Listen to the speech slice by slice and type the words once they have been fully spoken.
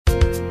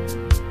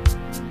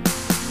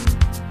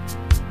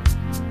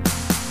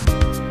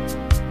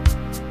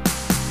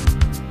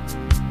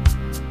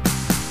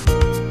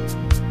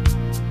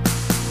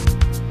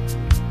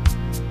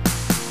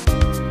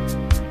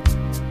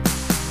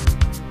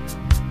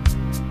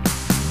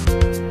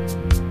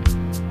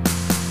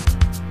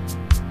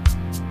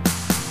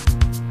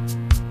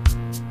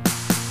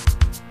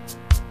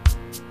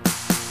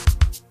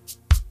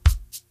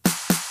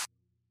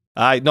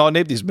Aye, no,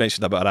 nobody's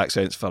mentioned about our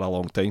accents for a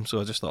long time, so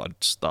I just thought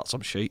I'd start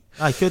some shite.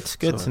 Aye, good,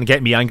 so. And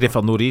get me angry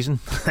for no reason.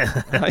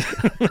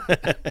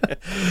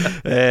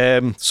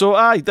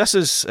 This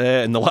is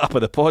In the Lap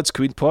of the Pods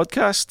Queen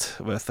podcast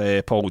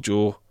with Paul,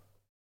 Joe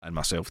and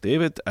myself,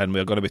 David, and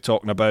we're going to be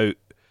talking about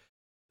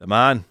the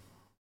man,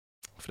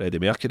 Freddie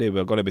Mercury.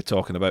 We're going to be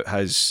talking about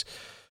his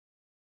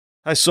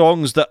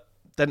songs that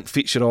didn't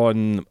feature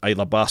on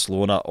either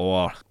Barcelona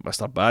or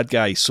Mr. Bad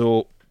Guy,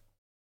 so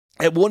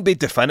it won't be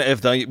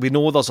definitive. We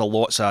know there's a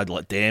lot of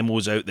like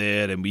demos out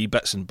there and wee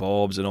bits and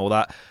bobs and all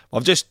that.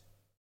 I've just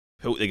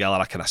put together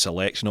a kind of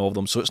selection of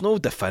them, so it's no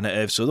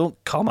definitive. So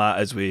don't come at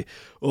us with,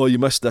 oh, you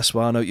missed this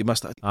one out, you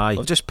missed that. Aye.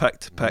 I've just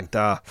picked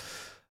a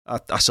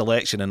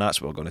selection, and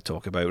that's what we're going to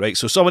talk about, right?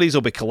 So some of these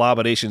will be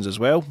collaborations as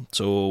well.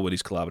 So when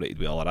he's collaborated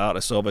with other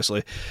artists,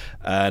 obviously,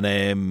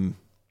 and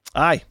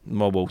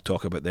we'll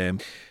talk about them.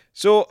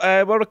 So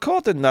we're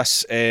recording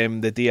this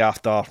the day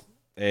after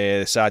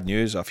the sad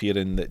news of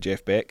hearing that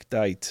Jeff Beck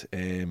died.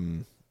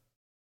 You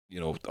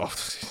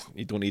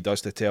don't need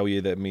us to tell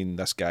you that. I mean,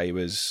 this guy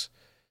was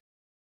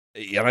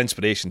an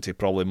inspiration to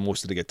probably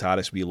most of the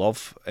guitarists we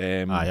love.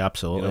 Aye,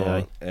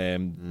 absolutely.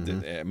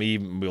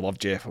 We love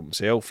Jeff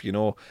himself.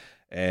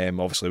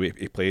 Obviously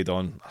he played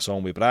on a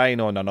song with Brian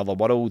on Another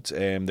World,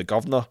 The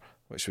Governor,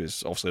 which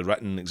was obviously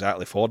written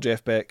exactly for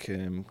Jeff Beck,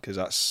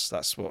 because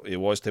that's what he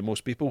was to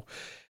most people.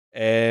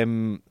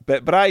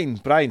 But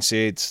Brian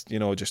said,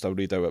 just I'll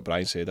read out what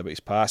Brian said about his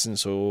passing.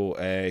 So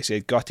he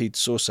said, "Gutted,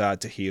 so sad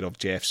to hear of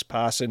Jeff's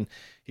passing.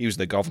 He was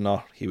the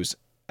Governor. He was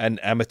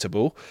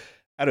inimitable,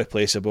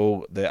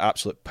 irreplaceable, the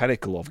absolute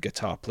pinnacle of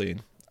guitar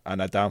playing, and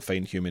a damn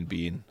fine human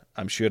being.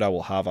 I'm sure I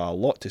will have a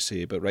lot to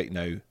say, but right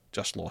now,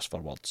 just lost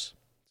for words."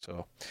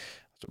 So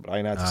that's what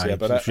Brian had to say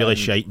about it. It's really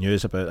shite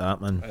news about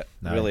that, man. It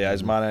really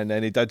is, man.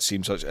 And he did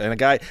seem such a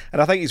guy.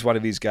 And I think he's one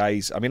of these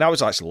guys. I mean, I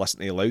was actually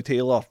listening to Loud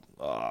Taylor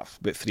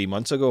about 3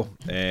 months ago.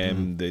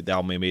 The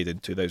album he made in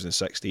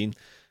 2016.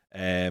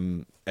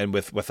 And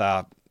with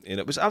a,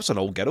 it was an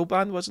old girl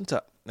band, wasn't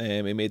it?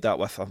 He made that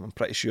with, I'm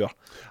pretty sure.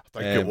 I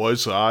think it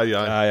was. Aye.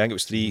 I think it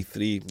was three.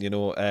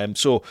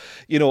 So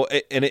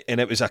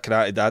it was a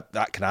kind of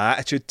that kind of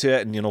attitude to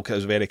it, and it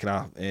was very kind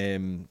of.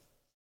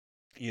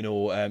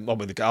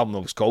 The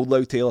album was called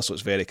Loud Taylor, so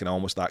it's very kind of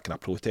almost that kind of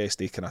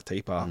protesty kind of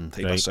type of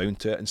sound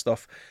to it and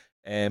stuff.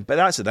 But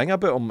that's the thing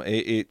about him.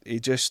 He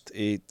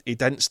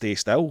didn't stay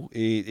still.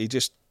 He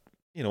just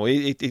he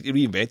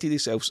reinvented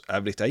himself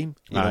every time.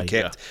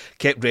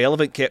 Kept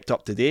relevant, kept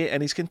up to date,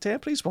 and his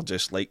contemporaries were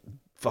just like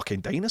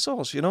fucking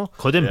dinosaurs.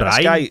 Including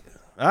Brian. Guy,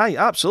 aye,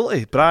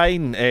 absolutely.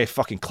 Brian,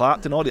 fucking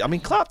Clapton, all. I mean,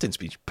 Clapton's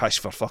been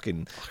pissed for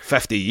fucking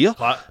 50 years.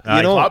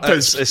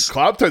 Clapton's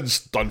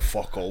done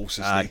fuck all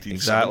since 1970.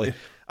 Exactly.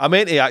 I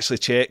meant to actually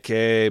check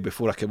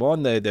before I came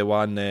on the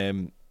one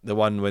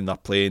when they're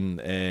playing.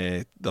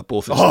 They're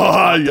both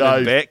and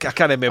Beck. I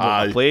can't remember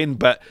what they're playing,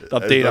 but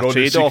they're doing a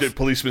trade off. Secret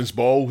Policeman's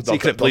Ball.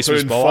 Secret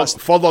Policeman's Ball.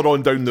 Further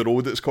on down the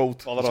road, it's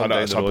called. Further on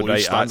down the road,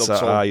 right? That's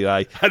it.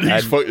 Aye. And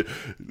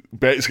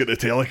Beck's got the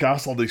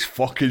Telecaster, and he's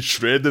fucking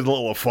shredded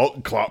little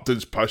fucking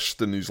Clapton's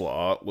pissed, and he's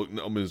like looking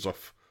at him as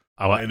if.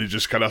 And he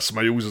just kind of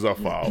smiles as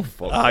if, I'm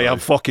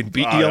fucking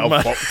beating you,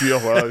 man. Fucked you,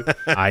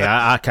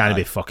 I can't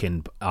be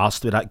fucking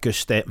arsed with that goose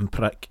stepping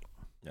prick.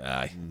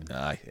 Aye.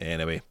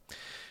 Anyway,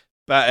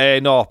 but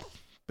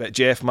but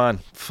Jeff, man,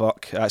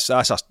 fuck, that's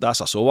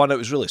a sore one. It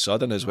was really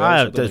sudden as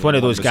well. It's one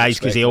of those guys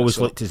because he always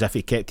looked as if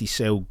he kept his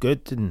cell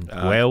good and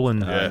well,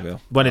 and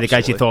one of the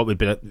guys you thought would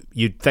be.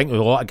 You'd think a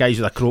lot of guys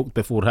would have croaked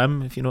before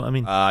him, if you know what I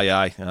mean.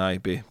 Aye,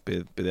 be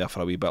there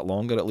for a wee bit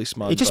longer at least,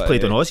 man. He just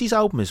played on Ozzy's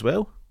album as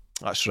well.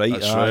 That's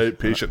right.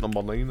 Patient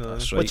number 9.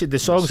 That's right. Which the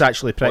song's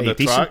actually pretty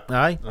decent.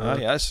 Aye,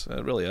 yes,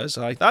 it really is.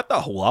 Aye, that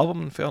whole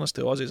album, in fairness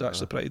to Ozzy, is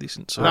actually pretty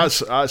decent. So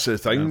that's the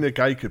thing. The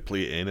guy could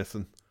play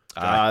anything: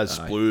 jazz,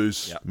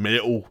 blues,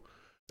 metal.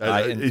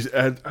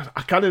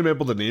 I can't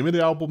remember the name of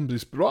the album.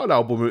 He's brought an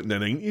album out in the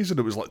 90s, and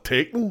it was like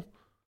techno.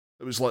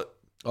 It was like.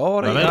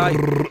 Oh, right.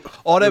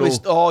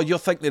 You're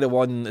thinking of the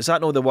one. Is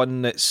that not the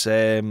one that's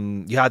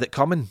You Had It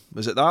Coming?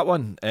 Was it that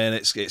one? And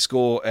it's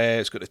got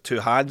the two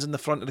hands in the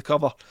front of the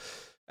cover.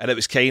 And it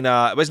was kind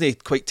of,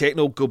 wasn't quite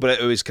techno, but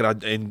it was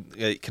kind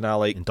of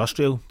like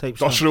industrial type.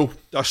 Industrial,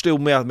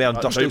 more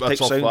industrial type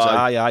sounds.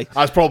 Aye.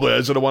 That's probably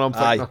the one I'm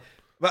thinking.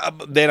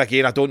 But then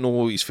again, I don't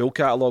know his full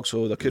catalogue,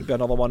 so there could be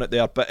another one out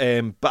there. But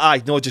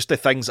just the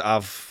things that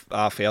I've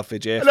heard for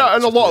Jeff. In a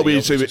lot of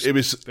ways, it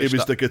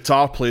was the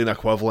guitar playing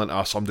equivalent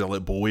of somebody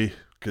like Bowie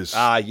because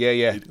he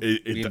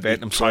invent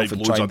himself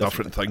and loads of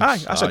different things.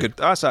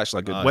 That's actually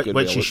a good.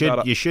 Which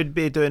you should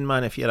be doing,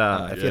 man. If you're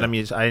any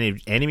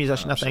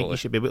musician, I think you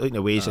should be looking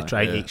at ways of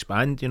trying to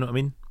expand. You know what I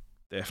mean?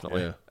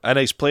 Definitely. Yeah. And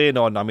he's playing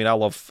on. I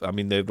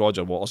mean, the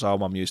Roger Waters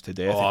album. I'm used to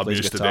death. He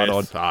plays guitar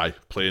on.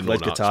 Plays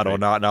guitar on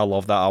that, and I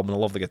love that album. I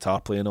love the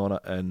guitar playing on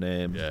it. And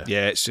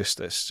it's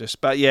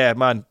just. But yeah,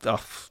 man.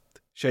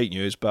 Shite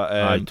news, but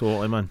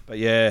totally, man. But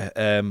yeah,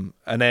 and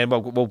then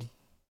we'll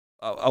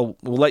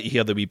let you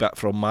hear the wee bit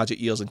from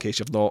Magic Ears in case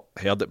you've not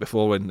heard it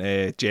before. When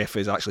Jeff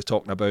is actually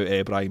talking about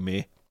Brian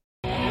May.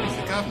 He's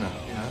the governor,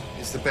 you know.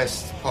 He's the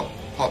best pop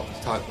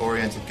type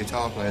oriented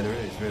guitar player there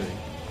is, really.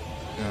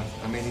 You know,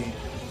 I mean,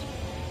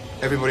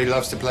 everybody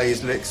loves to play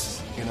his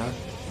licks, you know.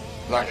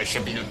 Like they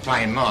should be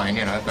playing mine,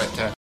 you know.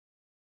 But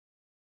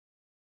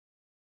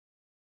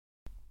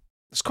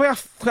there's quite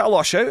a lot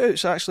of shout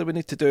outs actually we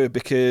need to do,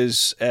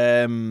 because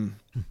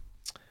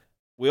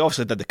we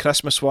obviously did the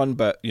Christmas one,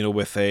 but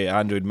with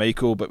Andrew and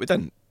Michael, but we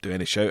didn't do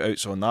any shout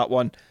outs on that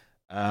one.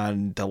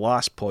 And the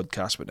last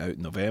podcast went out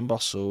in November,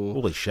 so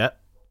holy shit.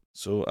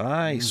 So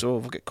so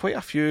we've got quite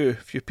a few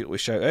people to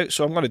shout out.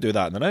 So I'm going to do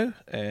that now.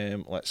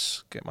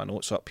 Let's get my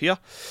notes up here.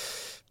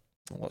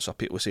 Lots of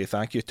people to say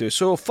thank you to.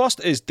 So first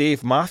is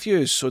Dave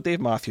Matthews. So Dave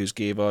Matthews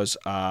gave us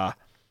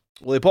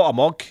he bought a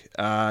mug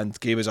and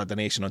gave us a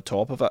donation on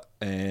top of it.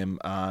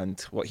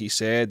 And what he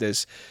said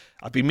is,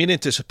 I've been meaning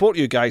to support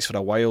you guys for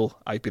a while.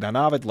 I've been an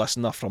avid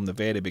listener from the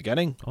very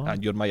beginning,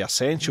 and you're my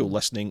essential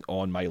listening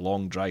on my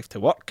long drive to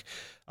work.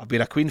 I've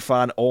been a Queen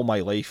fan all my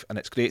life, and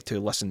it's great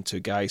to listen to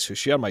guys who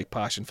share my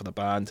passion for the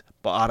band,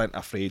 but aren't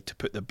afraid to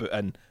put the boot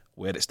in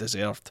where it's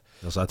deserved.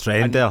 There's a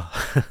trend there.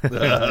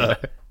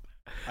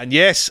 And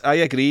yes, I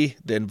agree,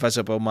 the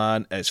Invisible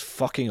Man is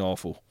fucking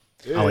awful.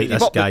 I like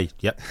this guy.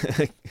 Yep.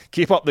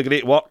 Keep up the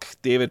great work,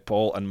 David,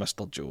 Paul, and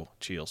Mr. Joe.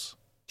 Cheers.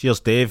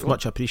 Cheers, Dave.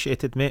 Much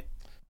appreciated, mate.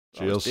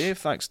 Cheers, Dave.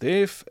 Thanks,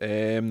 Dave.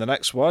 The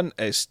next one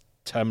is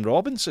Tim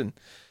Robinson.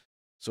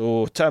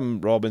 So Tim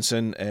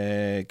Robinson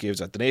gave us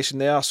a donation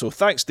there. So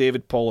thanks,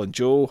 David, Paul, and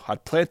Joe.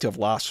 Had plenty of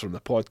laughs from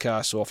the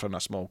podcast, offering a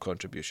small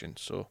contribution.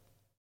 So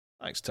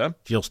thanks, Tim.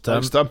 Cheers, Tim.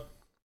 Thanks, Tim.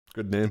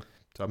 Good name,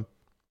 Tim.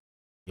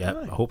 Yeah,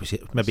 aye. I hope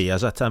maybe he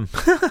is a Tim.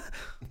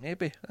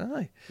 Maybe,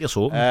 aye. Here's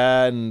hoping.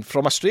 And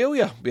from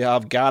Australia, we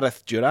have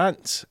Gareth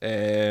Durant,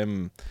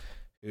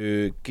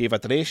 who gave a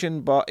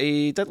donation, but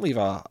he didn't leave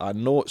a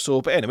note.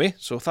 So, but anyway,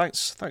 so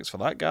thanks for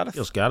that, Gareth.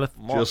 Cheers, Gareth.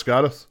 Cheers,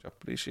 Gareth.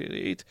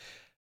 Appreciated.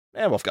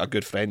 And we've got a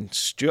good friend,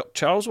 Stuart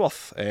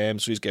Charlesworth.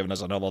 So he's given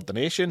us another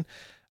donation.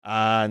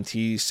 And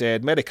he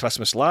said, Merry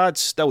Christmas, lads.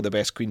 Still the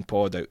best Queen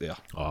pod out there.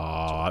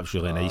 Oh, that was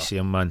really nice of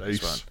him, man.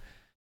 Nice.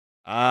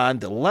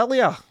 And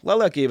Lilia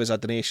gave us a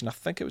donation. I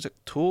think it was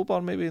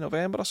October, maybe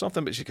November or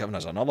something, but she's given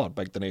us another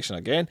big donation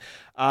again.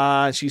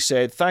 And she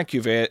said, thank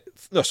you for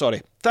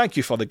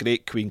the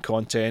great Queen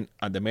content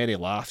and the many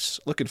laughs.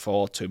 Looking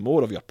forward to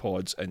more of your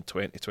pods in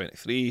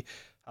 2023.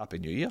 Happy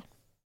New Year.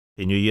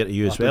 Happy New Year to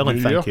you as well,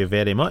 and thank you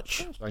very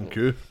much. Thank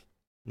you.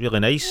 Really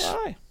nice.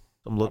 Aye.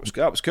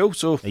 That was cool.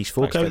 So nice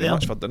folk out there.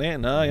 Much for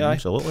donating. Aye.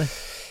 Absolutely.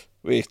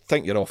 We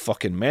think you're all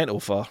fucking mental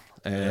for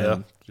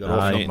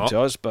donating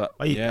to us, but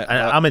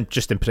I'm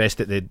just impressed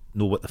that they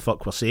know what the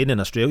fuck we're saying in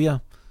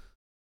Australia.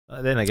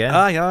 Then again,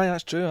 aye,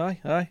 that's true.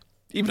 Aye.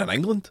 Even in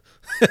England.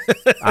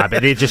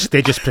 But they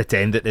just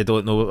pretend that they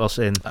don't know what we're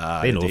saying.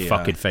 They know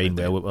fucking fine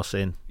well what we're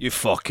saying. You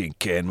fucking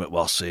ken what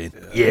we're saying.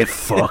 You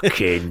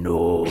fucking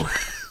know.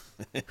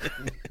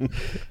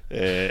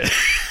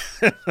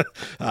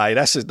 Aye,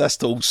 this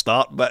whole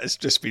start, but it's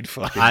just been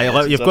fucking.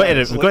 Aye, we've got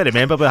to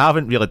remember we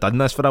haven't really done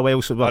this for a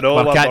while, so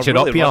we're catching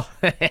up here.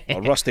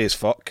 We're rusty as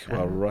fuck.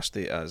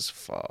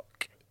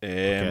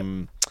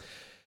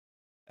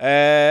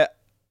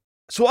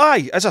 So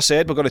as I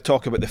said, we're going to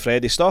talk about the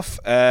Freddie stuff.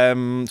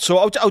 So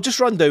I'll just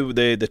run down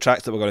the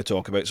tracks that we're going to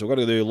talk about. So we're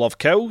going to do Love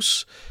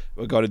Kills.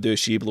 We're going to do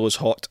She Blows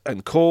Hot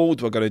and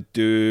Cold. We're going to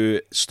do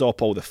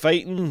Stop All the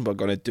Fighting. We're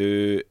going to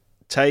do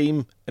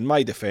Time, In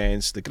My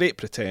Defence, The Great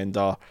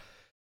Pretender.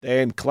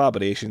 Then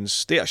collaborations,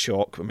 State of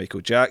Shock with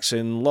Michael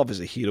Jackson, Love is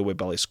a Hero with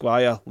Billy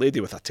Squier,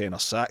 Lady with a Tenor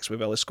Sax with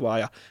Billy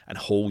Squier, and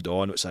Hold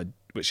On,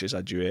 which is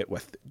a duet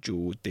with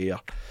Joe Dare.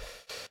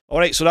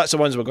 Alright, so that's the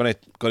ones we're going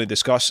to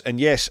discuss. And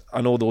yes,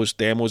 I know those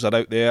demos are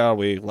out there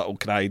with little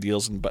kind of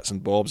ideas and bits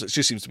and bobs. It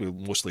just seems to be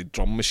mostly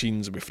drum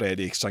machines with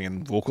Freddie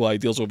singing vocal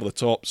ideas over the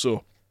top,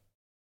 so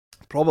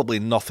probably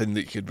nothing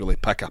that you could really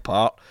pick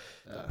apart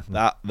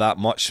that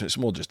much. It's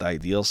more just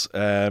ideas.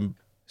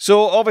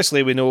 So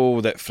obviously we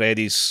know that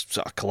Freddie's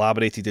sort of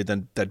collaborated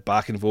and did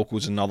backing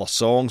vocals in other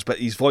songs, but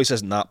his voice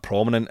isn't that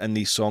prominent in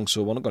these songs,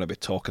 so we're not going to be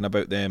talking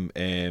about them.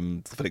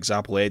 For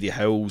example, Eddie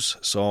Howe's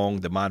song,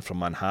 The Man from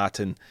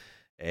Manhattan,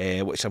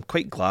 which I'm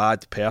quite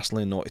glad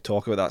personally not to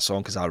talk about that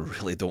song because I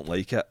really don't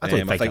like it. I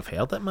don't think I've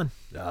heard it, man.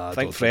 I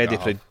think Freddie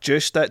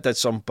produced it, did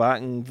some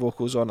backing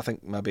vocals on. I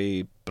think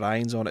maybe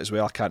Brian's on it as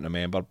well. I can't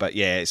remember, but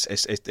yeah, it's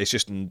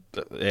just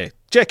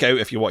check out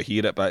if you want to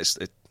hear it. But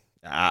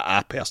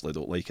I personally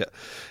don't like it.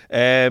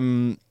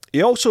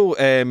 He also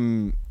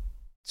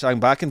sang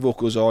backing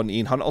vocals on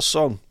Ian Hunter's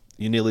song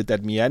 "You Nearly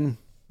Did Me In."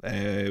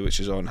 which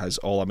is on his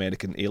All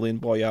American Alien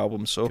Boy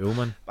album. So cool,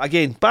 man.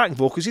 Again, backing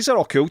vocals, these are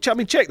all cool. I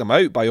mean, check them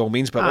out by all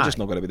means, but we're just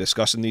not going to be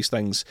discussing these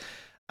things.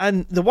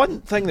 And the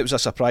one thing that was a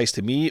surprise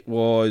to me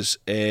was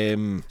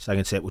Singing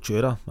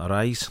Sepultura,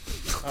 Arise.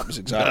 That was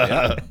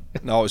exactly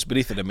it. No, it was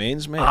Beneath the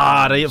Remains, mate.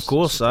 Right, of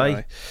course,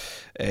 aye.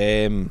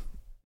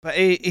 But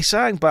he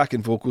sang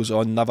backing vocals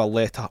on Never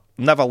Let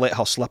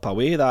Her Slip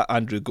Away, that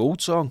Andrew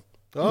Gold song.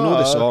 You know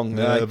the song.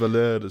 Never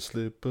let it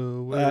slip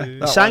away.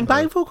 He sang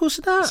backing vocals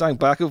in that? Sang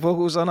backing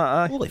vocals on it,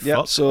 aye. Holy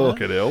fuck. So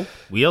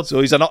weird. So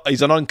he's an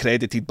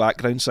uncredited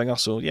background singer,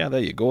 so yeah,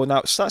 there you go. And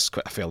that's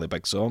quite a fairly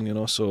big song, you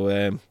know, so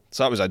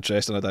that was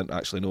interesting. I didn't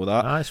actually know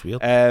that. That's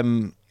weird.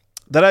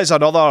 There is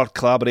another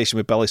collaboration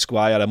with Billy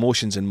Squier,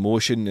 Emotions in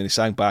Motion, and he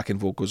sang backing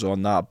vocals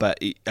on that,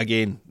 but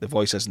again, the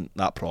voice isn't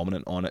that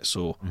prominent on it,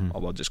 so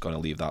we're just going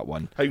to leave that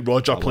one. I think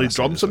Roger played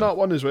drums in that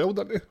one as well,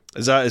 didn't he?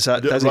 Is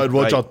that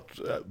Roger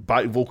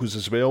backing vocals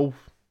as well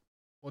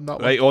on that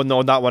one? Right,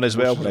 on that one as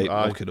well. Right,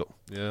 okay.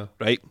 Yeah.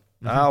 Right.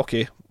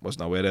 Okay.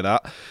 Wasn't aware of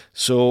that.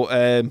 So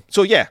it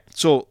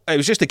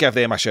was just to give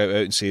them a shout out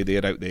and say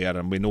they're out there,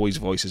 and we know his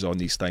voice is on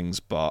these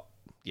things, but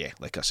yeah,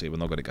 like I say, we're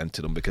not going to get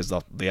into them because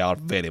they are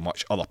very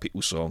much other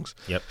people's songs.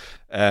 Yep.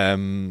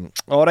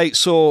 All right,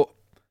 so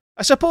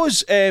I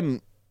suppose, I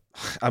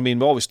mean,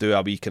 we always do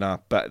a wee kind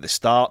of bit at the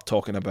start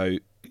talking about,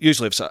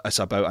 usually it's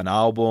about an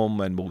album,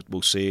 and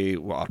we'll say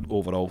what our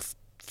overall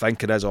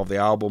thinking is of the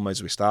album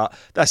as we start.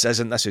 This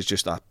is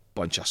just a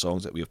bunch of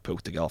songs that we've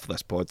pulled together for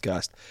this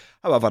podcast.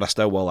 However, I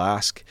still will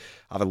ask,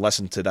 having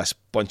listened to this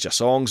bunch of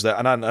songs,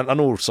 and I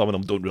know some of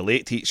them don't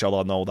relate to each other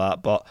and all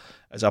that, but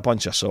as a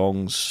bunch of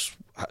songs,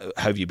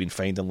 how have you been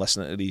finding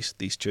listening to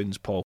these tunes,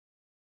 Paul?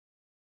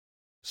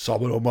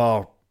 Some of them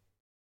are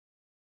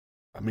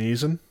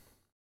amazing,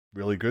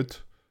 really good.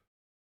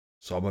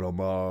 Some of them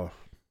are,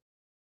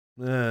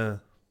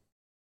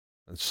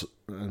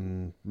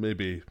 and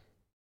maybe,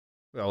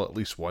 well, at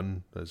least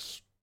one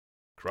is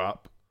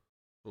crap.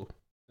 So,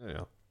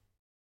 yeah.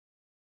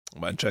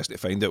 I'm interested to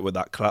find out what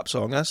that crap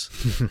song is.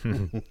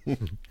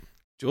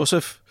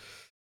 Joseph?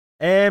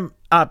 I'm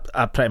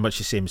pretty much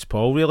the same as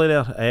Paul, really,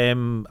 there.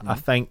 I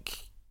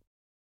think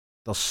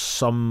there's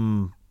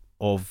some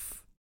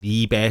of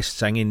the best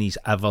singing he's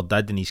ever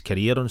did in his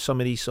career on some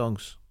of these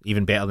songs,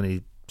 even better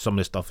than some of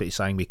the stuff that he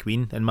sang with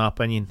Queen, in my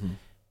opinion.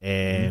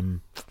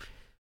 And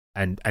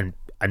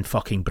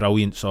fucking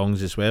brilliant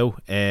songs as well.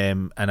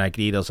 And I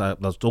agree, there's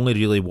only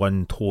really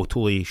one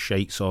totally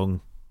shite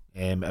song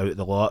out of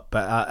the lot,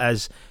 but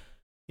as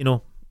you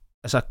know,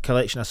 it's a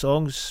collection of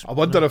songs. I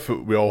wonder if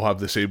we all have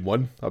the same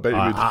one. I bet you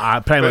would. I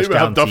pretty much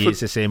guarantee it's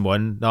the same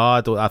one. No,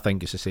 I don't. I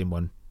think it's the same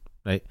one,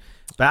 right?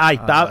 But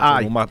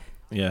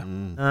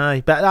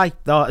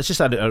no, it's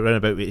just around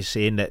about what he's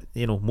saying, that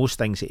you know, most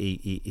things that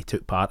he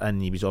took part in,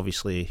 he was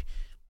obviously,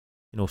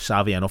 you know,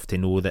 savvy enough to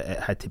know that it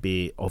had to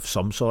be of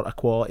some sort of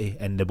quality.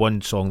 And the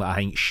one song that I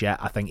think shit,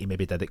 I think he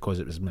maybe did it because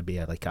it was maybe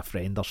like a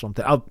friend or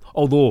something.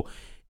 Although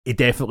he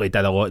definitely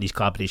did a lot of these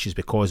collaborations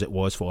because it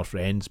was for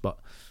friends, but.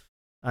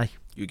 Aye.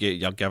 You're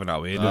giving it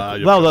away.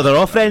 Well, they're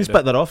all friends,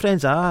 but they're all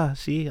friends.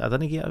 See, I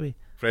didn't get away.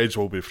 Friends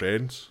will be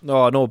friends.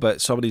 No, I know,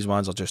 but some of these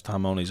ones are just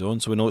him on his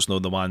own, so we know it's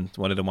not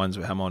one of the ones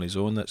with him on his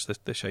own that's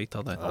the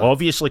shiter then.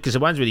 Obviously, because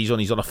the ones with he's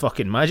on a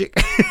fucking magic.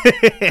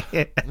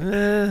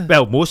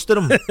 Well, most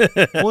of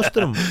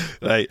them.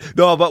 Right.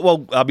 No, but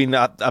well, I mean,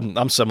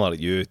 I'm similar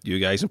to you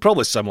guys, and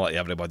probably similar to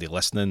everybody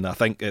listening. I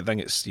think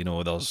it's, you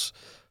know, there's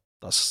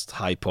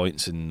high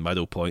points and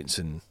middle points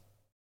and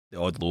the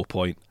odd low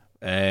point,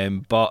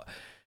 but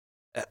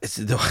it's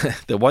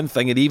the one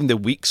thing, and even the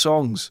weak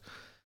songs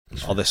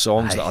are the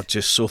songs that are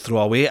just so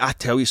throwaway. I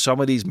tell you, some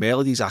of these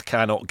melodies I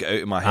cannot get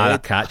out of my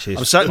head.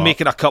 I'm sitting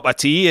making a cup of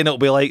tea and it'll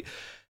be like,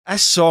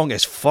 this song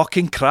is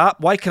fucking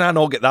crap. Why can I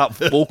not get that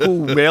vocal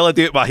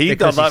melody out of my head?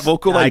 Because or that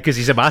vocal line? Because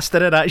he's a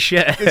master of that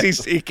shit.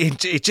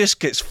 He just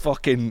gets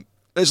fucking.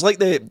 It's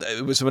like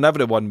it was when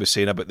everyone was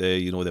saying about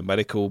the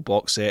Miracle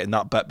box set and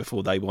that bit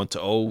before they want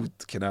it all.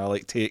 Can I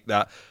like take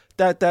that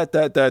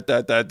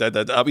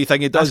that wee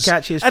thing he does? That's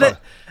catchy as fuck.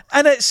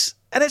 And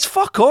it's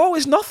fuck all.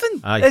 It's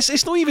nothing.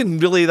 It's not even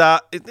really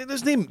that.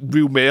 There's no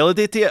real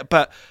melody to it,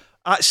 but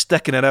that's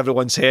sticking in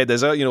everyone's head,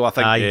 is it? You know, I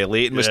think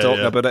Leighton was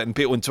talking about it, and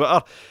people on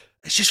Twitter.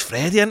 It's just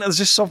Freddie, and there's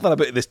just something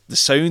about the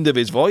sound of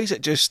his voice.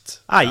 It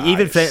just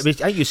even I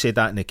think you said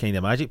that in the Kind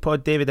of Magic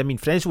pod, David. I mean,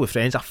 Friends with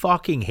Friends, I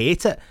fucking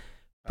hate it,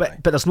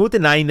 but there's no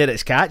denying that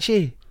it's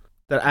catchy.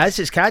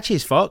 It's catchy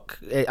as fuck.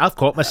 I've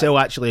caught myself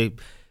actually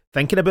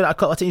thinking about it a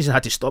couple of times and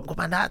had to stop. Go,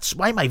 man,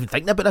 why am I even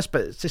thinking about this?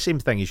 But it's the same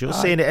thing as you're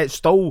saying. It's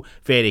still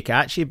very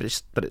catchy, but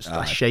it's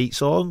a shite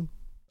song.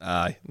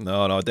 Aye,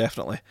 no,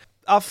 definitely.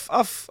 I've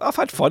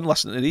had fun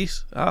listening to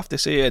these, I have to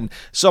say, and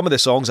some of the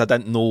songs I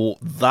didn't know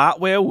that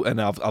well,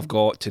 and I've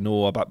got to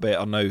know a bit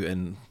better now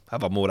and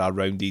have a more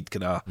rounded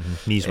kind of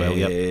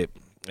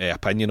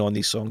opinion on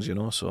these songs, you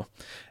know. So,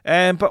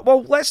 but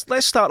well, let's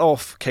start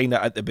off kind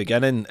of at the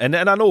beginning, and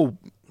I know,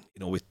 you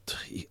know,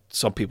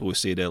 some people would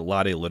say the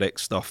Larry Lyric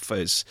stuff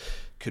is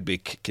could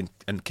be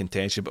in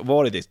contention, but we've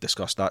already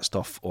discussed that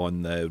stuff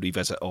on the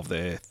revisit of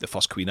the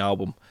first Queen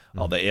album,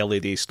 or the early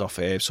days stuff.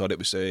 So it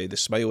was the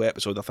Smile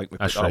episode, I think we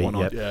put that one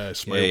on. Yeah,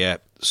 Smile. Yeah.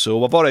 So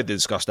we've already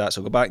discussed that,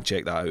 so go back and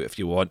check that out if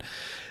you want.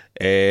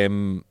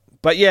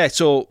 But yeah,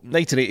 so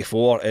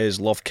 1984 is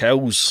Love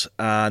Kills,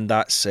 and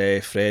that's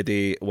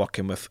Freddie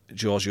working with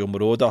Giorgio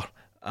Moroder.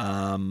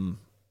 And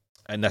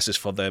this is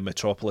for the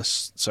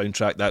Metropolis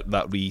soundtrack, that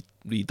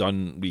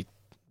redone,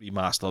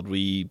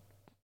 remastered,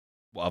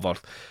 whatever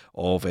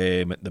of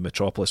the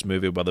Metropolis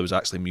movie, where there was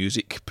actually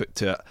music put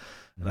to it.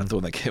 And I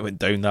don't think it went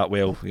down that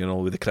well,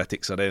 with the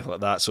critics or anything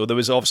like that. So there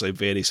was obviously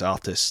various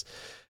artists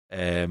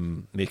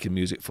making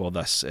music for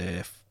this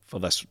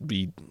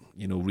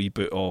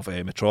reboot of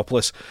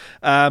Metropolis.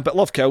 But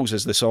Love Kills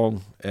is the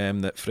song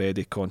that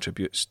Freddie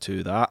contributes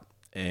to that.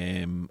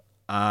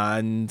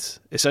 And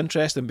it's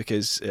interesting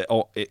because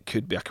it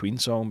could be a Queen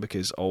song,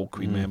 because all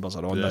Queen members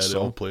are on this song.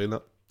 They're all playing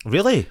it.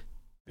 Really?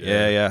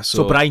 Yeah.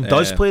 So Brian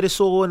does play the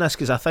solo in this,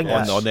 because I think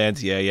on the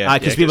end, yeah.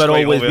 Because we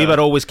were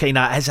always kind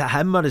of, is it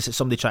him or is it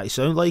somebody trying to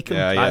sound like him?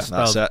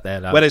 That's it.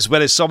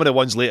 Whereas some of the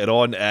ones later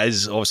on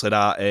is obviously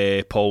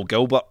that Paul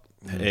Gilbert.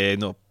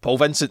 Paul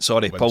Vincent,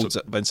 Paul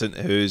Vincent,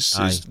 who's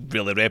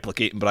really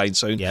replicating Brian's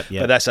sound. Yep.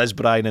 But this is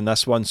Brian in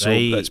this one, so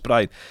it's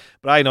Brian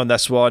on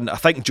this one. I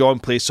think John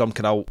plays some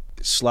kind of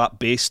slap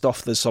bass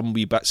stuff. There's some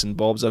wee bits and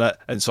bobs in it,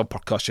 and some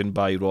percussion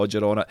by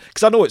Roger on it,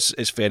 because I know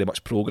it's very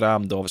much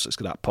programmed. Obviously it's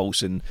got that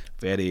pulsing,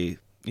 very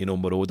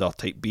Moroder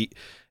type beat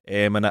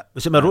in it.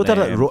 Was it Moroder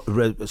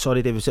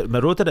Dave, was it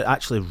Moroder that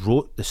actually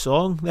wrote the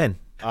song then?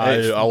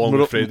 Along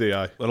with Freddie.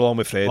 Along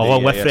with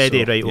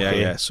Freddie, right?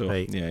 Okay.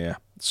 Yeah.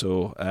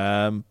 So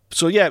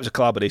it was a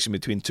collaboration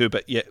between two,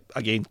 but yeah,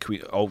 again,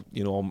 Queen,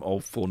 all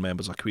four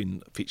members of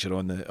Queen feature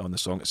on the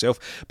song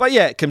itself. But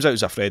yeah, it comes out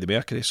as a Freddie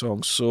Mercury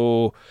song.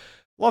 So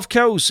Love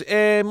Kills.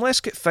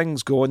 Let's get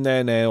things going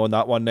then on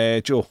that one,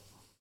 Joe.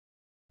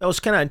 Well, it's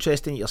kind of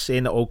interesting you're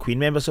saying that all Queen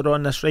members are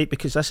on this, right?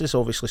 Because this is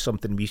obviously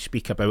something we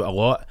speak about a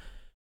lot.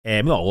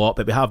 Not a lot,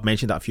 but we have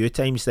mentioned that a few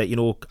times, that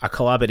a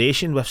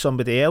collaboration with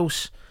somebody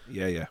else.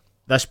 Yeah.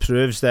 This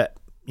proves that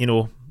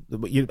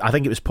I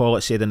think it was Paul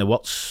that said in the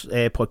Worts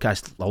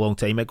podcast a long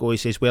time ago, he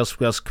says,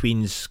 where's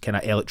Queen's kind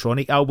of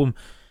electronic album?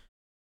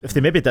 If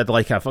they maybe did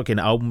like a fucking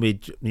album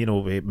with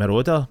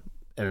Moroder,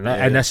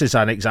 and this is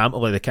an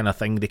example of the kind of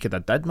thing they could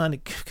have did, man,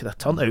 it could have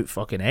turned out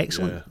fucking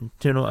excellent.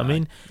 Do you know what I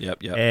mean?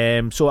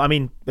 Yep. So I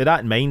mean, with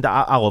that in mind,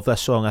 I love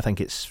this song. I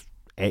think it's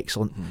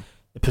excellent.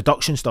 The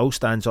production still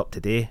stands up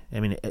today.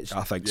 I mean,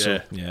 I think so.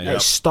 Yeah.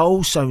 It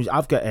still sounds.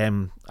 I've got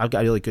a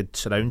really good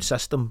surround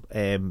system,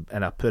 and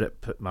I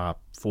put my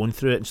phone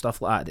through it and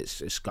stuff like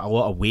that. It's got a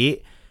lot of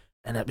weight,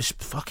 and it was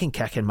fucking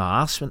kicking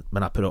my ass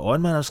when I put it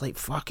on. Man, I was like,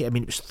 fuck it. I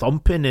mean, it was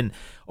thumping, and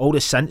all the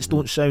synths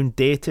don't sound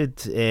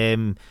dated.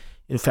 From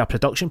a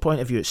production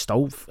point of view, it's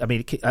still. I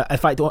mean, in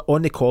fact,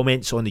 on the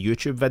comments on the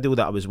YouTube video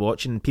that I was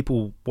watching,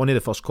 one of the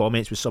first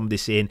comments was somebody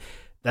saying,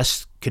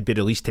 this could be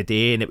released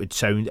today and it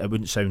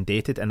wouldn't sound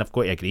dated, and I've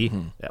got to agree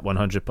at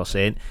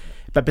 100%.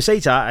 But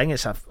besides that,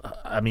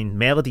 I think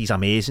melody's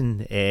amazing.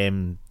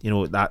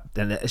 That,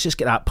 and it's just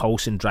got that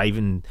pulse and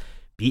driving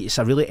beat. It's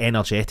a really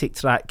energetic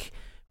track,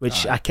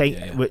 which it's kind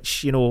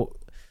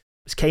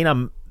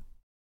of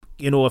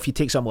if you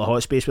take something like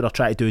Hot Space where they're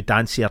trying to do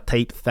dancier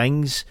type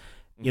things,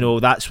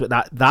 that's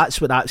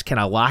what's kind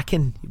of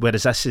lacking.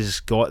 Whereas this has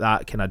got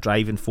that kind of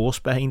driving force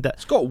behind it.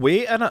 It's got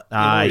weight in it.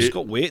 It's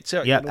got weight to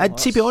it. Yeah, and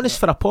to be honest,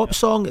 for a pop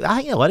song, I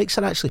think the lyrics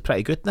are actually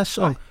pretty good in this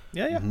song.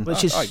 Yeah.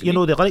 Which is, the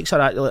lyrics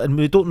are, and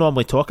we don't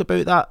normally talk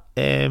about that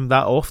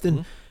that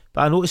often.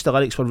 But I noticed the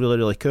lyrics were really,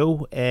 really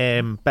cool.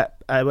 But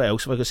what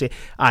else was I going to say?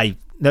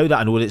 Now that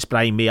I know that it's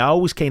Brian May, I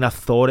always kind of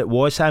thought it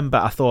was him,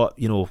 but I thought,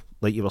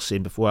 like you were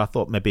saying before, I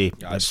thought maybe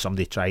there's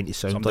somebody trying to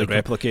sound like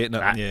replicating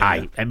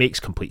it. It makes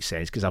complete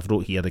sense, because I've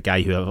wrote here the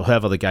guy,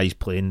 whoever the guy's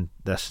playing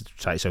this,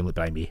 trying to sound like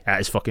Brian May.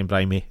 That is fucking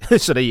Brian May.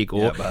 So there you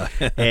go.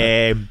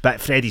 Yeah,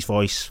 but Freddie's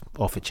voice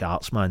off the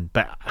charts, man.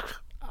 But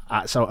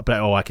that's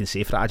about all I can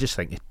say for it. I just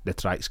think the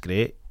track's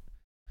great.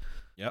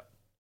 Yep.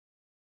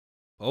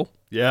 Oh.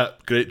 Yeah,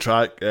 great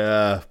track.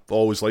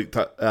 Always liked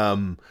it.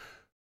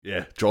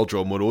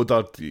 Giorgio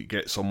Moroder, you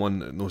get someone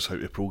that knows how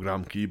to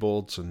program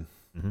keyboards and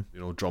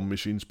drum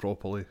machines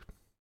properly,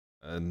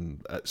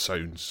 and it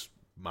sounds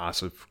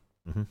massive,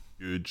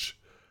 huge.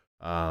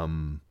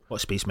 What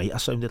Space might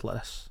have sounded like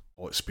this?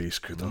 What Space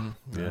could have?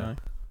 Yeah,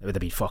 it would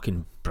have been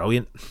fucking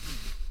brilliant.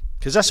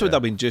 Because this would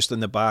have been just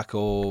in the back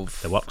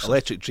of the Works.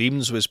 Electric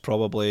Dreams was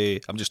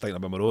probably. I'm just thinking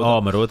about Moroder.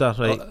 Oh, Moroder,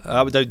 right?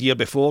 That was the year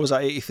before. Was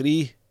that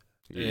 83?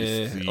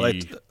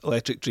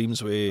 Electric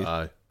Dreams with.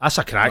 That's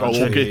a cracking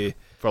tune.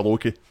 For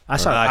Loki.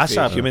 That's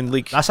a Human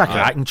League. That's a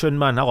cracking tune,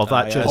 man. I love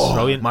that tune. It's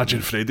brilliant.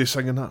 Imagine Freddie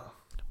singing that.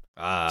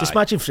 Just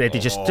imagine Freddie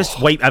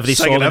just wipe every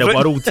song in the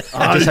world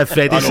and just have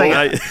Freddie sing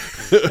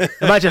it.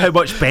 Imagine how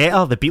much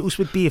better the Beatles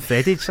would be if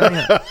Freddie sang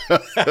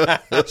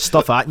it.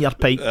 Stuff that in your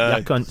pipe,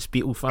 you cunts,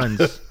 Beatle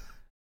fans.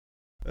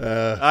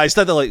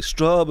 Instead of like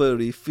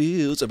Strawberry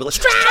Fields, I'd be like,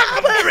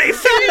 Strawberry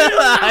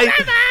Fields!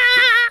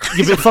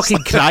 you'd be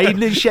fucking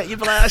crying and shit. You'd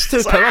be like, that's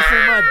too powerful,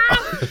 man.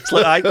 It's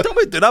like, don't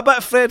we do a bit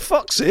of Fred,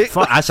 fuck's sake.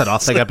 That's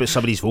another thing about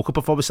somebody's vocal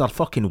performance. They're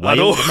fucking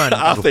wild, man.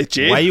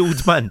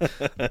 Wild, man.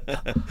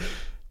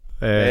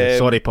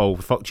 Sorry, Paul,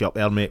 fucked you up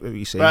there, mate. What were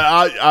you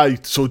saying?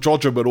 So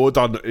Giorgio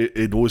Moroder,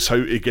 he knows how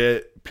to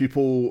get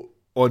people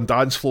on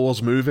dance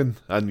floors moving,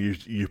 and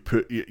you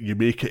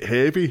make it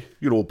heavy,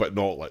 but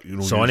not like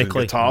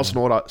sonically guitars and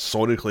all that.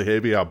 Sonically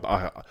heavy,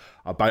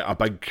 a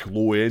big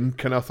low end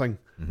kind of thing,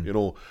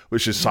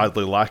 which is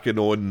sadly lacking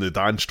on the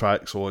dance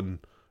tracks on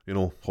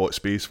Hot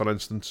Space, for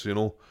instance.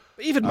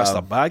 But even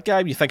Mr. Bad Guy,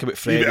 when you think about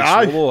Freddie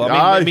solo,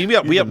 I mean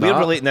we're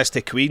relating this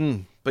to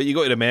Queen. But you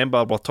got to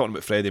remember, we're talking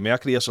about Freddie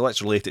Mercury here, so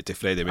let's relate it to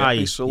Freddie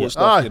Mercury's solo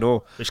stuff,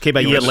 Which came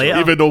a year later.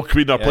 Even though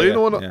Queen are playing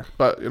on it,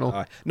 but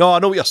No, I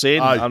know what you're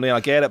saying. I mean, I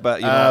get it, but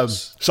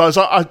so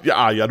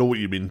I know what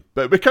you mean,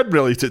 but we can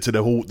relate it to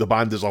the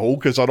band as a whole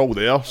because they're all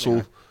there.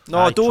 So no,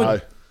 I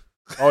don't.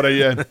 All right,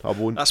 yeah, I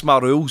won't. That's my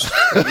rules.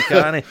 You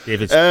can't.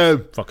 David's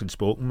fucking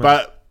spoken, man.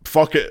 But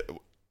fuck it.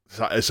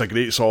 It's a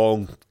great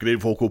song, great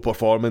vocal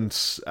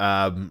performance.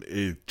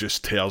 It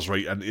just tears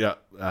right into it,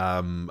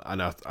 and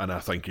I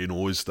think he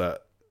knows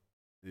that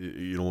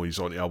he's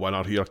onto a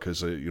winner here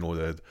because it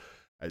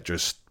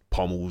just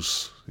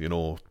pummels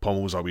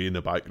away in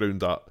the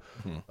background that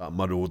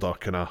Marauder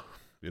kind of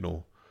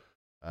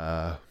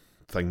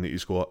thing that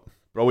he's got.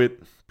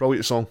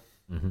 Brilliant song.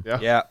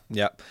 Yeah.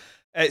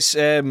 It's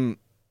Joe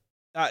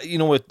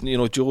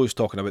was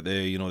talking about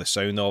the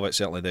sound of it,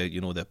 certainly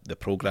the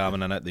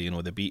programming in it,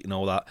 the beat and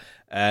all that.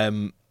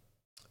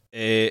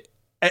 It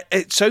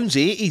sounds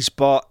 80s,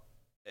 but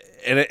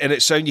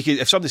it sound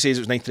if somebody says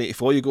it was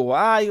 1984, you go,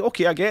 aye,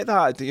 okay, I get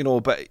that,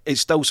 but it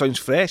still sounds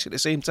fresh at the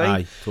same time.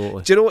 Aye,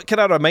 totally. Do you know what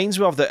kind of reminds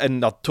me of that?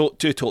 And they're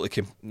two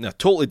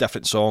totally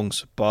different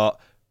songs, but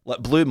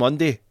like Blue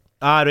Monday.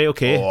 Ah, right,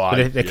 okay.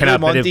 The kind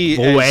of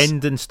low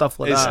end and stuff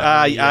like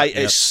that.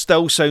 It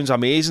still sounds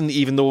amazing,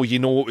 even though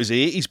it was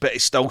 80s, but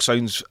it still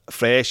sounds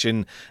fresh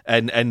and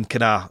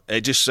kind of,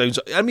 it just sounds.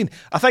 I mean,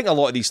 I think a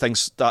lot of these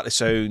things they're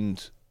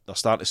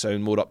starting to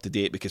sound more up to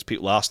date because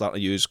people are starting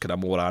to use kind of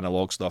more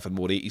analogue stuff and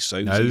more 80s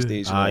sounds these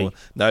days.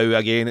 Now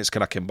again, it's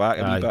kind of come back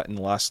a wee bit in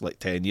the last like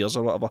 10 years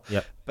or whatever.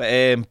 Yep.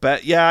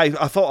 But yeah,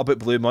 I thought about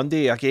Blue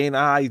Monday again.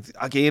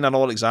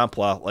 Another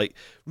example of like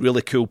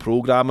really cool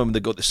programming when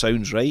they got the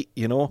sounds right.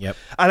 Yep.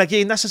 And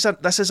again, this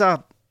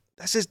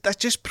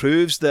just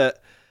proves that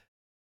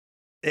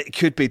it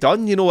could be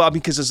done. I mean,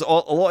 because there's a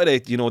lot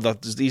of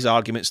there's these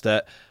arguments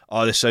that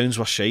the sounds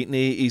were shite in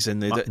the 80s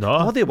and they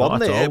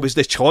weren't. It was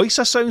the choice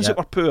of sounds that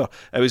were poor.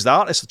 It was the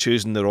artists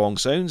choosing the wrong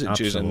sounds and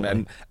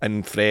choosing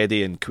and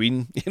Freddie and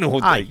Queen,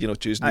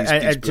 choosing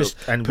these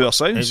poor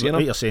sounds.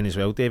 What you're saying as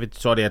well, David.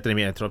 Sorry, I didn't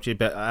mean to interrupt you,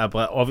 but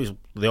obviously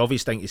the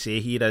obvious thing to say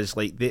here is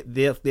like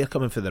they're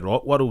coming for the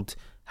rock world.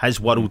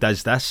 His world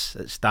is this.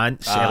 It's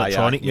dance,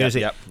 electronic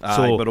music.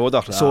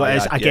 Marauder. It's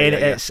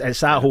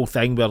that whole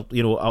thing where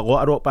a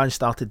lot of rock bands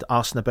started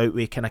arsing about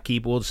with kind of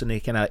keyboards and the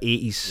kind of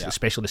 80s,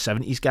 especially the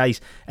 70s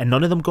guys, and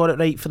none of them got it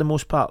right for the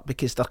most part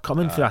because they're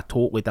coming for a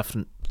totally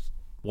different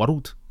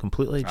world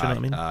completely. Do you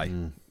know what I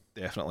mean?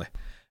 Definitely.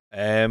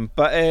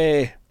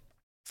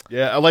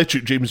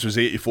 Electric Dreams was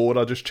 84.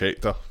 I just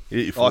checked her.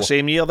 84. Oh,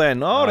 same year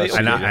then. All right.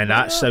 And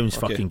that sounds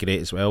fucking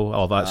great as well.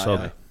 All that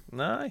song.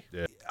 Aye.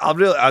 Yeah. I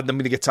mean,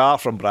 the guitar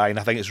from Brian,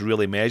 I think it's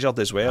really measured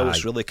as well.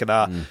 It's really kind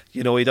of,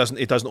 he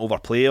doesn't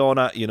overplay on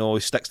it. He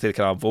sticks to the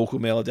kind of vocal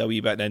melody a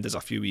wee bit and then does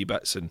a few wee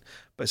bits.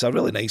 But it's a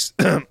really nice,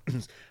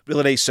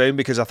 really nice sound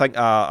because I think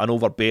an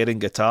overbearing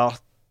guitar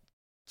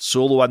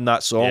solo in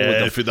that song.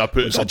 If they'd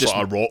put some sort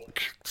of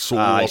rock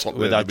solo or something,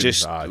 would have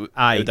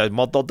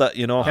murdered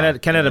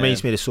it. Kind of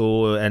reminds me of the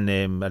solo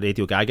in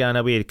Radio Gaga in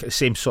a way, for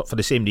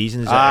the same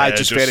reasons.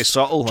 Just very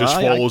subtle. Just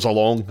follows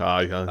along.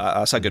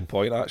 That's a good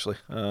point, actually.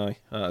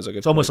 That's a good.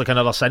 It's almost like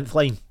another synth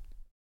line.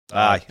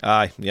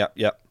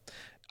 Yep.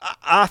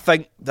 I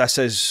think this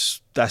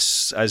is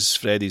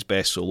Freddie's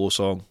best solo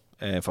song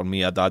for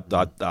me.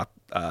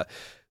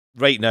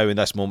 Right now, in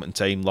this moment in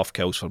time, Love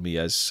Kills for me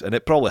is, and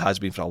it probably has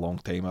been for a long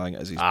time. I think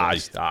it is his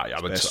best.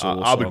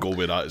 I would go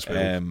with that as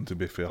well. To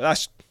be fair,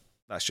 that's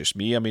just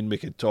me. I mean, we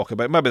could talk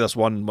about maybe there's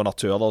one or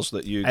two others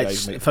that you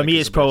guys. For me,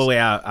 it's probably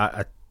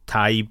a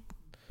tie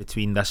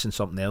between this and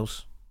something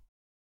else.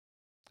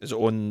 Is it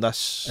on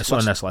this? It's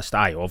on this list.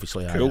 Aye,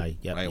 obviously. Cool.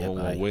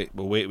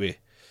 We'll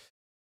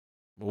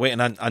wait in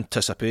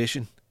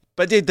anticipation.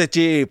 But did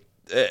you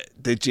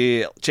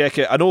check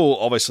it? I know,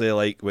 obviously,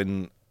 like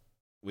when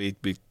we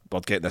were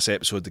getting this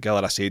episode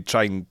together, I said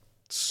try and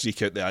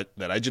seek out the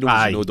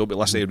originals. Don't be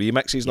listening to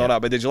remixes and all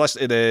that. But did you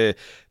listen to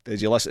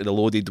the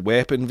Loaded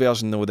Weapon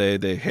version or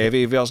the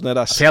heavy version of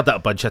this? I've heard that a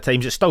bunch of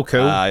times. It's still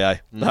cool.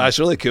 It's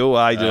really cool.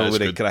 With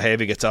the kind of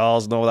heavy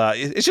guitars and all that.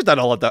 It's just done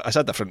all of that. It's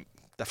had different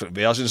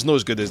versions. Not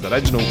as good as the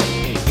original.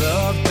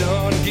 Love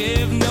don't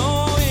give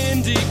no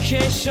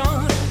indication.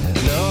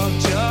 Love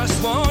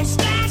just won't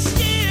stand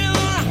still.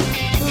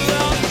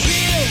 Love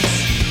kills,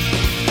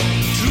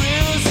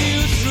 drills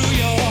you through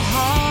your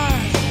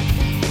heart.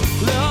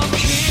 Love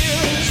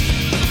kills,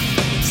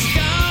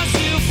 scars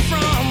you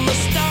from the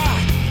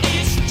start.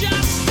 It's just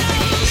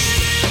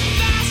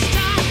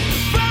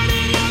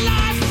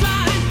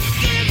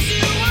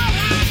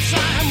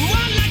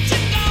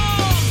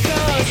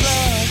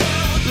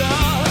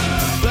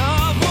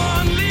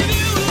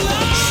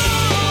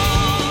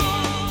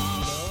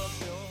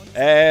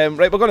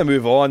Right, we're going to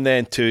move on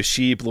then to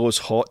She Blows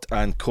Hot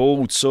and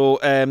Cold. So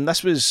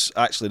this was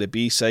actually the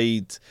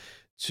B-side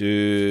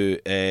to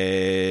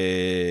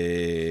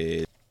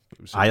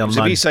Iron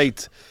Man.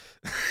 It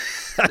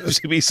was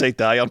the B-side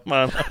to Iron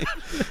Man.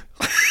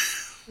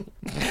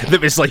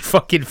 That was like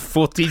fucking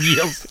 14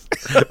 years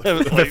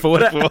before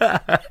it.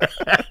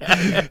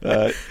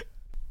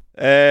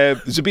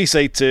 There's a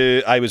B-side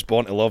to I Was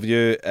Born to Love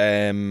You.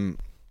 And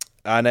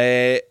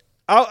the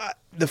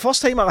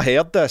first time I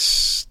heard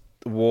this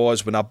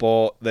was when I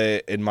bought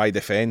the In My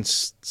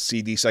Defence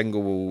CD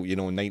single, you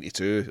know, in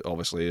 92.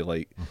 Obviously,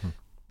 like,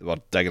 they were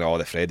digging all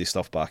the Freddie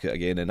stuff back out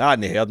again. And I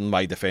hadn't heard In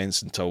My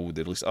Defence until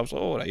they released it. I was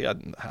like, oh, right, I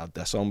hadn't heard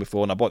this song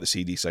before. And I bought the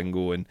CD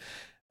single,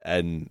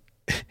 and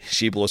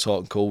She Blows Hot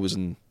and Cold was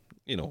in,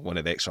 you know, one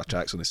of the extra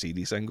tracks on the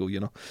CD single, you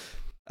know.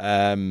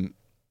 And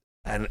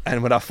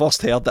when I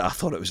first heard it, I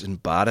thought it was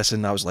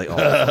embarrassing. I was like,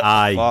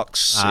 oh, fuck's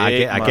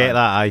sake, I get that,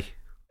 aye.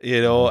 You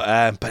know,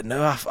 but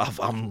now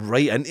I'm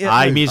right into it.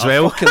 Aye, me as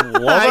well. I fucking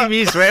love it.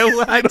 Me as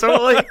well. I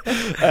totally.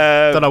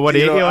 Don't know what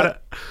to on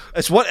it.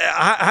 It's what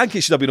I think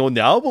it should have been on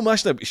the album.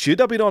 It should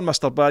have been on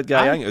Mr. Bad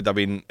Guy. I think it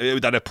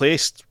would have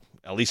replaced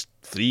at least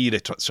 3 of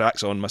the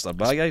tracks on Mr.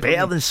 Bad Guy.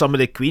 Better than some of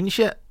the Queen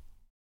shit.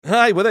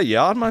 Aye, with a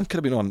Yard, man. Could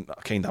have been on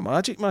Kind of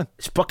Magic, man.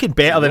 It's fucking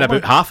better than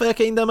about half of a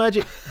Kind of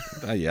Magic.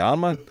 A Yard,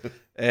 man.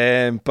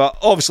 But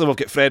obviously we've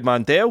got Fred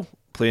Mandel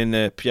playing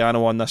the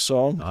piano on this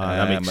song.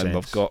 That makes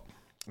sense.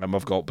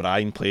 We've got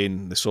Brian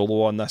playing the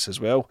solo on this as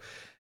well.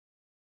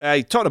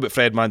 Talking about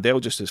Fred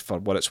Mandel, just as for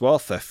what it's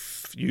worth,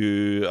 if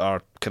you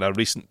are kind of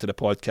recent to the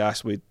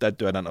podcast, we did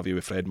do an interview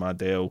with Fred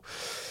Mandel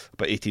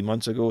about 18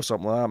 months ago,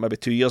 something like that, maybe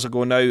 2 years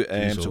ago now.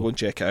 So go and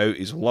check it out.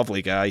 He's a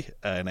lovely guy,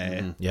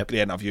 and great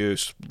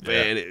interviews.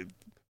 Very,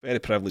 very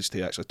privileged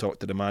to actually talk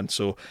to the man.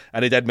 So,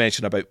 and he did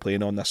mention about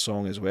playing on this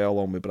song as well,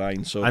 along with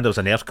Brian. So, and there was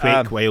an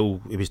earthquake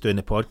while he was doing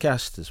the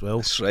podcast as well.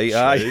 That's right.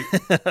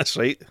 That's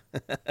right.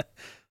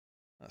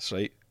 That's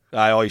right.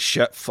 All his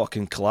shit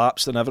fucking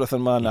collapsed and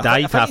everything, man. He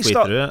died halfway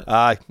through it.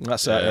 Aye,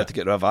 that's it. He had to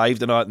get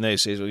revived and all that. And then he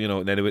says, you know,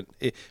 and then he went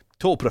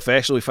total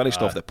professional. He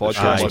finished off the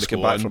podcast when he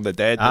came back from the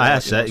dead.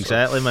 That's it,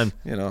 exactly, man.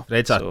 You know,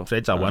 Fred's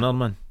a winner,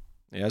 man.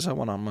 He is a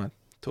winner, man.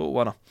 Total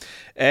winner.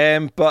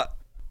 But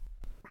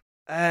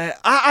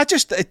I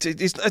just,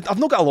 I've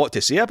not got a lot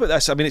to say about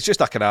this. I mean, it's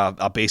just a kind of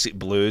a basic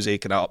bluesy,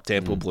 kind of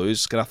up-tempo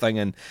blues kind of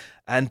thing.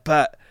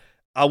 But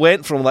I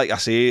went from, like I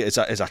say, as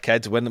a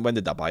kid, when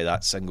did I buy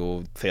that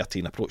single?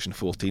 13, approaching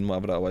 14,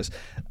 whatever that was.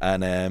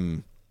 And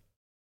I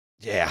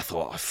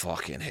thought, oh,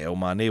 fucking hell,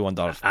 man, no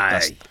wonder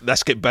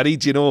this get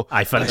buried, you know.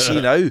 I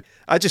see now.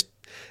 It's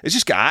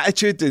just got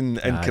attitude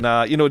and kind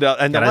of, you know,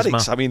 and the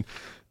lyrics. I mean,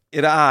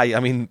 I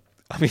mean,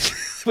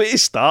 the way it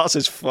starts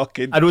is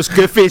fucking. I know it's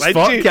goofy as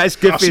fuck. It's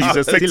goofy as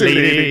a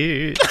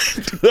lady.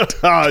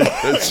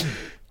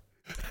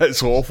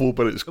 It's awful,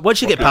 but it's.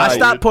 Once you get past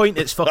that point,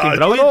 it's fucking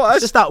brilliant.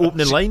 It's just that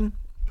opening line.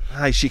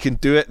 Aye, she can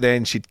do it,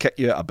 then she'd kick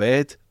you out of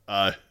bed.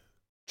 Aye.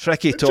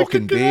 Tricky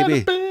talking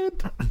baby.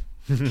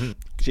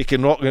 She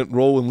can rock and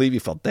roll and leave you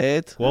for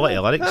dead. Quality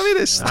lyrics. I mean,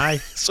 it's.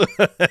 Aye.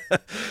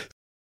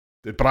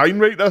 Did Brian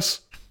write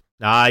this?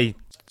 Aye.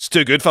 It's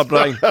too good for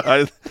Brian.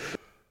 But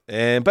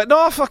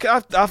no, fuck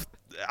it.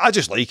 I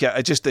just like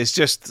it. It's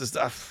just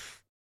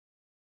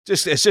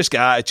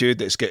got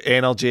attitude. It's got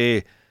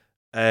energy.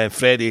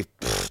 Freddie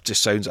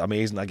just sounds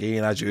amazing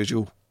again as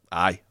usual.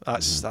 Aye,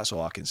 that's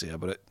all I can say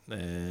about it.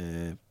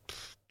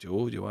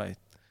 Joe, do you want to?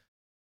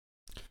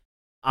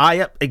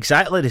 Aye,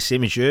 exactly the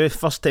same as you.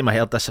 First time I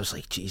heard this, I was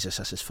like, Jesus,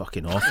 this is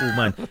fucking awful,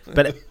 man.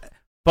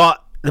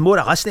 But the more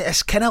I listen to it,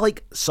 it's kind of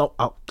like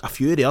a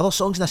few of the other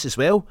songs in this as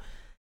well.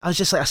 I was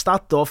just like, I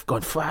started off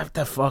going, what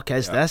the fuck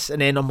is this?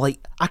 And then I'm like,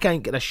 I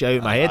can't get a shout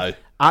in my head.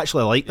 I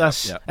actually like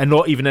this. And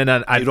not even in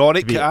an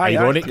ironic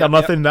or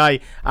nothing. I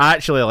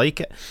actually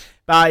like it.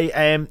 But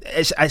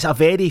it's a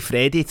very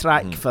Freddie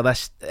track for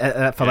this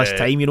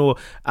time. You know,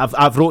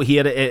 I've wrote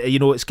here. You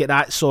know, it's got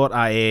that sort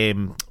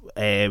of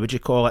what do you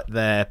call it?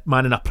 The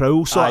Man in a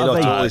Prowl sort of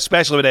vibe. Totally.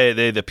 Especially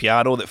with the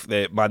piano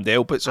that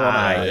Mandel puts on.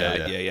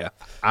 Yeah.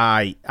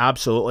 Aye,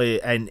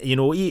 absolutely. And you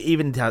know,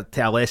 even to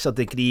a lesser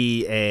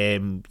degree,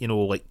 you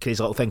know, like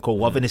Crazy Little Thing Called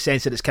Love, in the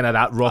sense that it's kind of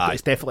that rock.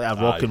 It's definitely a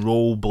rock and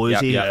roll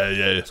bluesy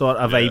sort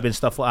of vibe and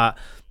stuff like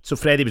that. So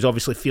Freddie was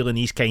obviously feeling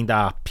these kind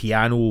of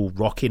piano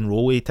rock and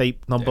roll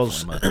type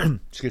numbers.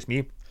 Excuse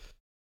me.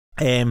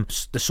 The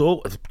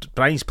solo,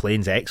 Brian's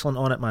playing's excellent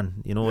on it,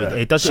 man. You know,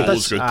 he does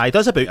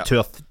about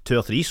two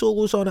or three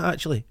solos on it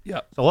actually.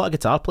 Yeah, a lot of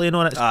guitar playing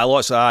on it.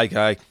 Lots of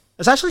aye.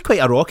 It's actually quite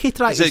a rocky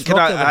track.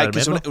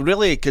 Because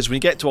when you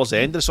get towards the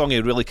end of the song,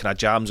 he really kind of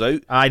jams out.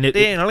 And he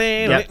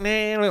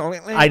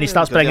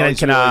starts bringing in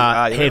kind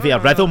of heavier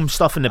rhythm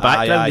stuff in the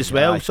background as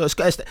well. So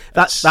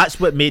that's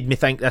what made me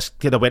think this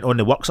could have went on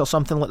the works or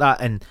something like that.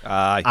 And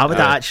I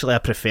would actually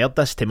have preferred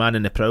this to Man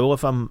in the Prowl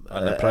if I'm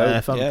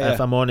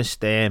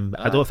honest.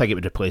 I don't think it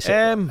would replace it. Do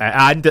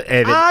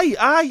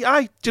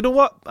you know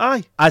what?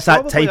 As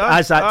that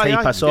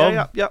type of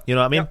song. You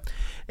know what I mean?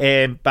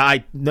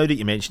 But now that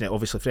you mention it,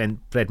 obviously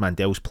Fred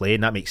Mandel's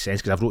playing, that makes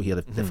sense, because I've wrote here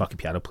the fucking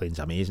piano playing's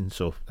amazing,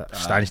 so that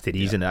stands to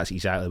reason. That's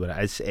exactly what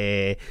it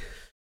is.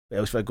 What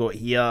else have I got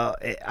here?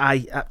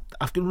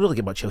 I've got really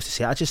got much else to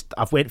say.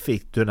 I've went for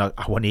doing a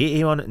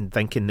 180 on it and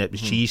thinking that it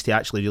was cheese to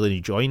actually really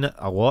enjoying it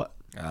a lot.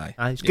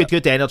 It's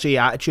good energy,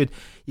 attitude.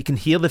 You can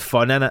hear the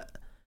fun in it,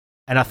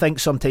 and I think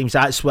sometimes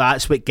that's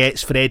what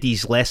gets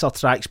Freddie's lesser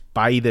tracks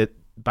by the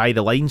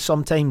line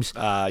sometimes.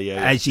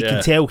 As you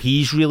can tell,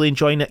 he's really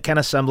enjoying it. Kind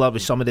of similar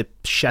with some of the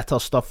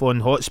shitter stuff on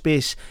Hot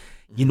Space.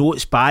 You know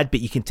it's bad, but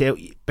you can tell,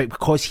 but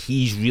because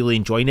he's really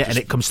enjoying it, and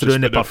it comes through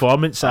in the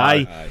performance.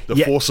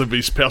 The force of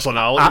his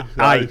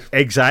personality.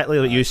 Exactly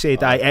like you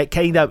said. It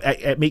kind of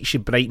it makes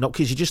you brighten up,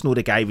 because you just know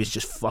the guy was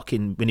just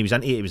fucking, when he was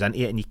into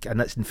it,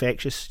 and it's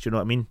infectious. Do you know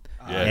what I mean?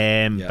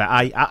 But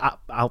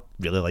I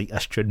really like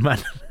this tune,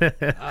 man.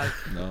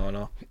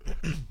 No.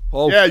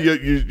 Paul? Yeah,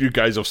 you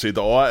guys have said it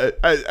all.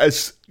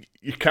 It's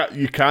you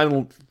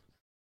can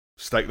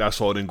stick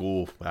this on and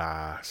go,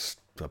 it's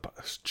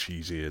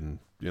cheesy, and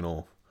you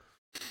know.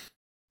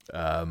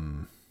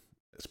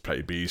 It's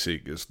pretty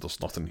basic. There's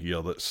nothing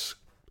here that's.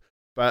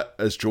 But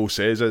as Joe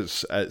says,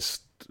 it's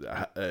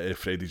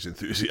Freddie's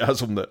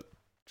enthusiasm that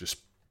just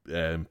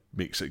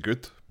makes it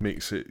good,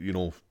 makes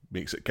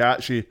it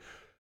catchy.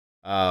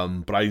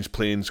 Brian's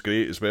playing's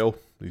great as well.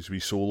 These wee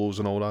solos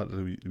and all that,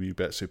 the wee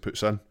bits he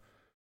puts in.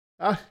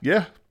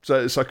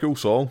 It's a cool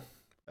song.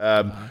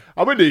 I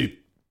wouldn't,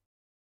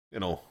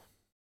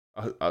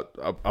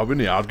 I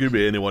wouldn't argue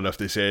with anyone if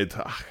they said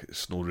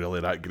it's not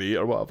really that great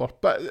or whatever,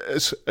 but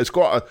it's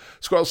got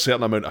a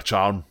certain amount of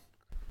charm.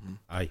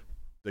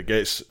 That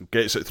gets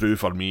it through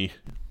for me.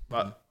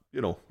 But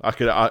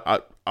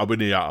I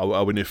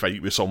wouldn't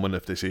fight with someone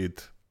if they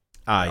said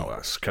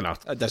that's kind of,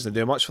 it doesn't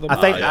do much for them.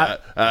 I think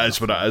it is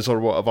what it is or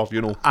whatever.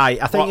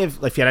 I think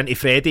if you're into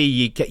Freddie,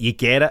 you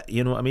get it.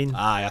 You know what I mean?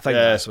 I think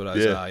that's what it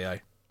is.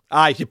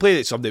 If you played it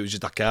to somebody who was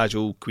just a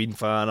casual Queen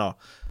fan, or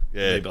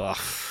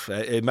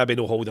maybe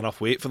no holding enough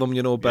weight for them,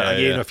 But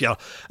again, if you're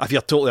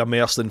totally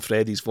immersed in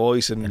Freddie's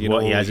voice and he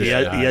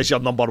is your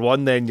number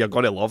one, then you're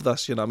going to love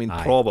this. You know what I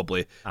mean?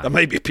 Probably. There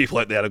might be people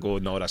out there that go,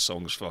 "No, this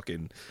song's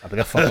fucking."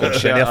 They're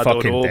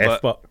fucking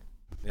deaf, but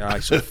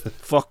so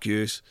fuck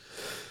yous.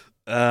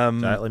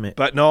 Exactly, mate.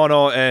 But no.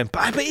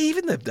 But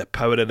even the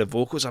power of the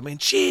vocals. I mean,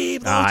 it's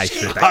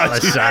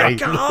ridiculous.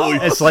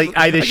 It's like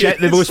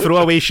the most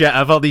throwaway shit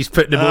ever. He's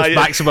putting the most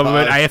maximum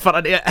amount of effort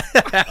into it.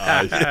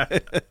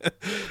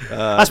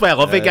 That's why I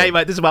love the guy,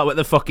 man. It doesn't matter what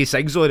the fuck he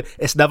sings on.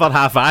 It's never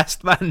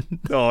half-assed, man.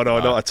 No,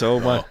 not at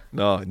all, man.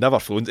 No, never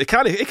phones. It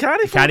can't phone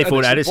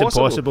it. It's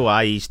impossible.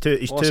 He's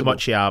too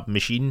much of a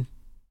machine.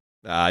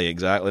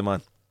 Exactly,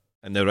 man.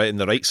 In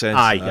the right sense.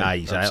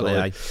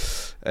 Exactly.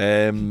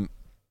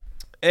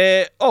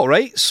 All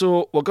right,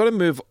 so we're going to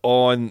move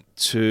on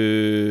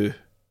to.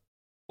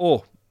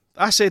 Oh,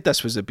 I said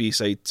this was a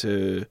B-side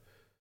to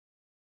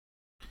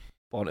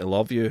Born to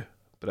Love You,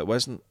 but it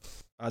wasn't.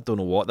 I don't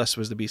know what this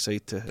was the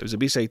B-side to. It was a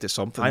B-side to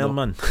something. Iron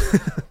Man.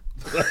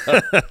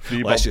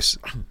 Let's just.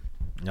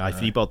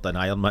 Freebird and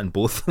Iron Man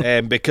both.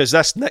 Because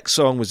this next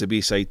song was a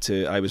B-side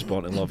to I Was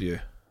Born to Love You,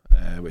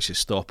 which is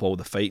Stop All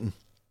the Fighting.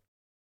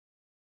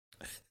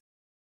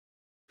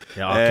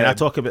 Can I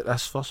talk about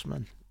this first,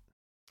 man?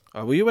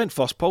 Well, you went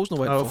first. Paul's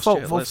not went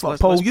first.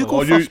 Paul, you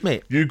go first,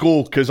 mate. You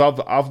go, because I've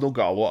not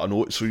got a lot of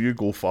notes, so you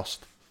go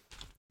first.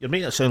 You're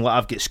making it sound like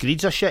I've got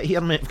screeds of shit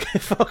here, mate.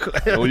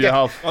 Oh, you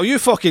have. Oh, you're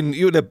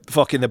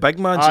the big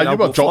man. You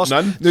were jumping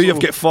in. No, you've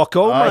got fuck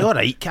all, man. All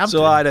right, Captain.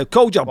 So I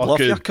called your bluff,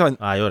 you cunt.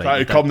 All right. Try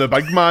to come the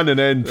big man and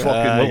then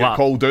fucking get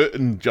called out,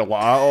 and you're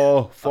like,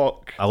 oh,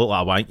 fuck. I look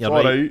like a wank, you're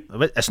right.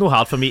 It's not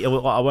hard for me to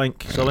look like a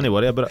wank, so I wouldn't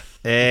worry about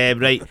it.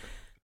 Right.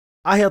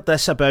 I heard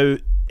this about...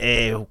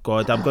 I'm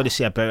going to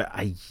say about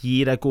a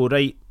year ago,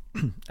 right?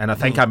 And I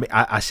think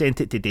I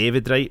sent it to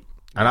David, right?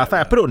 And I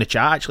think I put it on the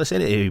chat, actually.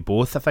 Sent it to you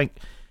both, I think.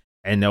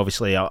 And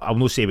obviously, I'll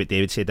not say what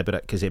David said about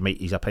it, because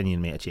his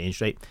opinion might have changed,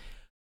 right?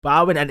 But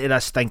I went into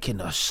this thinking,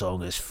 this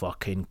song is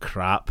fucking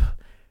crap.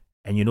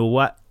 And you know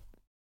what?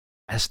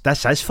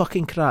 This is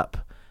fucking crap.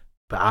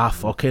 But I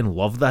fucking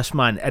love this,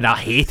 man. And I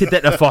hated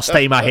it the first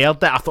time I heard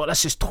it. I thought,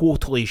 this is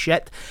totally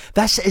shit.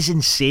 This is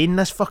insane,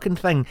 this fucking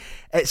thing.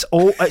 It's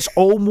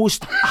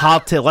almost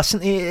hard to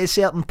listen to at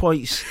certain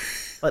points.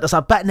 Like, there's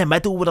a bit in the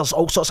middle where there's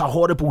all sorts of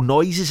horrible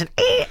noises and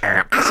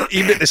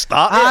even at the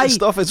start and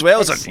stuff as well.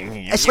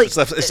 It's like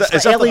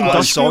early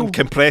industrial song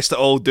compressed it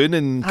all down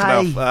and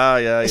kind of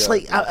It's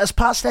like as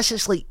parts of this,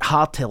 it's like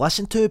hard to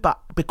listen to, but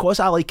because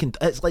I like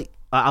industrial,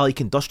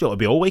 it'll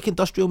be all like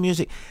industrial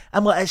music.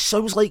 I'm like, it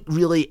sounds like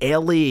really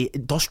early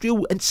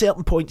industrial in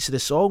certain points of the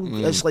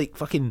song. It's like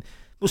fucking.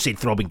 We'll say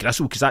Throbbing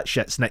Gristle, because that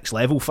shit's next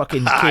level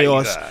fucking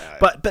chaos.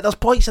 But there's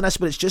points in this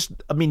where it's just,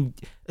 I mean,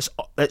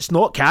 it's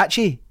not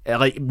catchy,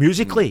 like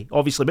musically.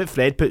 Obviously, what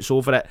Fred puts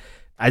over it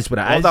is what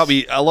it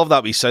is. I love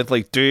that wee sound,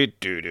 like do.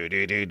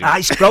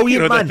 It's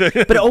brilliant, man.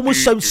 But it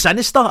almost sounds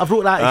sinister. I've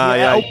wrote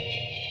that here.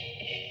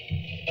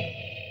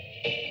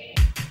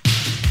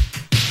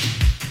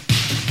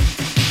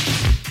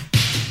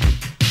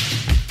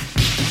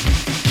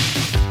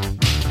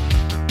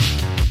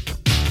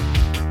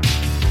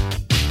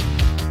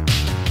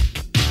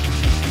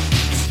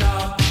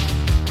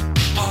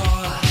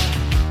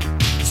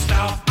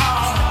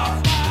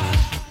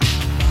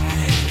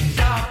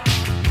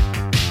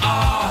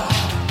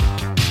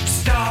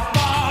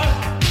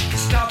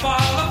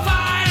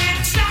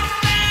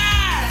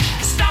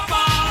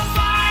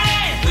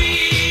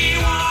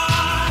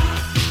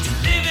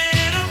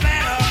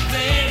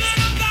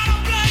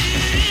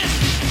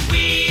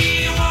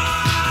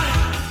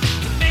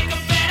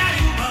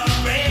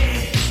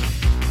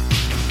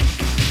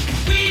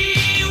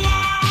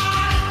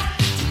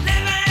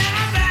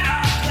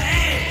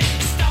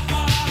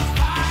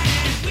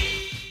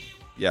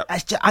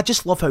 I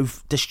just love how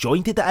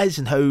disjointed it is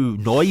and how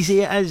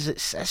noisy it is.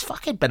 It's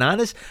fucking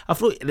bananas. I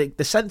thought like,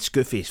 the synth's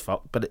goofy as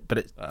fuck, but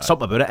it's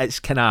something about it. It's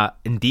kind of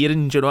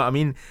endearing. Do you know what I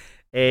mean?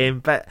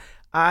 But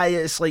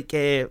it's like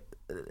that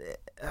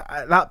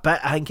bit.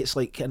 I think it's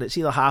like, and it's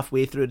either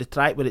halfway through the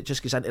track where it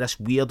just goes into this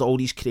weird, all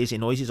these crazy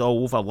noises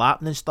all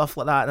overlapping and stuff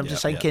like that. And I'm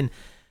just thinking.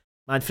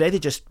 Man, Freddie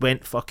just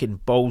went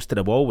fucking balls to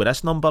the wall with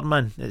this number,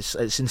 man. It's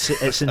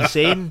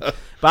insane.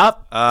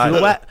 But you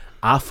know what?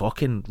 I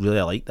fucking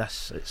really like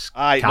this. It's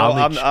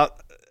carnage.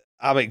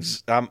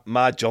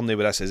 My journey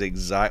with this is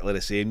exactly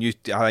the same.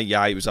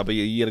 It was about a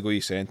year ago you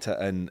sent it,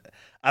 and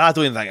I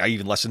don't even think I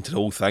even listened to the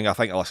whole thing. I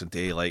think I listened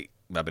to like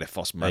maybe the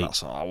first minute or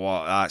something.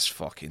 What? That's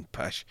fucking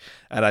pish.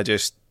 And I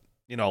just,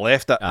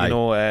 left it.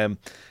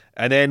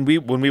 And then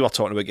when we were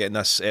talking about getting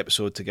this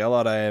episode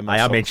together, I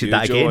mentioned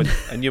that again.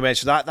 And you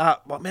mentioned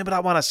that. Remember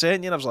that one I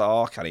sent you? And I was like,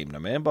 I can't even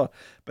remember.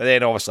 But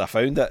then obviously I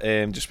found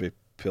it just by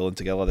pulling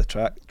together the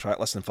track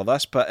listing for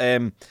this. But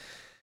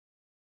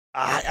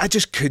I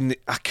just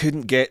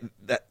couldn't get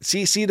that.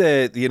 See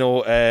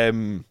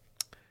the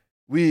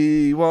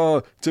we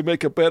want to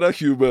make a better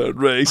human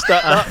race.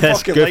 That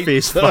fucking goofy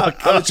as fuck.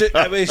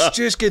 It was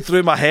just getting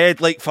through my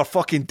head like for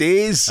fucking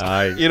days.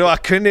 Aye. I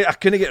couldn't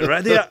get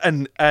rid of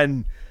it,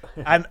 and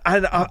I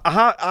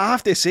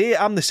have to say,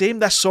 I'm the same.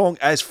 This song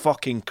is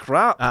fucking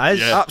crap. It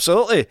is.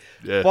 Absolutely.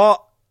 Yeah.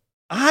 But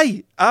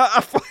I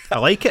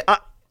like it.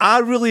 I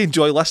really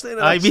enjoy listening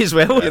to this. Me as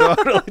well. I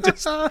really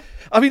just. I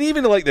mean,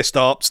 even like the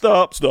stop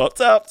all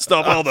the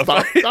stop.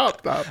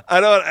 I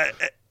know,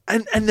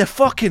 and the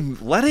fucking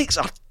lyrics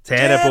are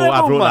terrible.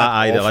 I wrote man.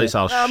 that. The lyrics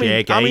are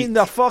shaggy. I mean,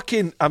 they're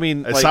fucking.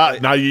 It's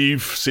that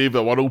naive, save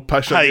the world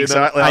push.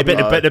 Exactly.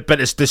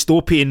 But it's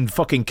dystopian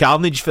fucking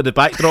carnage for the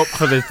backdrop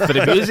for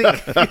the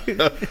music.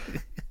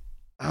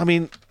 I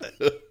mean,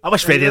 I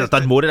wish Freddie had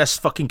done more of this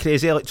fucking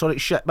crazy electronic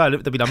shit, man. It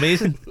would have been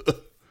amazing.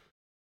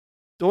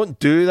 Don't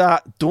do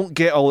that. Don't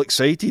get all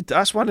excited.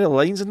 That's one of the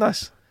lines in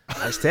this.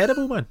 That's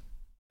terrible, man.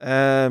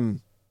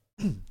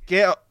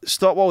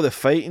 Stop all the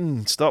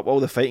fighting.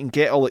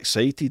 Get all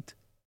excited.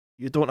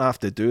 You don't have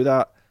to do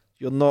that.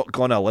 You're not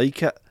gonna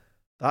like it.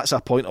 That's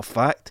a point of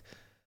fact.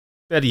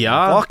 There you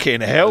are.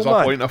 Fucking hell,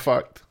 man. A point of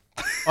fact.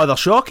 Oh, they're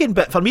shocking,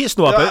 but for me it's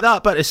not about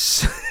that. But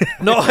it's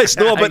no, it's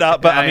not about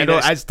that. But I mean,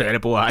 it's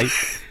terrible.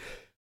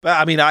 But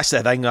I mean, that's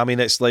the thing. I mean,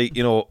 it's like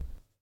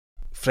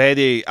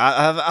Freddie.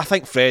 I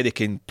think Freddie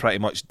can pretty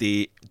much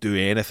do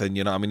anything.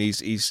 You know what I mean?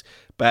 He's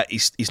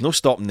not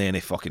stopping any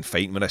fucking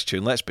fighting with this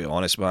tune. Let's be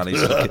honest, man.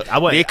 He's like,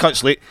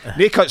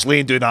 no cuts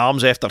laying down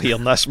arms after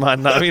hearing this,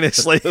 man. I mean,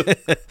 it's like.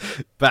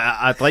 But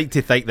I'd like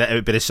to think that it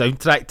would be the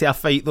soundtrack to a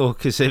fight, though,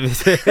 because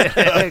it's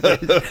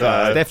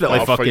definitely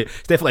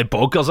it's definitely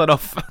bonkers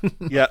enough.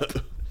 Yeah,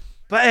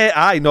 but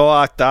I've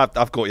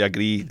got to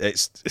agree.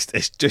 It's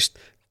just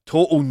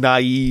total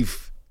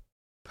naive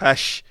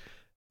pish.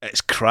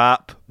 It's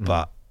crap,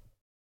 but.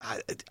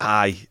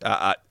 I've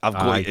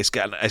got it's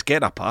getting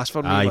a pass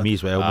for me. Aye, me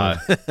as well, man.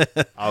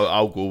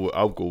 I'll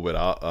go with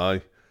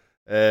that.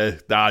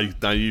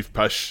 Naive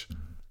pish.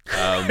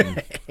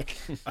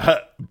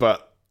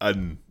 But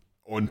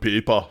on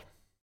paper,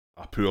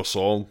 a poor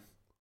song.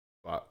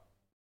 But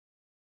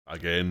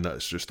again,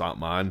 that's just that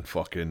man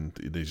fucking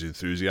his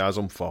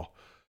enthusiasm for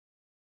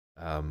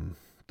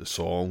the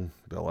song,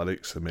 the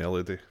lyrics, the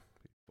melody. He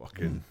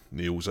fucking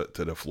nails it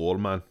to the floor,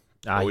 man.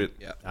 Aye,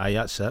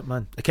 that's it,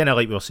 man. I kind of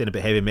like we were saying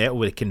about heavy metal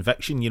with a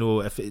conviction.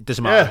 If it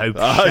doesn't matter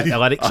how shit the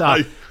lyrics are,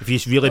 if you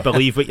really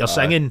believe what you're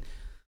singing,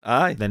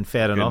 then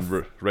fair enough.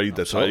 Ride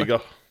the tiger.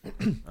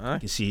 You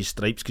can see his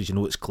stripes because you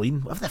know it's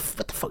clean. What the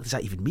fuck does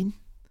that even mean?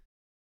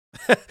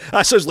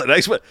 That sounds like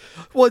nice, but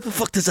what the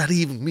fuck does that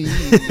even mean?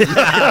 Can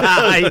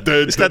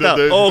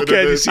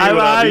you see what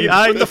I mean?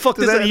 What the fuck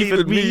does that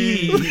even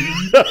mean?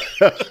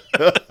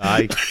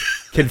 Aye.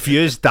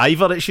 Confused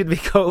diver, it should be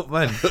called,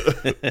 man.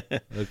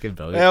 Looking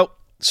brilliant. Well,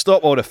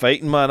 stop all the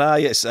fighting, man.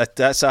 That's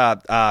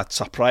a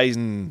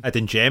surprising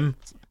hidden gem.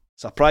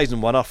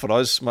 Surprising winner for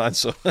us, man.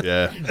 So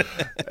yeah.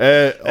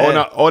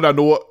 On a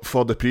note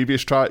for the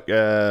previous track,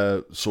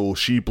 so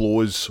She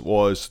Blows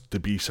was the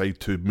B-side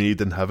to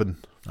Made in Heaven.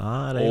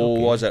 Right,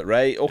 okay. Was it?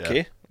 Right,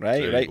 okay.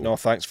 Yeah. Right. No,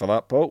 thanks for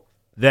that, Paul.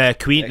 The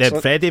Queen, the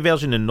Freddie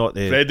version and not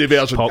the Freddie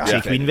version,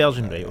 Poxy Queen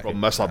version, right? Okay.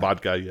 From Mr.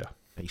 Bad Guy, yeah.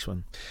 Nice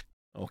one.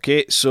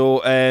 Okay, so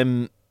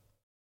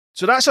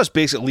that's us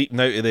basically leaping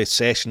out of the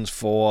sessions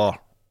for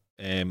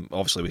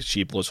obviously with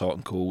She Blows Hot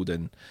and Cold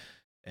and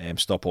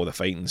Stop All the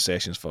Fighting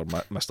sessions for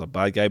Mr.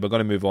 Bad Guy. We're going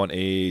to move on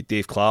to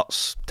Dave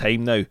Clark's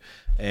Time now.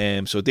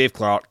 So Dave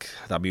Clark,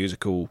 that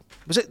musical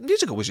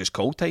was just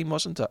called Time,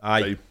 wasn't it?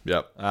 Aye.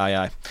 Yep.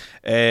 Aye.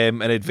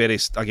 And it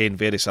various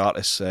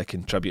artists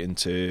contributing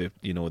to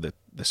the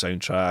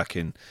soundtrack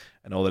and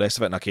all the rest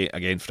of it. And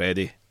again,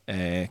 Freddie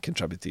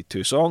contributed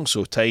 2 songs,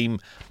 so Time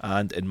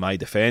and In My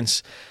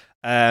Defence.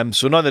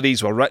 So none of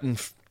these were written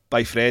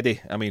by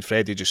Freddie. I mean,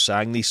 Freddie just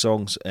sang these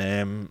songs.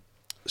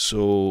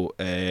 So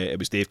it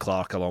was Dave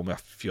Clark along with a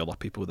few other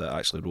people that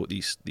actually wrote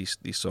these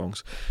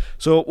songs.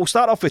 So we'll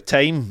start off with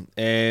Time,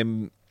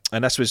 and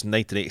this was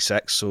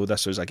 1986. So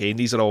this was, again,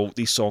 these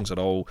songs are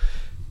all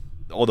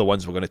all the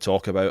ones we're going to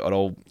talk about are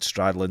all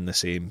straddling the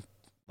same,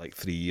 like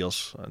 3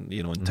 years, and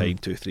in time,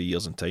 2-3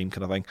 years in time,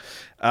 kind of thing.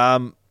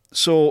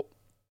 So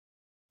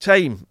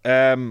time.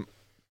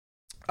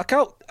 I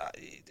can't.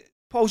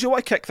 Paul, do you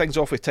want to kick things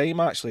off with time?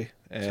 Actually,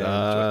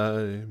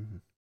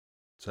 time.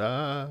 It's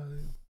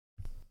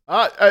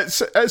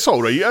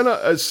all right, isn't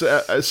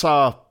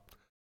it?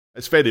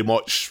 It's very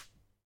much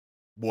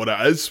what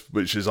it is,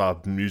 which is a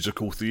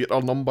musical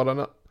theatre number in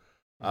it.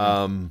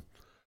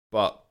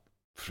 But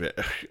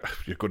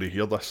you're going to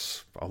hear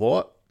this a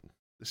lot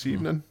this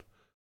evening,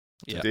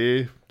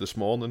 today, this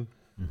morning.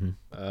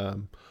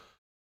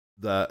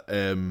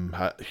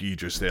 That he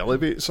just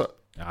elevates it.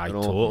 Aye,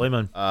 totally,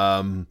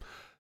 man.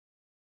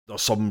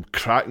 There's some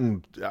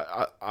cracking.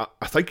 I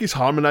think he's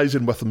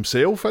harmonising with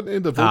himself, isn't he?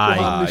 The vocal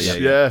harmonies,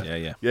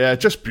 yeah,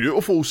 just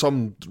beautiful.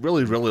 Some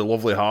really, really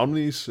lovely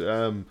harmonies.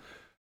 I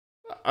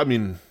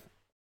mean,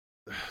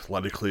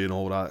 lyrically and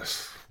all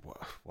that,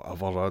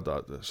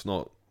 whatever. It's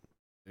not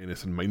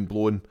anything mind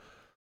blowing,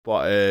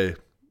 but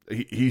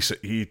he makes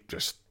it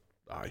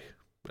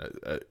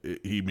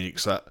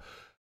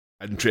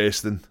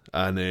interesting,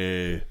 and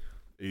he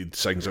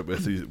sings it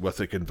with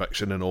the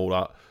conviction and all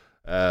that.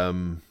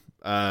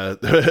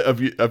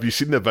 Have you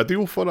seen the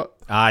video for it?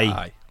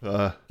 Aye.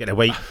 Get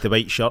the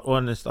white shirt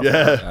on and stuff.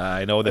 Yeah,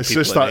 I know the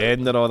people at the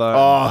end and all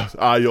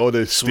that. All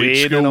the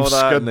stage school and all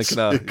that,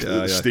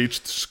 skids,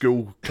 stage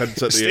school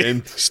kids at the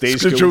end. Stage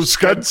school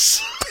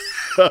skids.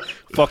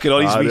 Fucking all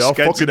these wee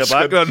skids in the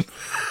background.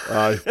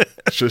 Aye,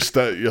 it's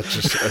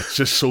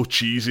just so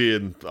cheesy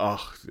and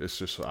it's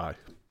just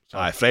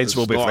friends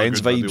will be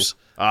friends vibes.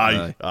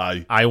 Aye.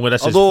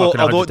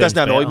 Although it doesn't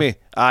annoy me.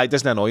 It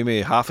doesn't annoy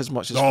me half as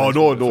much as no,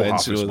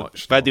 half as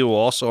much. Video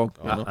or song.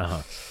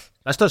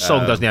 This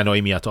song doesn't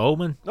annoy me at all,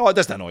 man. No, it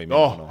doesn't annoy me.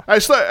 No.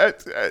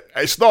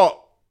 It's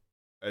not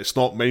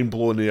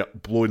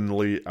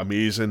mind-blowingly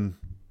amazing,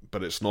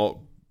 but it's not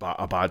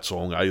a bad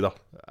song either.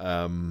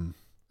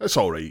 It's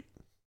all right.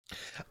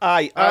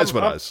 That's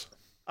what it is.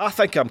 I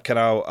think I'm kind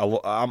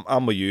of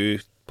I'm with you,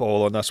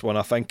 Paul, on this one.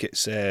 I think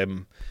it's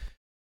the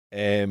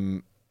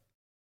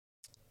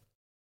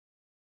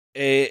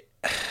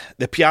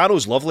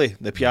piano's lovely.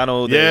 The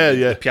piano,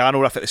 the piano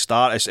riff at the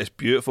start is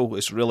beautiful.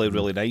 It's really,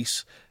 really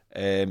nice.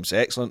 It's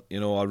excellent.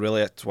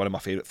 It's one of my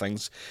favourite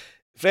things.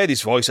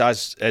 Freddie's voice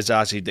is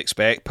as you'd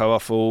expect,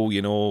 powerful.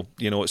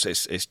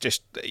 It's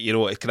just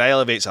it kind of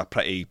elevates a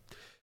pretty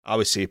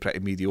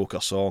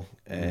mediocre song.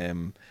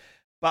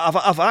 But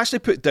I've actually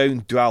put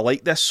down, do I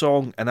like this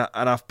song? And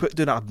I've put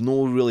down, I'm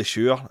not really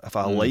sure if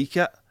I like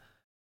it.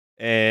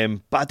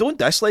 But I don't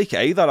dislike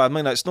it either. I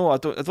mean, it's no. I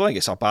don't think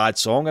it's a bad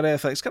song or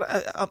anything. It's kind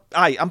of.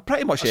 I'm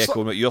pretty much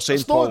echoing what you're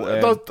saying, Paul.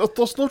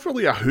 There's not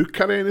really a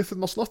hook or anything.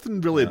 There's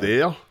nothing really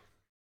there.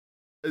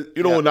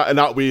 In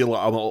that way,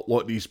 like a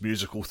lot of these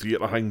musical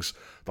theatre things,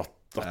 they're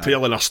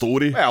telling a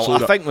story.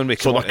 Well, I think when we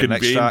come on to the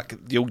next track,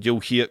 you'll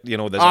hear, there's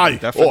a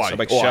big difference, a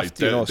big shift.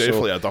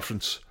 Definitely a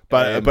difference.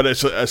 But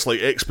it's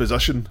like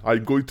exposition.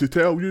 I'm going to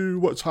tell you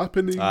what's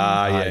happening.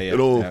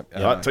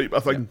 That type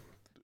of thing.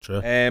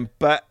 True.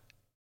 But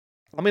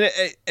I mean,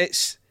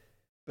 it's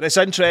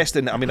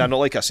interesting. I mean, I know,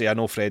 like I say, I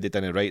know Freddie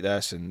didn't write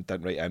this and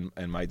didn't write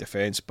in my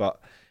defence, but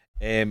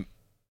I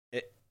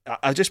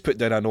just put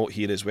down a note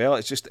here as well.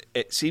 It's just,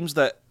 it seems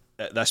that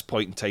at this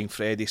point in time,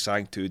 Freddie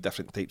sang two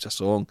different types of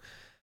song: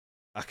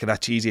 a kind of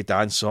cheesy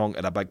dance song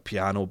and a big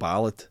piano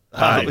ballad.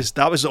 That was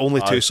the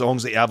only two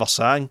songs that he ever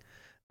sang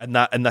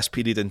in this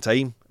period in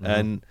time.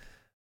 And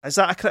is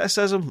that a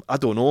criticism? I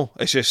don't know.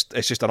 It's just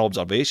an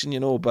observation,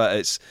 But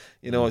it's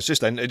it's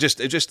just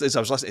as I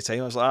was listening to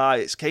time, I was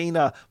like, it's kind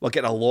of, we're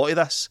getting a lot of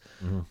this,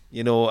 and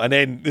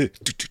then.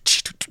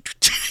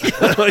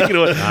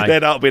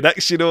 Then that'll be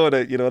next, and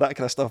that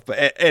kind of stuff.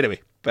 But anyway,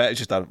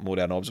 it's just more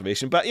an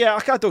observation. But yeah,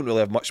 I don't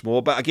really have much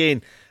more. But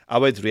again, I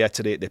would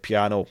reiterate the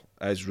piano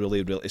is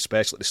really, really,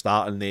 especially at the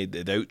start and the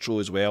outro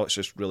as well. It's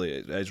just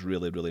really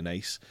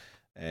nice.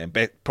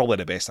 Probably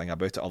the best thing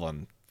about it, other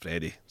than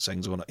Freddie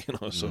sings on it,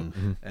 So,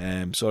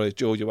 sorry,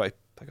 Joe, you want to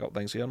pick up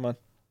things here, man?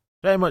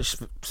 Pretty much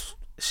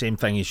same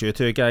thing as you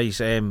two guys.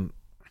 I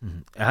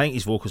think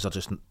his vocals are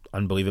just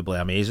unbelievably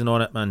amazing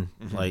on it, man.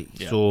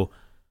 So.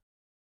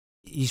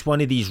 He's one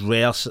of these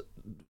rare,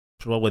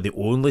 probably the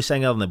only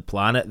singer on the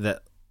planet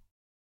that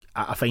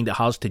I find it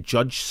hard to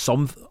judge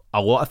a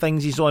lot of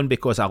things he's on,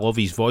 because I love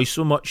his voice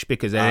so much,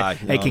 because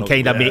it can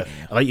kind of make,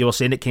 like you were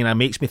saying, it kind of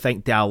makes me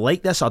think, do I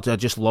like this, or do I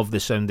just love the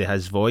sound of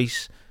his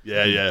voice?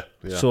 Yeah.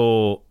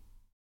 So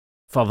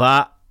for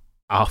that,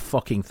 I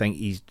fucking think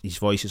his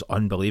voice is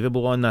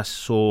unbelievable on this.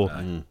 So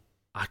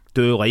I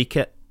do like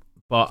it,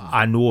 but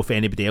I know if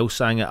anybody else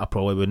sang it, I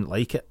probably wouldn't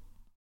like it.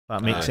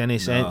 That makes any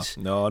sense?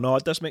 No,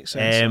 it does make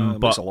sense. It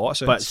makes a lot of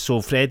sense. But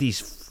so Freddie's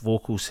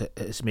vocals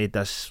has made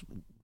this,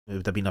 it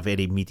would have been a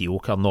very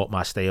mediocre, not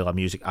my style of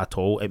music at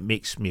all. It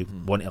makes me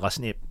want to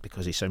listen to it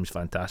because he sounds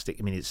fantastic.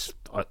 I mean, it's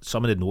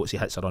some of the notes he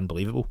hits are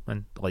unbelievable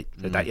and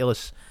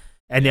ridiculous,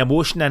 and the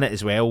emotion in it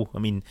as well. I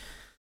mean,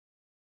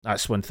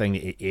 That's one thing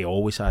that he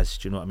always has.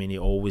 Do you know what I mean?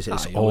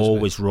 It's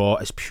always raw.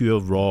 It's pure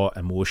raw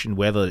emotion,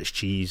 whether it's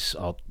cheese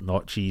or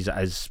not cheese. It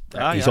is.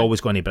 He's always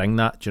going to bring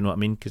that. Do you know what I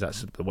mean? Because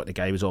that's what the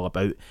guy was all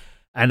about.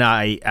 And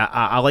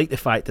I like the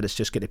fact that it's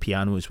just got the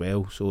piano as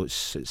well, so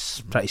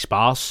it's pretty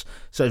sparse.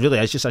 So it really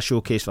is just a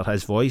showcase for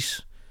his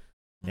voice.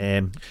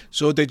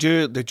 So did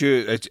you?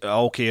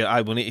 Okay,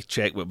 I will need to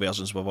check what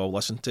versions we've all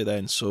listened to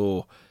then.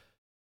 So.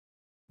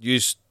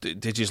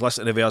 Did you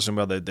listen to the version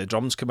where the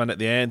drums come in at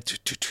the end?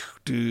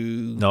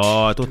 No,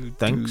 I don't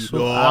think so.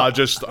 No, I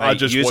just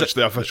watched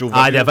the official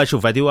video. The official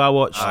video I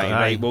watched.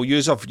 Right. Well,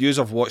 you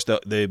have watched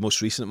the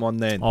most recent one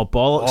then. Oh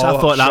bollocks!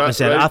 I thought that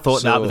was it. I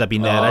thought that would have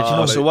been the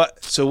original.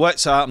 So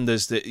what's happened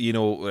is that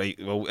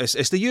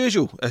it's the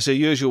usual. It's the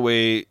usual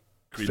way.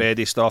 Queen.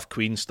 Freddie stuff,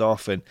 Queen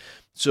stuff, and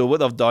so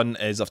what they've done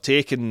is they've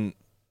taken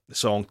the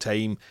song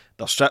Time.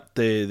 They've stripped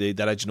the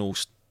original,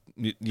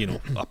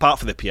 apart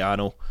from the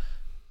piano.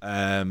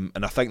 And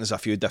I think there's a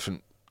few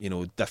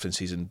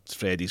differences in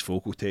Freddie's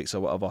vocal takes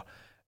or whatever,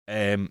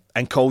 and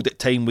called it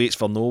Time Waits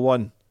for No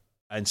One,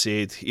 and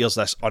said, here's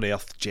this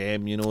unearthed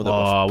gem,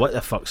 what the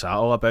fuck's that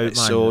all about,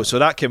 So man?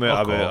 that came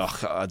out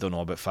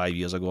about 5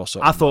 years ago or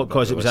something. I thought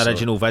because it was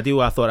original video,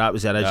 I thought that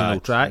was the original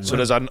track. So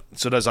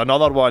there's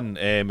another one,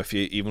 if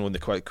you even on the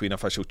Queen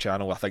official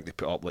channel, I think they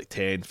put up like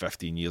 10,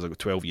 15 years ago,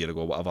 12 years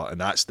ago, whatever,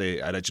 and that's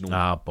the original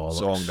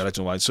song, the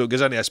original one. So it goes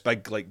into this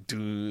big like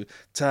do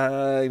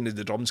time,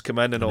 the drums come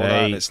in and all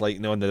that, and it's like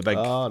and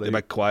the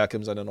big choir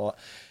comes in and all that.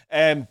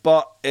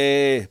 But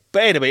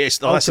anyway, it's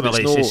the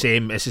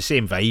same. It's the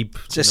same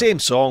vibe. It's the same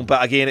song,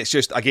 but again, this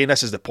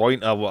is the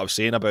point of what I was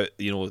saying about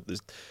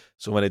there's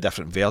so many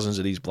different versions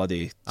of these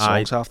bloody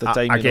songs half the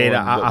time.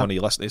 One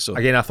you listen to. So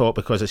again, I thought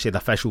because it said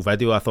official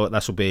video, I thought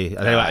this will be.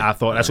 I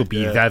thought this will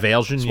be the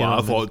version. That's what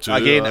I thought too.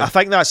 Again, I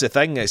think that's the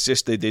thing. It's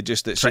just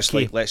it's just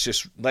like let's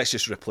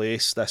just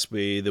replace this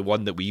with the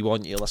one that we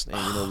want you to listen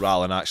to.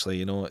 Rather than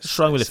actually What's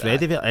wrong with the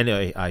Freddie?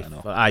 Anyway,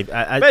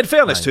 but in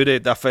fairness to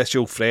the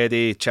official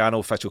Freddie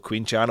channel, official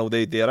Queen channel,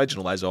 the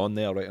original is on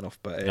there, right enough.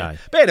 But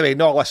anyway,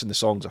 not listen. The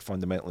songs are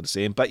fundamentally the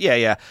same. But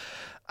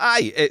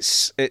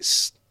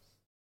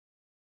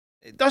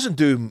it doesn't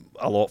do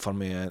a lot for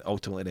me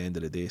ultimately at the end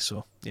of the day.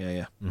 So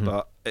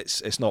but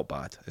it's not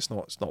bad. It's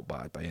not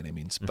bad by any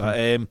means. But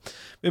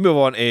we move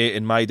on to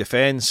In My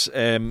Defence.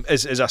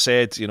 As I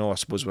said, I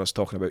suppose when I was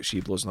talking about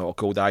She Blows Not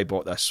Cold, I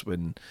bought this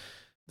when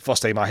the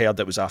first time I heard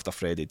it was after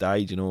Freddie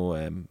died.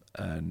 In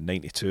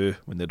 '92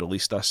 when they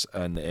released this,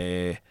 and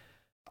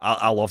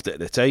I loved it at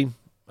the time,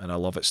 and I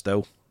love it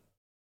still.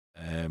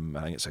 I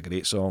think it's a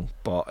great song.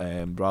 But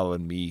rather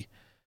than me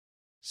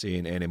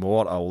saying any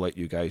more, I'll let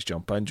you guys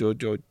jump in. Joe,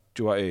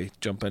 do you want to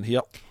jump in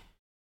here?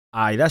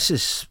 This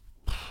is.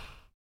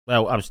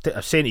 Well, I was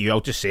saying to you,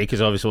 I'll just say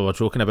because obviously we're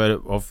talking about it.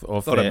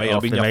 Thought it might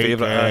have been your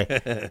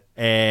favourite.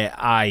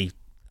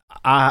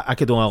 I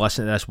could only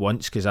listen to this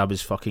once because I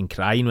was fucking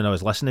crying when I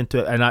was listening to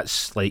it, and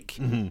that's like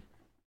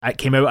it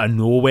came out of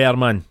nowhere,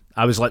 man.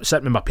 I was like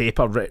sitting with my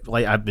paper,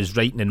 like I was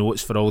writing the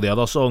notes for all the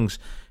other songs,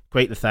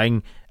 quite the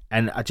thing,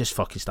 and I just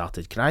fucking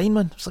started crying,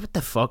 man. I was like, what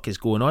the fuck is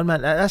going on,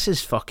 man? This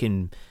is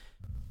fucking.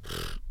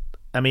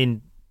 I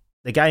mean.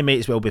 The guy might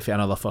as well be for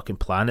another fucking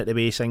planet the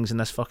way he sings in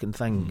this fucking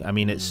thing. I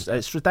mean, it's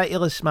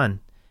ridiculous, man.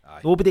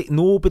 Aye.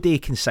 Nobody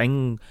can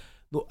sing.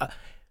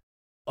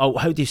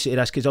 How do you say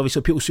this? Because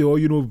obviously people say,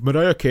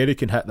 Mariah Carey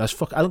can hit this.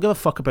 Fuck, I don't give a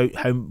fuck about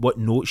what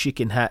notes you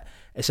can hit.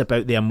 It's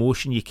about the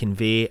emotion you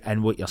convey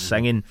and what you're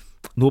singing.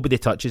 Nobody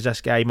touches this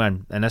guy,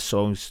 man. And this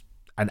song's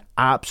an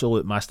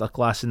absolute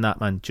masterclass in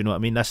that, man. Do you know what I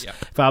mean?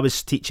 If I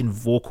was teaching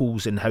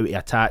vocals and how to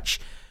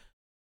attach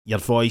your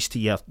voice to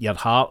your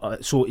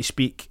heart, so to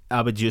speak,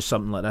 I would use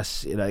something like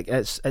this. Like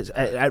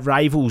it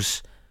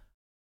rivals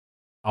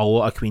a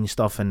lot of Queen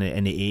stuff in the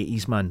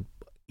 80s, man.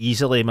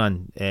 Easily,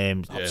 man.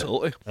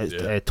 Absolutely.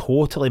 It's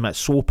totally, man. It's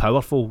so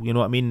powerful. You know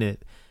what I mean?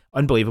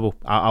 Unbelievable.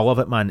 I love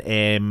it, man.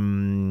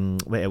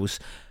 What else?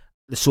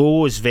 The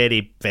solo is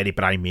very, very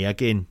Brian May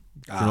again.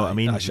 Do you know what I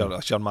mean?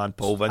 That's your man,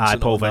 Paul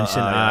Vincent. Paul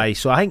Vincent.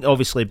 So I think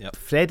obviously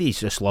Freddie's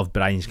just loved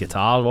Brian's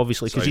guitar,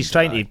 obviously, because he's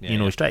trying to,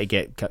 he's trying to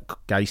get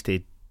guys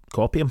to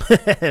copy him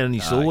on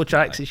his solo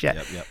tracks and shit.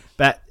 Yep.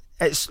 But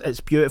it's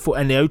beautiful,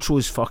 and the outro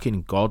is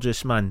fucking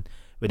gorgeous, man.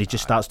 Where he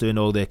just starts doing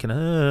all the kind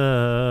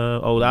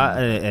of all that,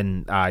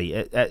 and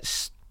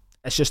it's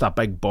just a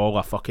big ball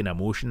of fucking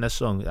emotion. This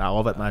song, I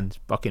love it, man. It's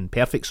fucking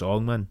perfect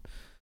song, man.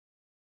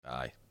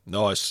 Aye,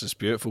 no, it's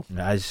beautiful. It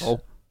is.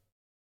 Oh.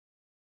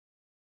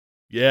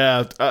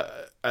 Yeah,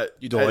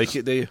 you don't like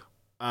it, do you?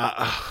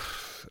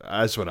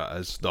 That's what it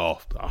is. No,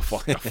 I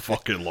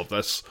fucking love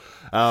this.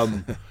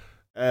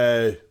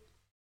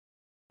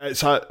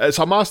 It's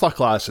a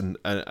masterclass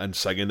in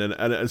singing,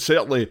 and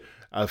certainly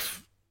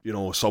if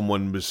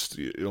someone was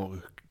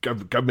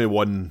give me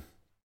one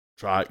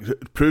track,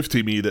 prove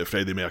to me that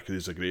Freddie Mercury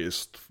is the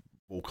greatest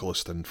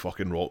vocalist in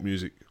fucking rock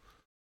music,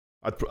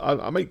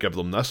 I might give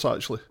them this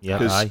actually,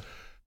 because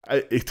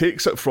he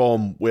takes it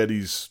from where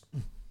he's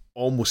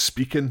almost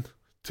speaking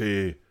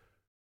to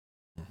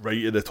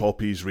right at the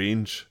top of his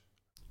range,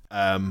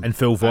 in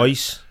full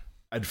voice.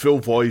 in full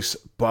voice,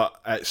 but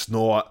it's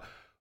not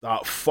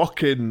that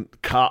fucking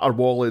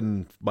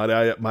caterwauling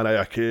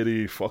Mariah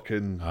Carey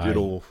fucking, Aye. you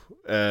know,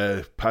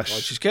 pish.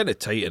 She's getting it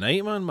tight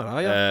tonight, man,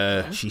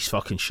 Mariah. She's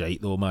fucking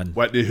shite though, man.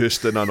 Whitney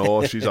Houston, I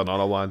know, she's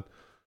another one.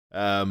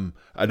 I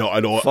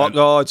know. Fuck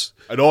gods.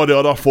 And all the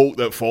other folk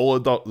that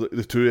followed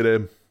the two of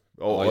them.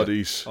 All of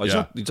these. Oh,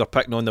 these are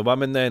picking on the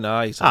women then,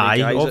 aye.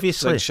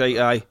 Obviously. Shite,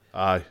 aye.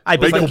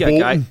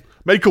 Aye.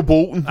 Michael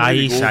Bolton. Aye,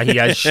 he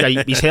is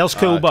shite. His hair's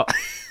cool, but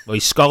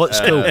his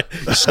skullet's cool.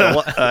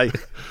 Aye.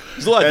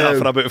 He's not had that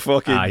for about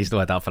fucking... he's not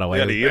had that for a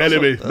while.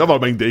 Anyway, never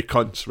mind they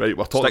cunts. Right,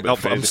 we're talking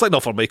about I'm sticking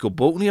up for Michael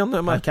Bolton here,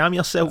 man. Calm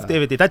yourself,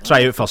 David. He did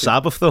try out for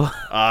Sabbath, though.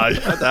 Aye.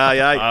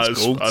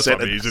 It's gold. That's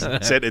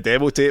amazing. Sent the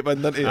demo tape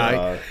in, didn't he?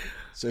 Aye.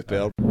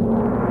 Superb.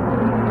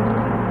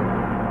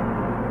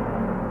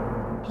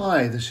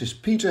 Hi, this is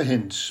Peter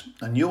Hintz,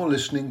 and you're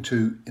listening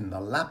to In the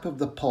Lap of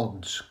the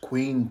Pods,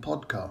 Queen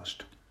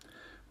podcast.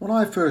 When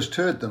I first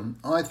heard them,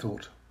 I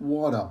thought,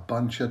 what a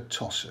bunch of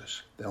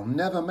tossers. They'll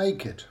never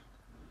make it.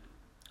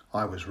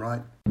 I was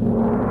right.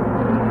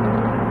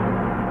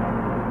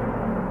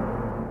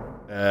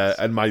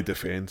 In my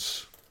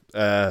defence,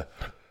 it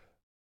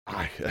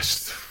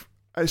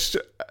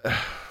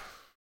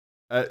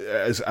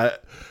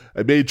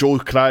made Joe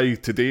cry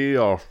today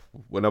or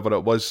whenever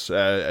it was.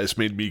 It's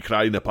made me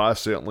cry in the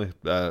past, certainly.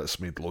 It's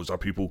made loads of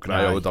people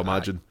cry, I would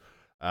imagine.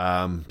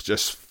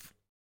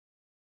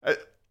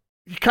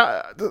 You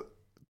can't.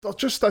 There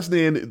just isn't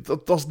any.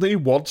 There's no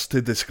words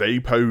to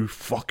describe how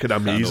fucking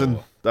amazing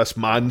this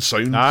man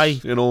sounds. Aye.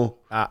 You know.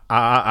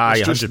 Aye,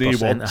 It's just no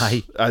 100%. words.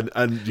 Aye.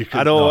 And you can.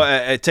 I know,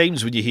 at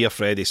times when you hear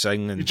Freddie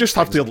sing... And You just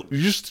have to. You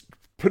just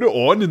put it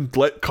on and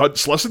let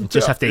cunts listen to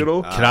Just it. have to you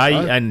know? cry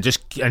and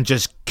just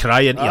cry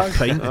into your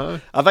pint.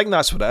 I think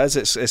that's what it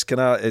is. It's kind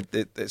of...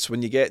 It's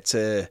when you get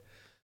to...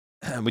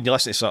 When you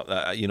listen to something,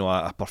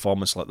 a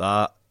performance like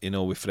that,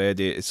 with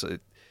Freddie, it's...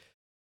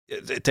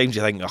 At times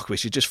you think, we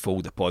should just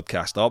fold the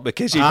podcast up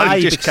because you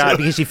just can't.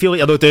 Because you feel like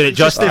you're not doing it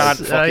justice. Can't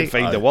fucking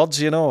find the words,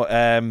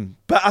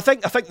 But I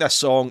think this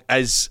song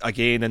is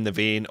again in the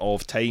vein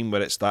of Time,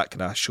 where it's that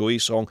kind of showy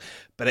song,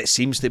 but it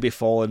seems to be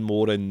falling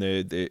more in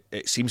the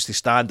it seems to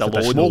stand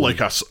alone. It's more like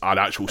an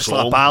actual it's song.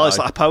 Like a ballad, it's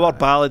like a power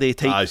ballady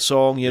type Aye.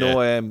 song,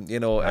 Yeah.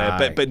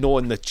 But not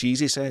in the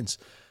cheesy sense.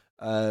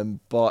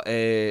 But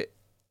if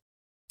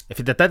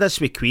they did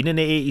this with Queen in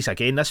the 80s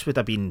again, this would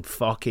have been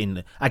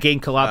fucking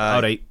collab.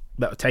 All right.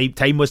 But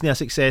time wasn't a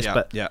success,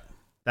 but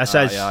this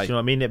is, you know what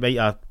I mean? It might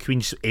have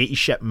Queen's 80s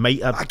shit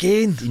might have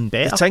been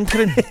better.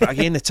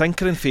 The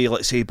tinkering for,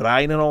 let's say,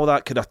 Brian and all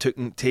that could have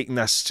taken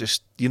this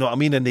just, you know what I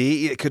mean, in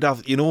the 80s, it could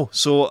have,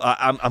 so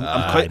I'm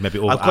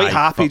quite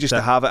happy just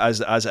to have it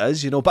as it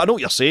is, But I know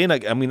what you're saying.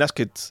 I mean, this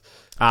could...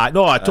 I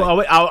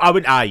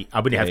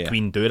wouldn't have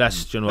Queen do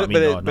this, do you know what I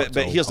mean?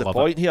 But here's the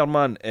point here,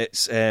 man.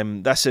 It's,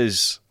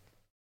 this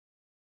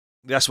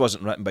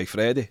wasn't written by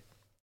Freddie.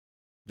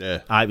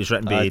 Yeah, it was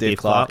written by Dave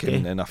Clark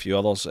and a few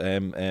others.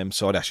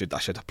 Sorry, I should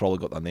have probably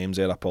got their names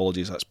there.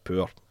 Apologies, that's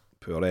poor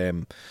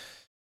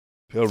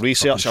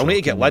research. I'll need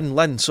to get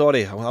Lynn.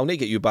 Sorry, I'll need to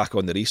get you back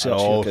on the research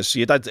because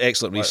you did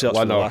excellent research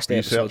for the last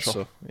episode.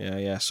 So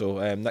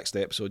So next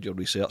episode you're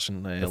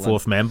researching the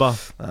fourth member.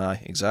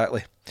 Aye,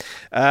 exactly.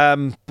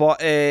 So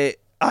I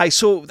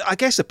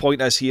guess the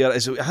point is here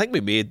is I think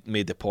we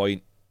made the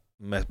point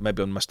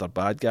maybe on Mr.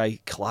 Bad Guy.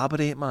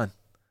 Collaborate, man.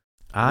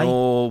 Aye.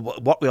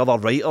 Work with other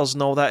writers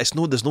and all that.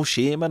 There's no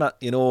shame in it.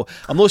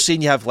 I'm not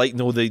saying you have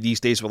these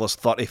days where there's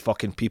 30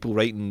 fucking people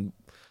writing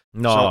a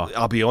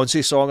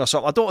Beyonce song or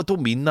something. I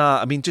don't mean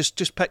that. I mean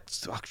just pick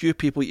a few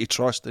people you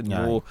trust and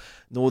know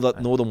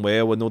them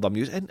well and know their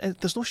music. And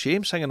there's no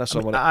shame singing a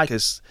song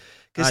because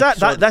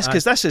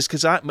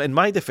in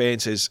my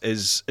defence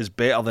is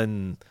better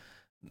than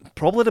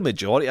probably the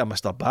majority of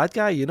Mr. Bad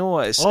Guy.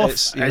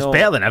 It's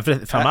better than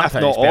everything. For my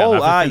part, not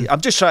all. I'm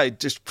just trying,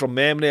 just from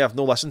memory. I've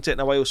not listened to it in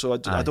a while, so I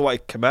don't want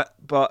to commit.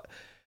 But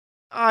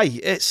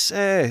it's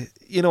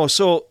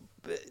So,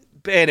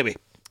 but anyway,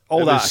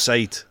 that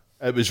aside,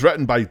 it was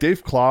written by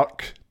Dave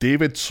Clark,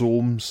 David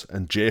Soames,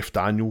 and Jeff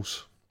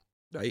Daniels.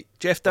 Right,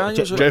 Jeff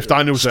Daniels. Jeff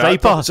Daniels,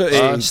 Striper,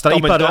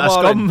 Striper at a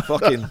Scum.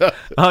 Fucking.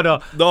 Oh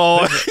no,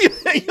 you're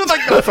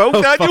thinking of Phil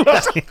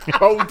Daniels.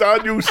 Phil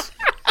Daniels.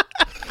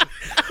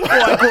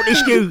 I got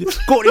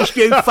this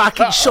new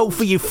fucking soul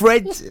for you,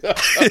 Fred.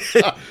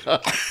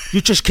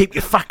 You just keep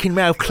your fucking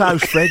mouth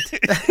closed, Fred.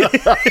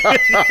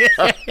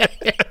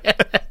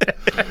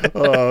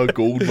 Oh,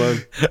 gold,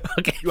 man.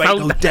 Okay, you ain't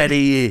no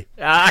daddy.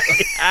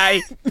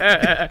 Aye.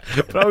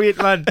 Brilliant,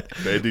 man.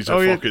 Eddie's a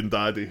fucking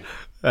daddy.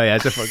 Oh, yeah,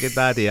 it's a fucking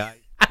daddy, aye.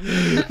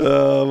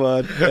 Oh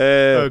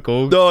man,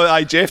 gold.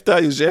 No, Jeff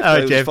Daniels, Jeff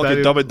fucking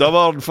Daniels. Dumb and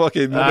Dumber and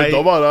fucking Dumb and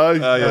Dumber,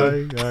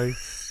 aye.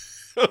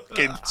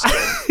 Fucking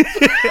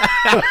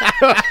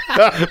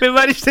we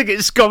managed to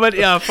get Scum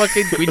into our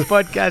fucking Queen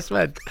podcast,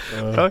 man.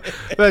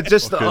 But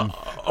just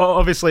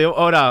obviously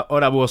on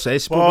a more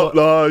sensible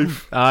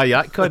live.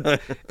 yeah, could.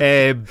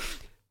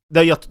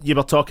 Now you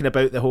were talking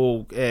about the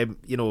whole,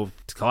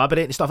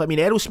 collaborating and stuff. I mean,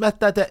 Aerosmith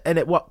did it and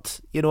it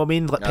worked. You know what I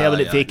mean? Like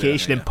Permanent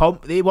Vacation and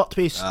Pump, they worked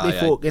with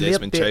folk. And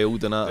Desmond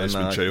Child and that.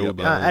 Desmond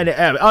Child.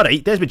 All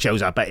right, Desmond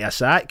Child's a bit of a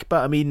sack,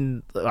 but I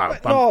mean,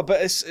 but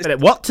it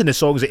worked in the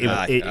songs that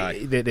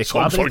they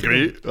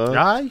collaborated. Great.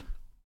 Aye.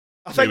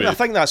 I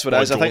think that's what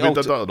it is.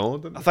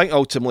 I think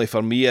ultimately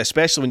for me,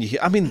 especially when you hear,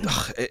 I mean,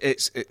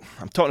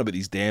 I'm talking about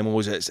these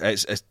demos.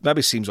 It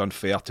maybe seems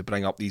unfair to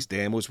bring up these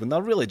demos when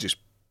they're really just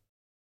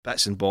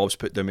bits and bobs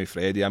put down with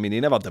Freddie. I mean, he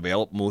never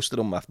developed most of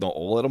them, if not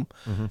all of them.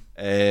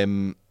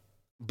 Mm-hmm.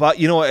 But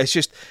you know, it's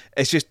just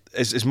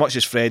as much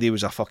as Freddie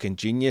was a fucking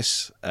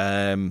genius.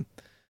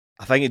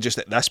 I think it just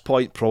at this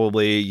point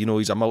probably, you know,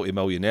 he's a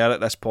multi-millionaire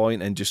at this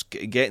point, and just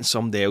getting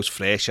somebody else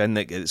fresh in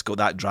that's got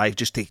that drive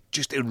just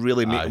to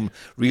really make him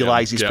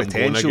realise his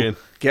potential,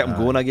 get him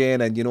going again,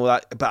 and you know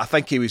that. But I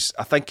think it was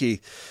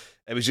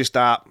just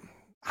that.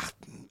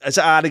 Is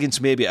it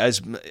arrogance? Maybe it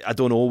is. I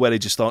don't know. Where he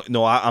just thought,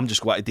 no, I'm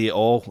just going to do it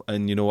all,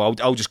 and you know,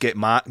 I'll just get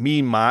me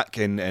and Mac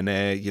and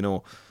you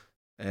know,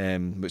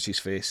 what's his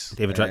face,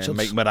 David Richards,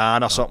 Mike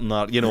Moran or something,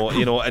 or you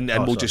know, and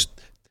we'll just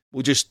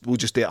do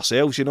it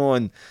ourselves, you know,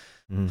 and.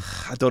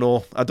 I don't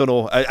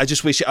know. I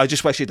just wish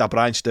he'd have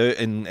branched out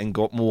and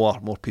got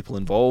more people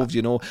involved,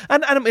 you know.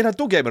 And I mean,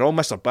 don't get me wrong,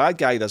 Mr. Bad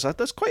Guy.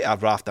 There's quite a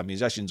raft of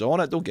musicians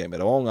on it. Don't get me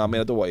wrong. I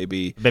mean, I don't want to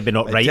be maybe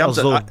not writers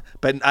though.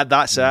 But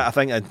that's it. I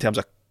think in terms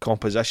of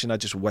composition, I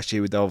just wish he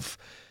would have,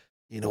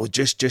 you know,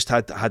 just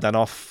had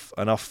enough.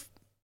 I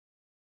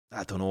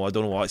don't know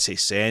what to say,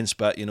 sense,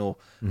 but you know,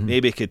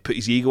 maybe he could put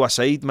his ego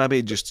aside.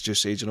 Maybe just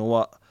say, you know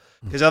what?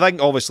 Because I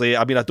think obviously,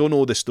 I mean, I don't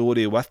know the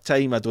story with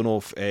time. I don't know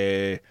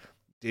if.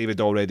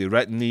 David already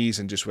written these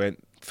and just went,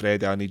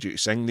 Freddie, I need you to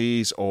sing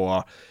these,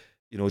 or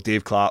you know,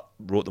 Dave Clark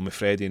wrote them with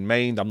Freddie in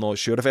mind. I'm not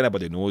sure if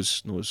anybody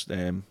knows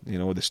you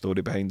know, the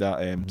story behind that.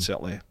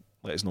 Certainly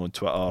let us know on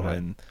Twitter,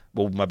 and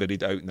we'll maybe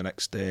read it out in the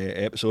next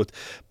episode.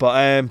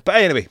 But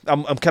anyway,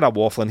 I'm kind of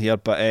waffling here,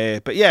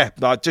 but yeah,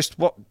 just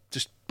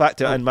back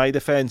to it in my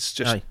defence,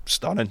 just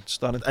stunning.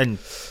 And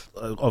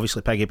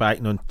obviously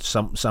piggybacking on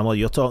similar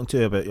you're talking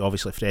to about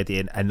obviously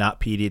Freddie and that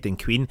period in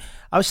Queen.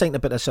 I was thinking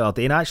about this the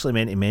other day, and I actually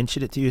meant to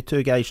mention it to you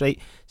two guys, right?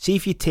 See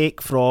if you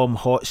take from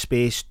Hot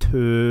Space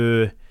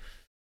to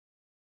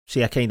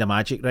say A Kind of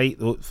Magic, right?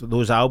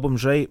 Those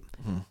albums, right?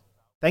 Mm-hmm.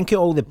 Think of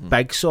all the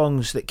big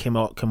songs that come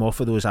off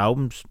of those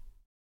albums.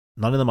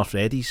 None of them are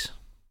Freddie's.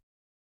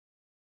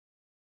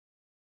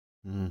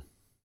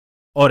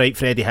 All right,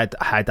 Freddie had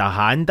a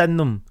hand in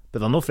them, but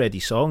they're not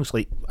Freddie's songs.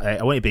 Like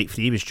I Want to Break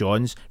Free was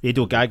John's,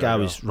 Radio Gaga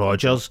was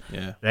Roger's,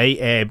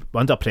 right?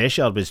 Under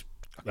Pressure was,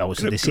 well,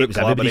 they say it was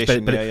everybody's,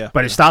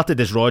 but it started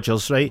as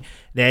Roger's, right?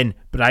 Then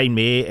Brian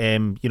May,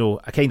 you know,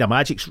 A Kind of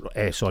Magic's,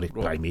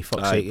 Brian May,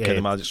 fuck's sake, A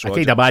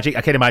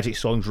Kind of Magic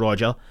songs,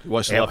 Roger. Who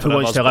Wants to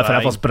Live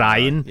Forever's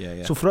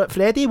Brian. So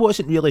Freddie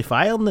wasn't really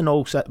firing and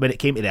all when it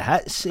came to the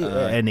hits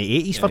in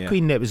the 80s for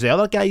Queen. It was the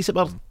other guys that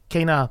were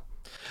kind of.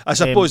 I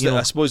suppose you're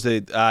right,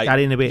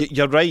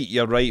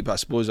 but I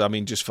suppose, I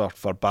mean, just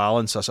for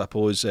balance, I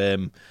suppose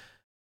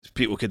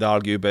people could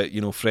argue, but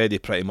you know, Freddie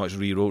pretty much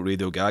rewrote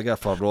Radio Gaga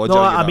for Roger. No,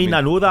 I mean,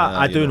 I know that.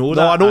 I do know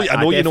that.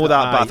 I know you know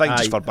that, but I think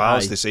just for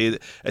balance to say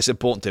that it's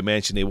important to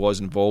mention he was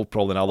involved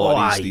probably in a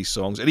lot of these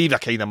songs, and even A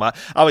Kind of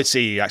I would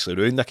say he actually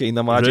ruined A Kind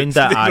of Magic.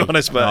 To be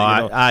honest, but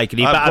you know, I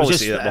agree. But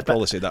I'll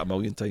probably say that a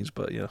million times,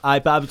 but you know, I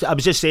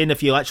was just saying,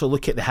 if you actually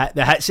look at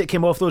the hits that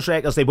came off those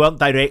records, they weren't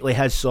directly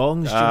his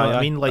songs. Do you know what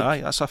I mean?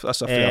 Like that's a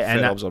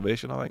fair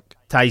observation, I think.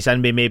 Ties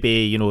in with maybe,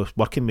 you know,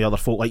 working with other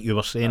folk like you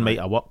were saying might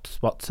have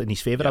worked in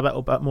his favour a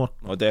little bit more.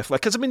 Oh, definitely.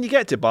 Because I mean, you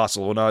get to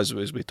Barcelona as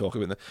we talk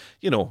about,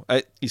 you know,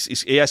 he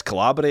is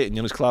collaborating.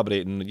 You know, he's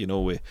collaborating. You know,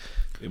 with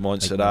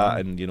Montserrat,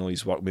 and you know,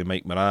 he's working with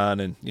Mike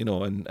Moran, and you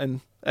know,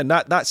 and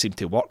that seemed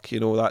to work. You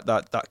know,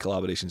 that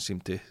collaboration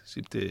seemed to.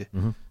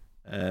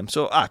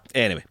 So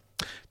anyway,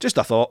 just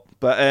a thought.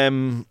 But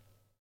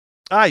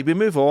we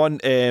move on,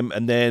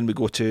 and then we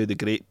go to The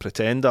Great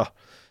Pretender,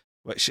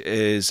 which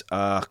is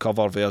a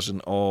cover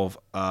version of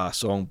a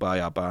song by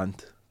a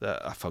band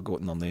that I've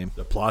forgotten their name.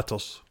 The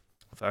Platters.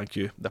 Thank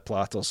you, The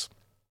Platters.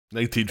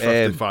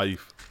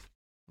 1955.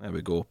 There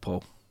we go,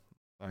 Paul.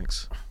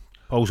 Thanks.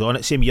 Paul's on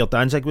it. Same year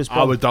Danzig was born.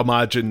 I would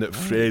imagine that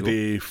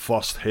Freddie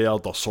first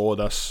heard or saw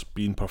this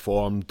being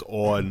performed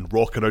on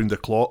Rock Around the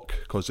Clock,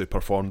 because they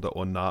performed it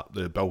on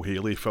the Bill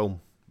Haley film.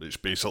 It's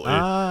basically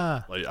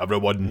like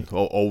everyone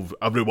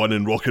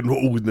in rock and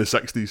roll in the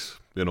 60s.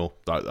 You know,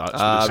 that's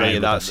what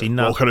they say.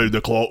 Rock Around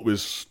the Clock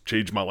was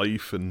Changed My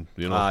Life, and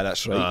you know.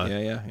 That's right.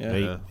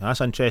 Yeah.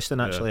 That's interesting,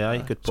 actually.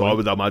 Good point. So I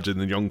would imagine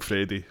the young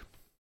Freddie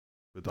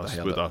would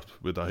have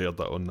heard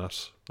that on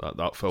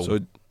that film. So,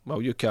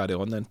 well, you carry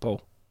on then,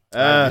 Paul.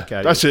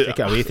 That's it. Take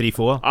it away,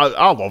 3-4.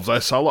 I love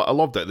this. I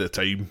loved it at the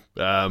time.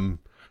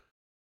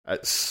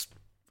 It's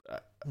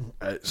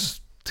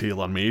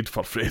tailor-made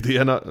for Freddie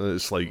in it.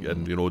 It's like,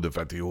 and you know, the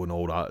video and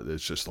all that,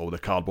 it's just all the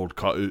cardboard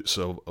cutouts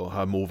of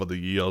him over the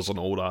years and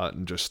all that,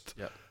 and just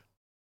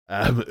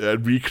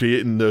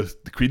recreating the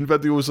Queen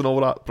videos and all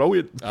that.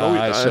 Brilliant.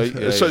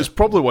 So it's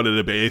probably one of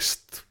the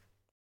best,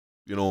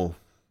 you know,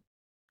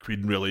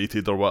 Queen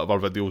related or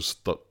whatever videos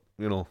that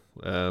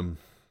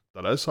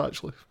there is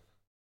actually.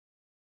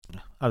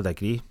 I would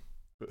agree.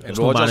 And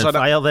No Man Rogers on in it.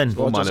 Fire then.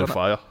 No Man Rogers on in it.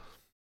 Fire.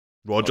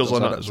 Rogers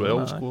in it as well,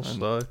 of aye, course.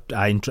 and-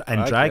 Aye.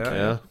 And Drag.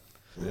 yeah.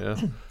 Yeah.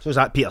 So is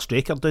that Peter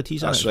Straker dude?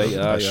 He's That's in it?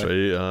 right, That's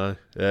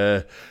right,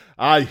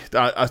 aye.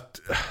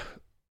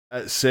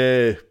 It's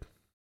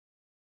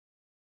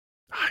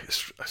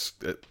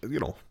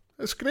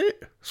it's great.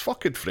 It's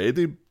fucking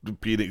Freddie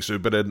being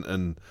exuberant,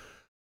 and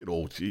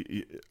with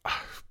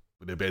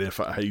the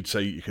benefit of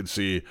hindsight, you can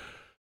say,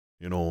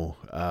 some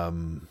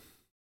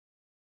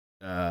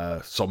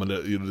of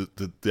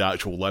the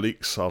actual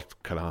lyrics are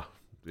kind of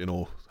hit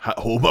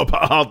home a bit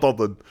harder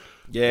than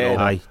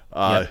Aye.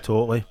 Yeah,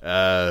 totally.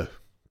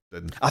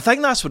 I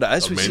think that's what it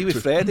is. They're We see meant with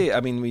to. Freddie. I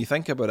mean, when you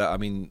think about it, I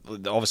mean,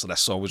 obviously this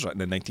song was written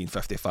in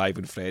 1955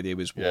 when Freddie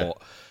was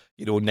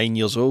 9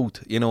 years old.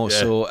 Yeah.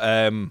 So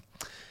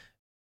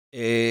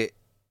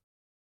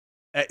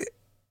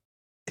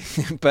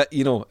but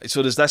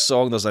so there's this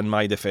song. There's In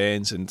My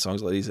Defence and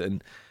songs like these,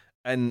 and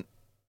I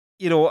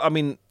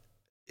mean,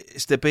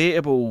 it's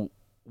debatable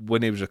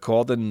when he was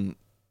recording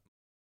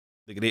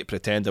The Great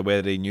Pretender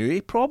whether he knew.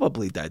 He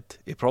probably did.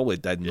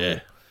 Know.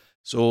 Yeah.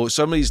 So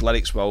some of these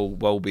lyrics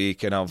will be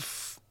kind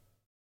of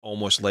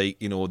almost like,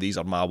 these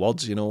are my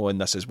words,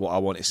 and this is what I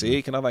want to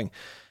say, kind of thing.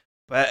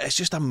 But it's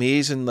just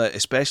amazing that,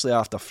 especially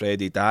after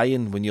Freddie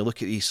dying, when you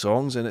look at these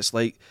songs, and it's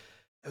like,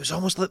 it was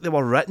almost like they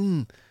were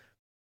written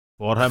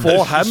For him.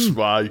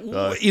 Aye.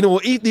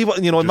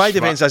 In My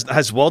Defence,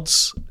 his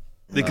words.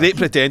 The Great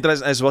Pretender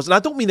is his words. And I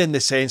don't mean in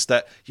the sense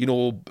that,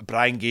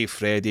 Brian gave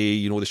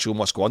Freddie, the show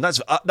must go on. That's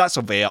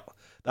overt.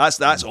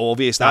 That's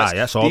obvious.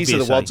 That's obvious. These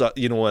are the words that,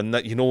 and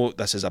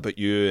this is about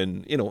you,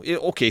 and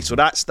okay, so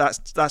that's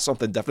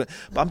something different.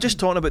 But I'm just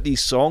talking about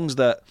these songs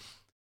that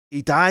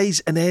he dies,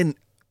 and then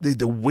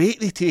the weight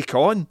they take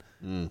on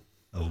when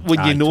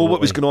what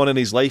was going on in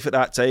his life at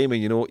that time,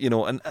 and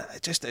and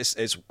it just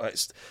it's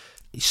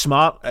he's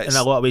smart in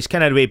a lot of ways.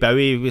 Kind of the way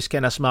Bowie was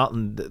kind of smart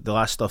in the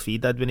last stuff he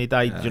did when he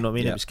died. Do you know what I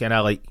mean? Yeah. It was kind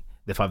of like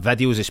for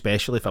videos,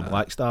 especially for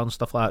Black Star and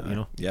stuff like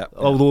that. Yeah.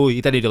 Although he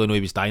didn't really know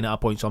he was dying at a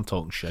point, so I'm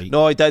talking shit.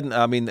 No, he didn't.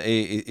 I mean,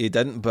 he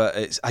didn't. But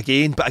it's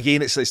again,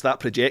 it's that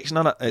projection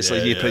on it. It's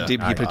like you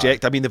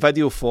project. I mean, the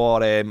video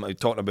for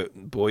talking about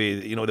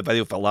Bowie, the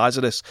video for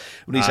Lazarus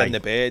when he's in the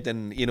bed,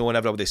 and and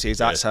everybody says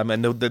that's him,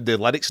 and the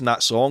lyrics in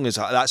that song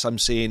that's him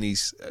saying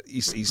he's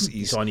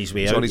on his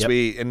way. He's on his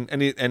way, and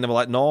they were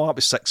like, no, it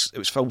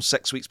was filmed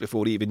 6 weeks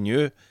before he even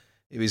knew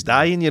he was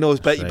dying,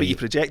 but you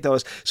project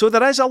us. So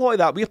there is a lot of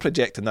that. We're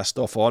projecting this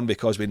stuff on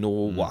because we know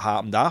what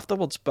happened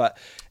afterwards. But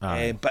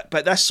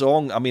this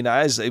song, I mean,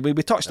 it is. We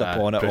touched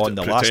upon it on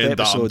the last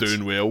episode. I'm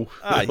doing well.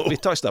 We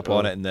touched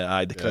upon it in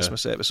the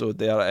Christmas episode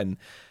there, and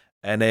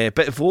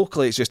but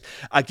vocally it's just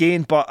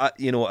again. But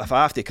if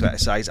I have to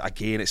criticise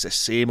again, it's the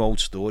same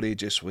old story,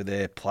 just with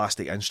the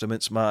plastic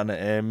instruments,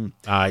 man.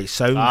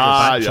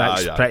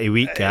 Sound pretty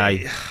weak.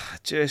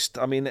 Just,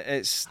 I mean,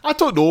 it's. I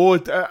don't know.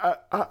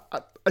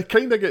 It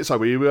kind of gets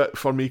away with it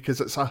for me because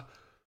it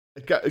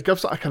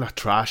gives it a kind of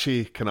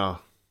trashy, kind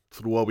of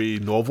throwaway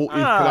novelty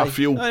kind of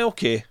feel.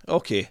 Okay.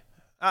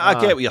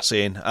 I get what you're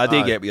saying. I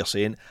do get what you're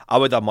saying. I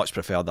would have much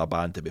preferred a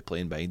band to be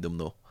playing behind them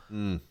though.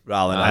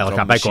 Rather than like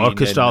a big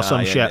orchestra or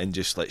some shit, and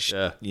just like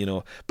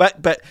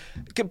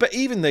but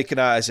even the kind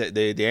of is at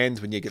the end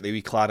when you get the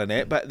wee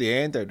clarinet bit at the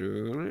end, that's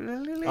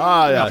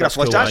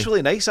cool,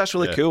 really nice. That's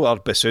really cool. Or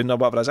bassoon or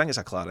whatever. I think it's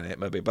a clarinet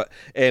maybe, but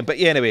yeah.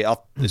 Anyway,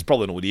 it's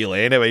probably no real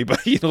anyway.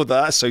 But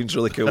that sounds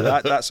really cool.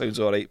 That sounds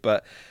all right.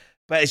 But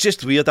it's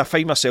just weird. We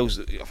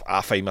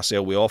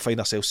all find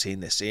ourselves saying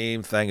the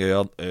same thing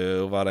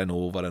over and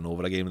over and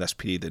over again with this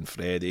period in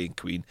Freddie and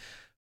Queen.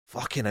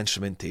 Fucking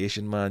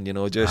instrumentation, man.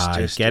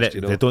 Just get it.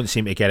 They don't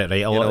seem to get it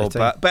right a lot of the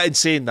time. But in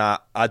saying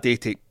that, I do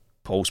take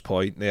Paul's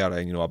point there,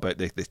 and about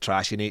the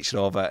trashy nature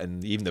of it,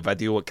 and even the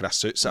video, it kind of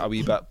suits it a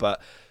wee bit.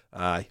 But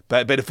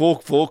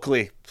the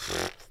vocally,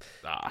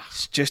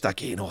 it's just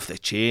again off the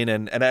chain,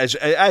 and it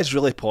is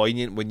really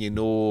poignant when you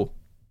know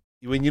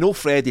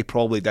Freddie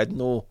probably did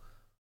know.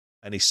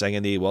 And he's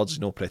singing the words,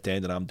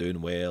 pretending I'm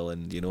doing well,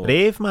 and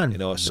brave man,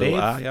 so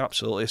yeah,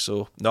 absolutely.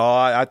 So no,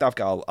 I've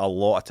got a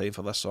lot of time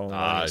for this song.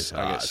 I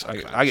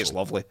think it's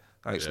lovely.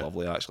 I think it's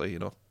lovely, actually.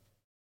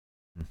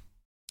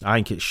 I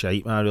think it's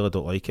shite, man. I really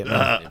don't like it,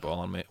 man.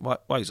 Balling, mate. Why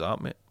is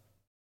that, mate?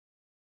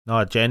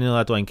 No,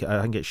 genuinely,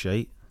 I think it's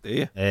shite. Do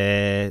you?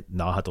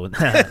 No, I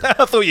don't. I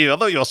thought you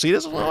were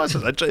serious. Well, this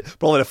is interesting.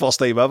 Probably the first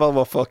time ever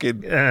we're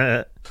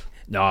fucking.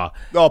 No,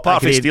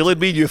 apart from stealing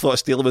me, you thought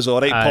stealing was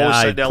alright. Paul's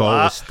sitting there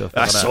like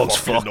that song's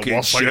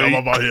fucking shit.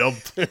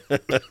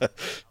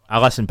 I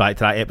listened back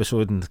to that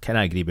episode and kind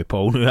of agree with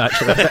Paul now,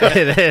 actually.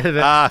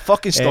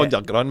 Fucking stand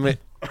your ground, mate.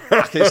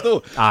 It's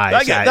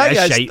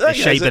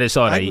shite, but it's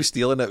alright. I think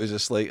stealing it was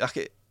just like,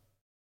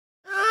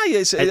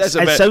 it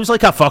sounds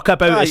like a fuck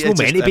about. It's not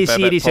meant to be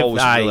serious. Paul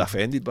was really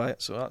offended by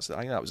it, so I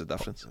think that was the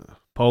difference.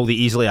 Paul, the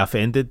easily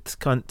offended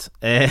cunt.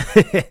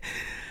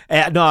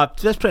 No,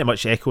 that's pretty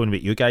much echoing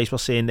what you guys were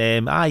saying.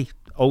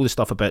 All the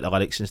stuff about the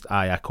lyrics and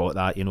I caught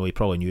that. He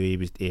probably knew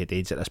he had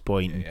AIDS at this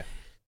point.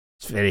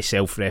 it's very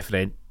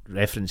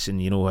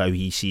self-referencing, you know, how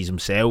he sees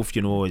himself,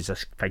 you know, as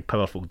this big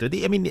powerful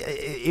dude. I mean,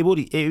 he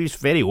was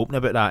very open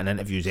about that in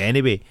interviews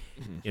anyway,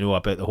 you know,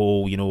 about the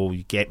whole, you know,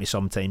 you get me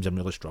sometimes I'm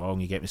really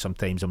strong, you get me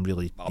sometimes I'm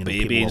really, you know,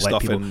 baby and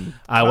stuff, and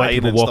I let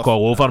people walk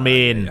all over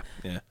me, and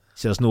yeah.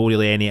 so there's no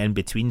really any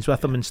in-betweens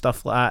with him and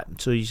stuff like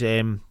that. So he's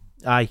a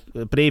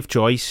brave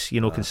choice,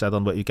 you know,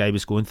 considering what the guy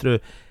was going through.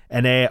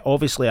 And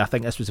obviously I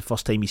think this was the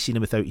first time he's seen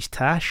him without his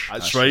tash.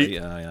 That's right.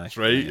 That's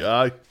right.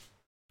 Aye.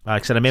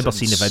 Because I remember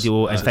seeing the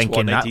video and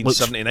thinking that looks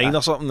 1979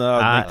 or something.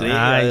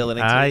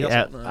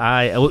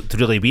 It looked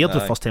really weird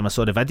the first time I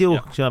saw the video. Yeah.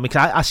 You know what I mean?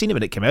 'Cause I seen it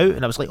when it came out,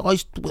 and I was like,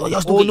 he's not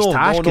his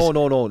tash.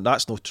 No,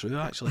 that's not true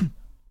actually.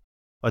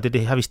 Or did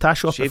he have his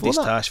tash off Shaved before his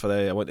that? tash for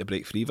the I Want to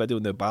Break Free video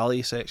in the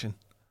ballet section.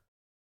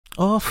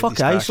 Oh fuck!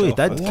 So he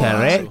did.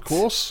 Correct. Of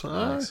course.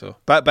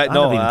 But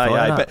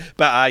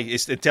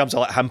it's in terms of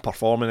like him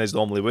performing as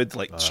normally would,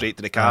 like straight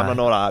to the camera and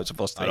all that. It's the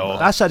first time.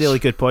 That's a really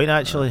good point,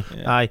 actually.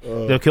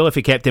 It'd be cool if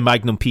he kept the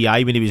Magnum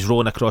PI when he was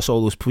rolling across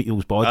all those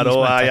people's bodies,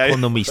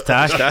 tickling them with his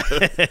tash.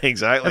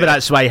 Exactly. Maybe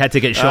that's why he had to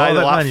get shot of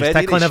it, man. He's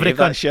tickling every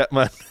cunt. Shit,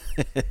 man.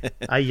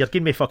 You're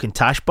giving me fucking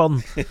tash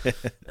burn.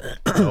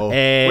 What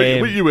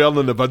you wearing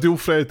in the video,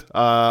 Fred?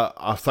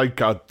 I think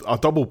a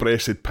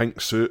double-breasted pink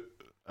suit.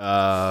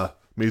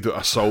 Made out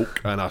of silk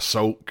and a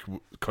silk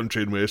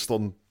country and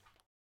western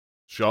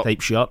shirt.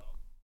 Type shirt.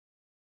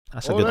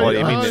 That's a good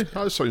right, one.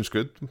 That sounds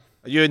good.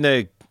 Are you in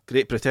the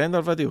Great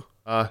Pretender video?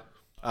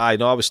 Aye,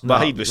 no, I was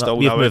behind with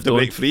still now with the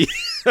Break Free.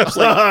 I was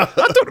like, I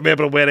don't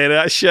remember wearing any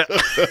of that shit.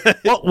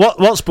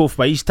 What's both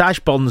ways? Tash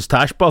burns,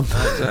 tash burn.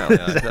 Exactly,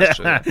 that's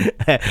true.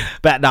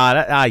 But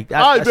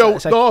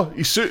no,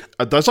 his suit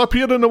does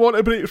appear in the Want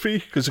to Break Free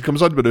because it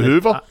comes in with a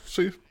Hoover.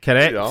 See?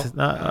 Correct. It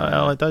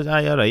does.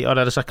 Aye, you're right. Or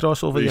there's a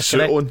crossover. His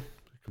suit on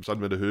comes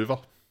in with a Hoover.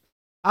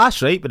 That's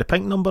right, with the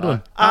pink number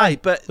on. Aye,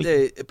 but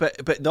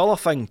the other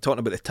thing, talking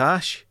about the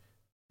tash.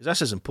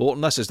 This is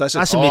important. This is that's a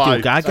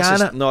Radio Gaga,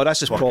 isn't it? No,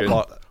 this is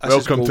proper.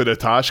 Welcome to the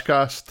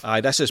Tashcast.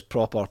 Aye, this is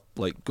proper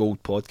like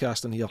gold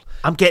podcasting here.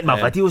 I'm getting my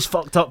videos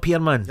fucked up here,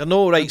 man. You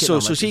know, right? So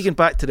going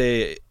back to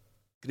the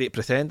Great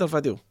Pretender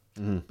video.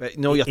 But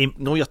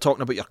you're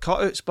talking about your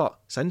cutouts, but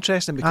it's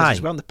interesting because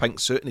he's wearing the pink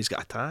suit and he's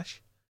got a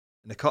tash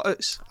in the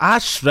cutouts.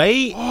 That's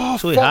right. Oh,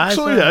 so he has.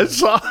 So he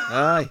is.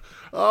 Aye.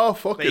 Oh,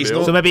 fucking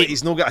hell. So maybe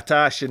he's not got a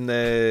tash in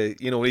the,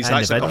 you know, he's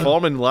actually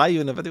performing live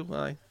in the video.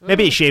 Aye.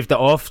 Maybe he shaved it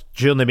off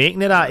during the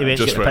making of that. He went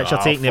to get the picture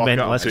taken and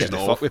went, let's get the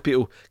fuck with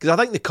people. Because I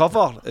think the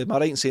cover, am I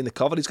right in saying the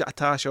cover he's got a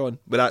tash on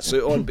with that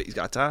suit on, but he's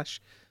got a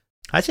tash?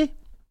 Has he?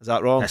 Is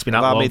that wrong? It's been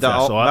that long Maybe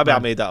I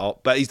made that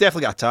up. But he's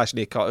definitely got a tash in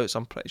the cutouts,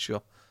 I'm pretty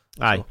sure.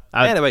 Aye. So,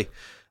 anyway.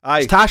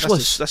 Aye, it's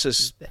tashless. This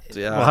is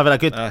we're having a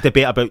good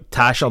debate about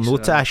tash or no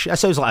tash. That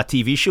sounds like a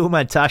TV show,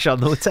 man. Tash or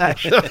no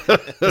tash.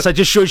 So it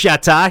just shows you a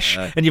tash,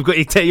 and you've got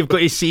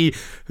to see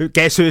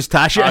guess whose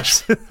tash it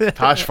is.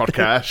 Tash for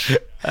cash.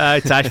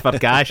 Tash for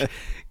cash.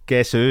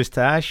 Guess whose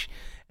tash?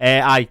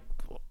 I've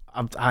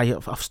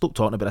stopped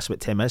talking about this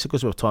about 10 minutes ago.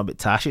 So we were talking about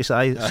tashes.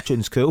 This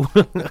tune's cool.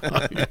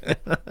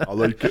 I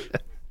like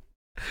it.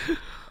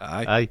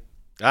 Aye.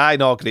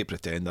 No, Great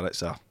Pretender.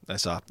 It's a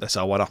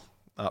winner.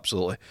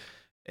 Absolutely.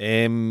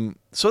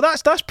 So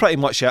that's pretty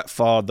much it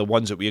for the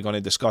ones that we're going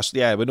to discuss.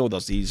 Yeah, we know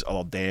there's these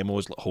other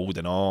demos like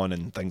Holding On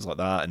and things like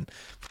that, and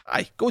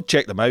go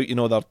check them out. You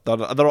know, they're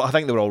I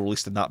think they were all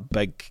released in that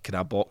big kind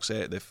of box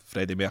set, the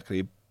Freddie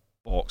Mercury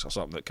box or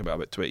something that came out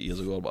about 20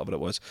 years ago or whatever it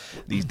was.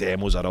 These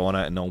demos are on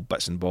it and all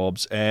bits and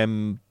bobs.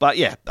 But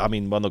yeah, I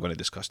mean, we're not going to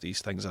discuss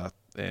these things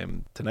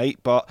tonight,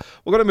 but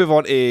we're going to move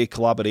on to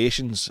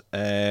collaborations.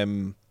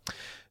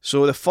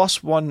 So the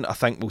first one I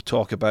think we'll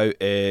talk about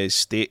is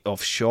State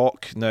of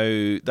Shock.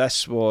 Now,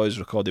 this was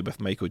recorded with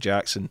Michael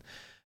Jackson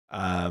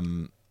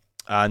and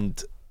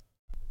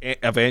it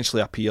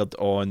eventually appeared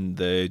on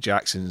the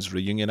Jackson's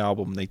reunion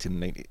album,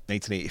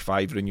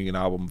 1985 reunion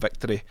album,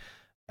 Victory.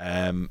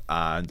 And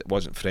it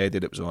wasn't Freddie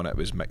that was on it, it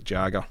was Mick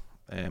Jagger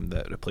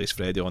that replaced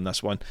Freddie on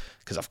this one.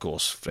 Because, of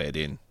course,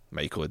 Freddie and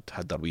Michael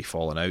had their wee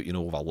falling out, you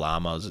know, over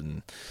llamas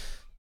and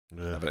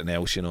everything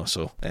else, you know.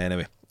 So,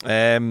 anyway.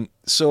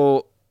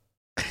 So...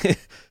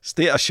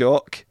 State of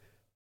Shock.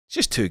 It's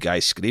just two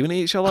guys screaming at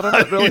each other,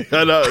 isn't it, really?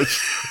 I know.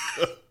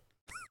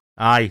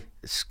 Aye,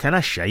 it's kind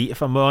of shite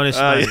if I'm honest,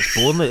 man. It's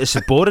boring. It's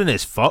boring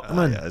as fuck,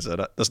 man. Yeah, isn't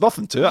it? There's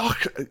nothing to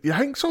it. You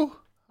think so?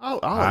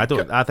 I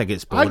think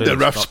it's boring. I think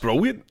the riff's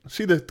brilliant.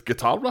 See the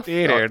guitar riff?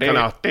 Kind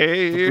of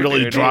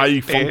really dry,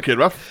 funky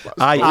riff.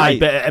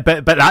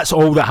 But that's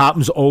all that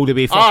happens all the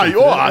way through.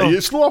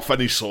 It's not a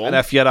finished song. And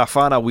if you're a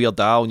fan of Weird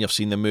Al and you've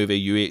seen the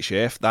movie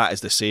UHF, that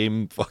is the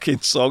same fucking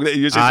song that he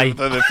uses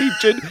for the theme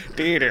tune.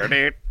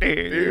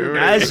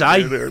 That is,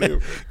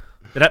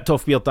 ripped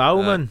off Weird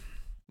Al, man.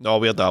 No,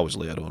 Weird Al was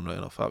later on, right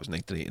enough. That was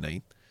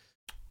 1989.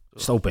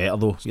 Still better,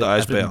 though.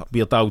 That is better.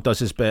 Weird Al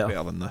does is better.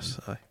 Better than this,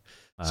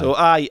 So,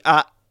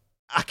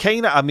 I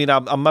kind of, I mean,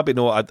 I'm maybe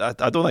not,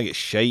 I don't think it's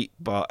shite,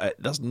 but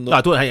there's no...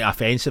 I don't think it's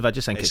offensive, I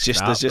just think it's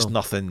just, crap, there's just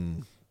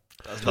nothing,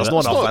 there's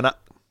not enough in it.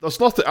 There's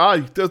nothing,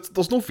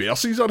 there's no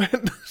verses or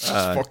anything. It's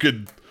just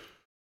fucking...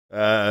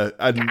 and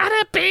got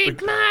a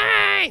big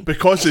mind! fine.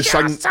 Because they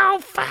sing so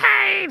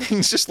fine.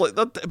 It's just like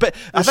that. But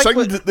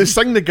they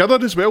sing together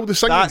as well. They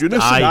sing in unison.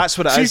 That's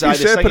what it is. See if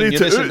they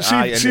separated it.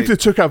 See if they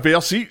took a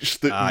verse each.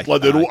 They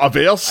wrote a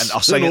verse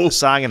and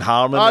sang in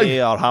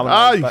harmony or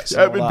harmonised.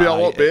 It would be a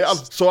lot better.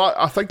 So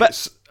I think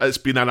it's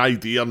been an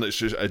idea, and it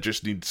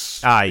just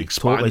needs expanding.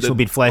 Totally. It's not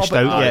been fleshed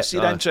out yet. See,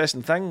 the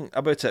interesting thing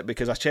about it,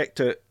 because I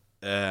checked out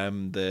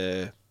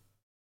the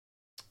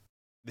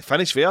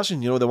Finnish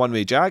version, the one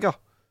with Jagger.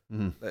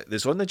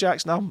 There's on the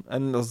Jackson album,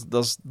 and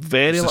there's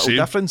very little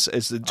difference.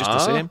 It's just the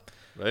same.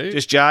 Right.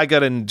 Just Jagger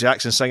and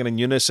Jackson singing in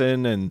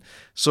unison, and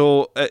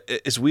so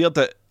it's weird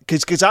that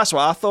because that's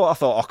what I thought.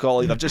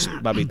 They've just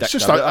maybe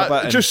dicked out a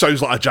bit. It just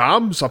sounds like a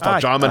jam. So after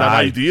jamming an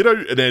idea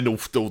out, and then they'll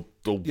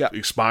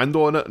expand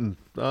on it, and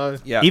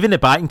even the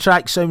backing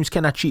track sounds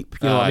kind of cheap.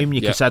 You know what I mean? When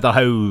you consider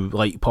how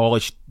like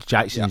polished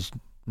Jackson's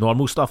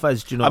normal stuff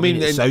is. Do you know what I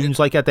mean? It sounds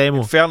like a demo.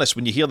 In fairness,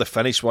 when you hear the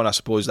finished one, I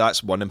suppose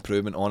that's one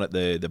improvement on it.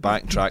 The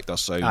backing track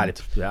does sound.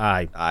 It's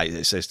a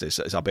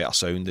better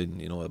sound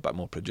and a bit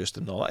more produced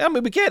and all that. I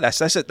mean, we get this.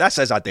 This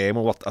is a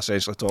demo we're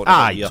essentially talking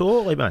about here.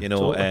 Totally, man.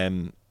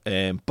 Totally.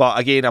 But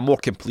again, a more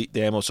complete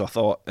demo. So I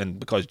thought, and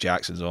because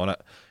Jackson's on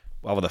it,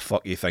 whatever the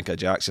fuck you think of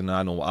Jackson,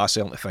 I know what I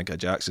certainly think of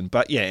Jackson.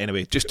 But yeah,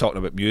 anyway, just talking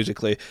about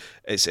musically,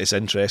 it's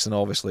interesting,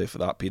 obviously, for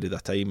that period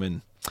of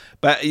time.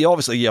 But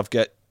obviously,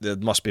 there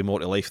must be more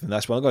to life than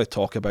this. Well, I'm going to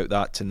talk about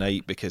that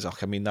tonight because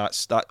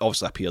that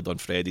obviously appeared on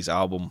Freddie's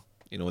album.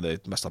 The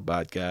Mr.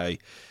 Bad Guy.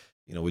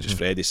 With just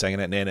Freddie singing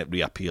it, and then it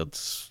reappeared.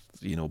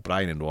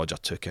 Brian and Roger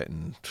took it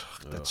and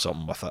did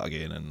something with it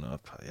again, and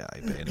but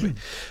anyway,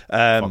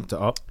 fucked it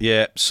up.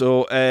 Yeah.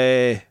 So,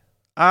 is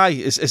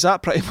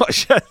that pretty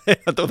much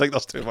it? I don't think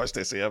there's too much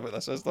to say about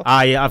this, is there?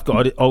 I've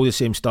got all the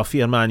same stuff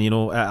here, man.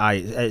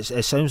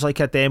 It sounds like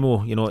a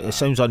demo. It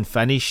sounds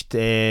unfinished.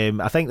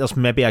 I think there's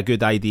maybe a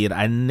good idea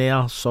in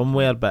there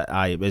somewhere, but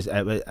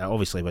it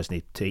obviously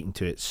wasn't taken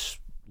to its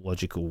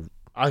logical.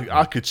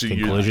 I could see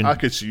conclusion.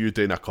 you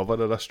doing a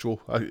cover of this, Joe.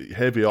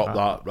 Heavy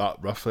up that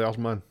riff there,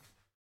 man.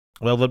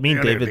 Well, me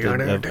and David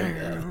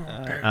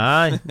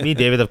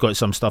have got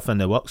some stuff in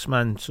the works,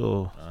 man.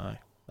 So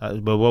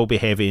we'll be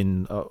heavy,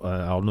 and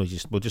we'll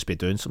just be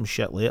doing some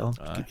shit later.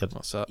 Keep your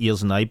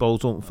ears and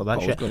eyeballs open for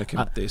that shit. I was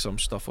going to do some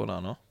stuff on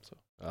that, no? So.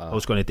 I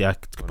was going to do a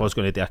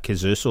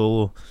kazoo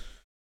solo.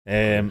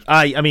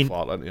 I mean,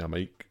 fart into a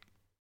mic.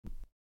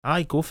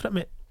 Go for it,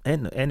 mate.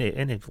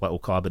 Any little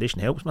collaboration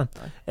helps, man.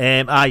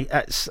 It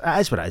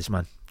is what it is,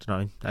 man. Do you know what I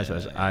mean? That's what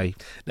it is.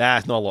 Nah,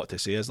 it's not a lot to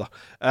say, is there?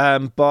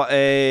 But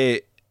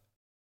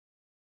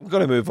we're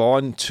going to move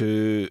on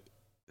to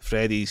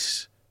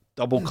Freddie's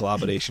double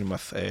collaboration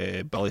with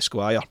Billy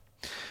Squier.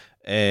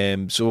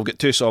 So we've got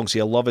two songs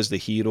here: "Love Is the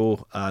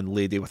Hero" and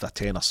 "Lady with a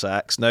Tenor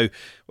Sax." Now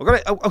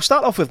I'll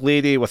start off with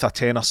 "Lady with a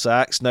Tenor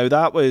Sax." Now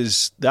that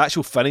was the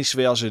actual Finnish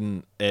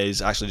version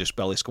is actually just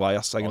Billy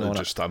Squier singing on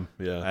just it. Him,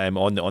 yeah.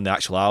 On the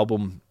actual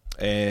album.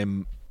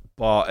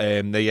 But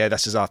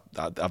this is a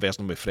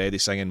version with Freddie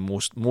singing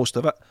most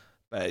of it.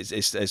 But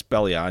it's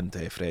Billy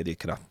and Freddie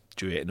kind of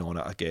duetting on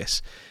it, I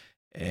guess.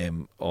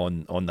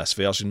 On this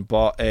version,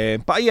 but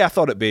yeah, I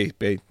thought it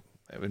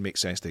would make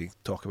sense to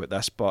talk about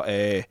this. But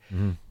I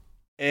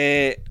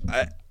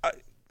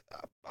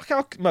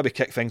can maybe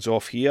kick things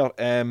off here.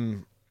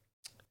 My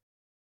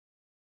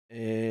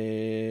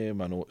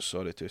notes,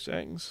 sorry, 2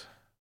 seconds.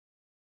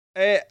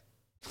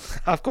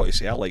 I've got to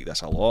say I like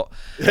this a lot.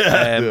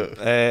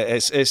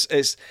 It's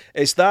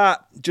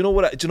that. Do you know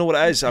what it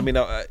is? I mean,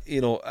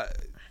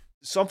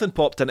 something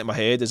popped into my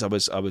head as I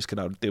was kind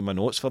of doing my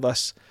notes for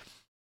this.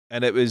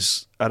 And it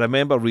was, I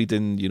remember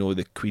reading,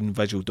 the Queen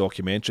visual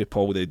documentary,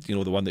 Paul, the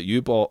one that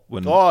you bought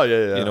when,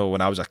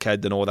 when I was a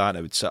kid and all that, and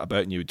I would sit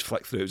about and you would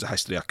flick through. It was a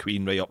history of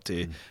Queen right up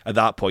to, at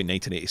that point,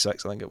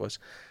 1986, I think it was.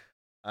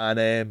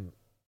 And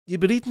you'd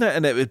be reading it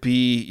and it would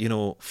be,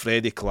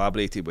 Freddie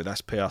collaborated with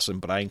this person,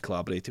 Brian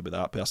collaborated with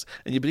that person.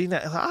 And you'd be reading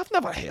it and I've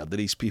never heard of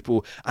these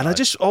people. And I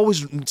just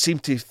always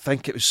seemed to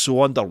think it was so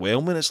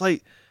underwhelming. It's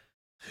like,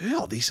 who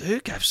are these? Who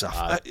gives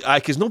a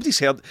because nobody's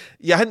heard.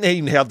 You hadn't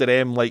even heard of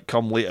them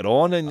come later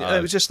on, and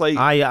it was just like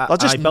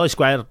Billy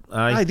Squier.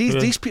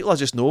 These people are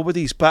just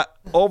nobodies. But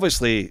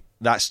obviously,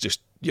 that's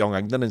just young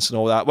ignorance and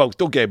all that. Well,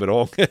 don't get me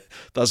wrong.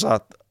 There's a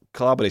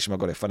collaboration we're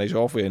going to finish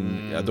off with,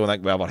 and I don't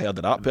think we ever heard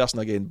of that person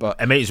again. But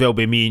it might as well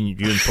be me and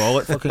you and Paul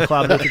that fucking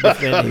collaborated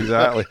with them.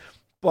 Exactly.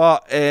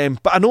 But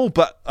I know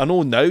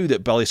now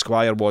that Billy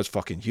Squier was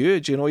fucking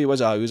huge. He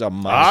was a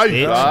man.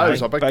 He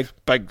was a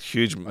big,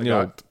 huge.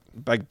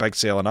 Big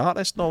selling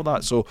artist and all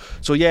that. So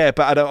yeah,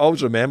 but I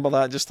always remember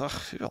that. Just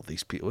who are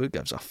these people? Who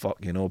gives a fuck?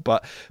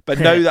 But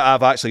now that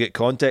I've actually got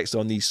context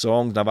on these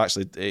songs, and I'm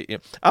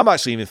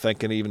actually even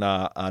thinking even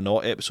a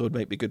not episode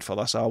might be good for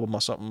this album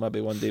or something.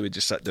 Maybe one day we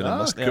just sit down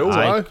and listen cool,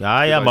 to it.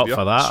 I'm up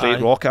for that.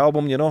 Straight rock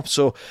album,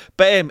 So,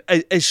 but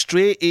is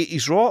straight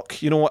 80s rock,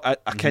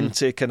 akin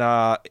to kind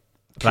of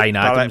Brian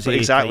Adams,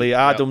 exactly.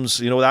 Adams,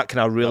 you know, that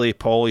kind of really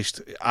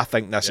polished. I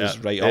think this is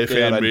right up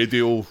there. FM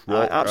radio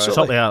rock,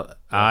 absolutely.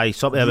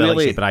 Something about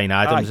like Brian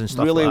Adams and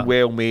stuff. Really like that.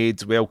 well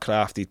made, well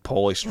crafted,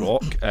 polished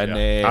rock, and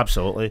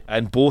absolutely.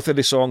 And both of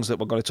the songs that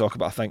we're going to talk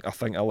about, I think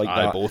I like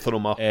that. Both of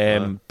them are.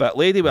 But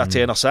Lady with a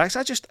tenor sax,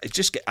 it's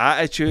just got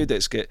attitude.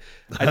 It's got,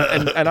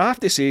 and I have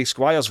to say,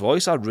 Squire's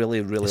voice, I really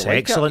it's like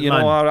excellent, it. You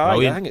man. know, I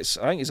Brilliant.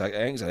 think he's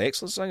an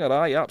excellent singer.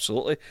 Aye,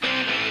 absolutely.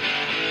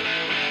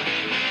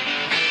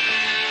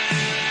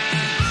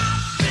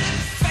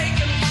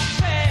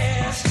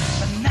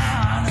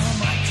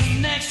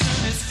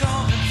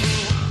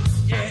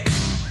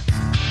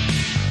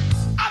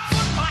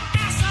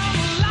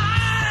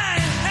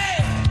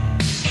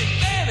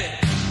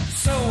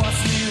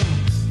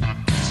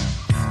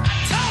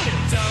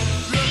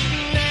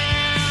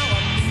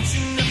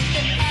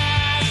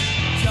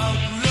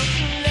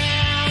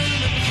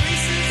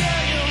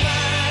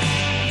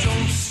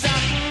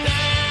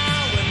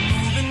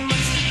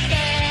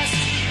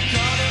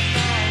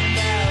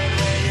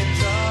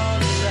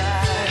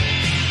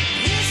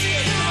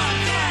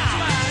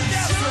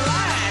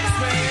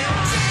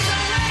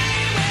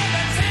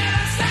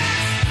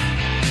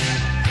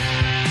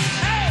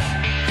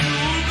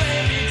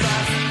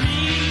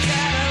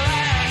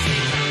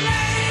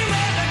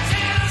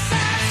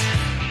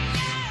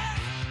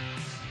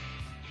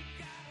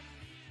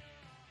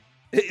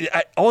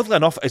 Oddly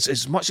enough,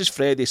 as much as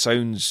Freddie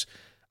sounds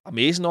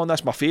amazing on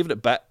this, my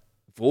favourite bit,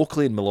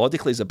 vocally and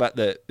melodically, is the bit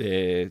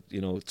that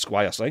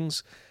Squire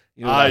sings.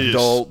 You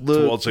know,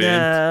 towards the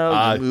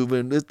end.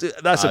 Moving.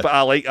 That's a bit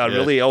I like. I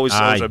really always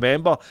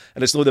remember,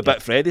 and it's not the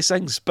bit Freddie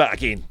sings. But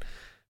again,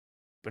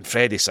 when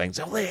Freddie sings,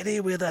 "A lady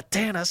with a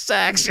tenor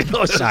sax," you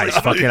know, it's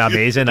fucking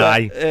amazing.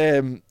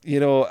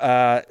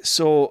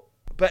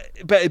 But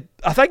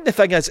I think the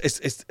thing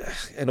is,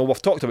 you know,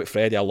 we've talked about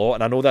Freddie a lot,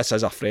 and I know this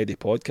is a Freddie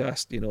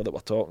podcast, you know, that we're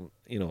talking,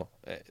 you know,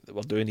 that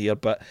we're doing here,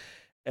 but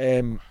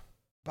I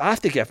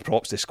have to give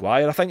props to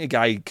Squire. I think the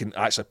guy can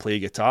actually play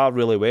guitar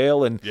really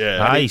well, and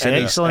he's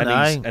excellent,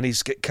 and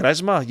he's got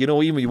charisma. You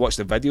know, even when you watch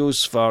the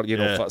videos for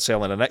for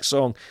selling a next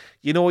song,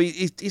 you know,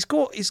 he's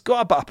got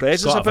a bit of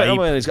presence about him,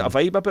 and he's got a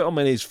vibe about him,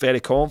 and he's very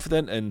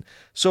confident, and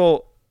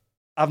so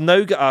I've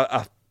now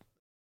got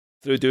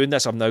through doing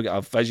this, I've now got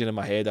a vision in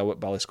my head of what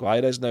Billy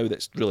Squire is now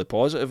that's really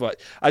positive.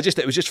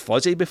 It was just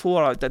fuzzy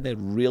before. I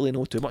didn't really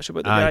know too much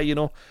about the guy, you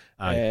know.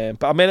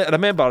 But I mean, I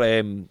remember,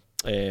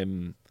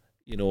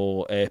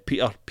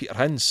 Peter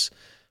Hinds,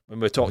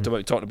 when we talking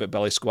about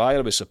Billy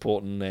Squire, was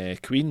supporting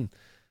Queen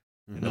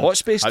in the Hot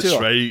Space tour. That's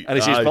right. And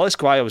he says Billy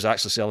Squire was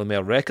actually selling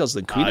more records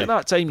than Queen at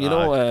that time. You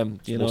know,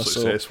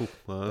 successful.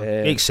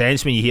 Makes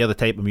sense when you hear the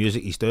type of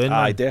music he's doing.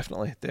 Aye,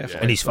 definitely.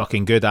 And he's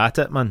fucking good at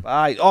it, man.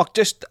 I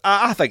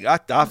think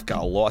I've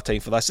got a lot of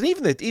time for this, and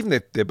even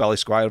the Billy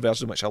Squire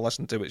version, which I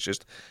listened to, it's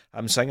just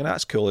I'm singing.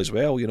 That's cool as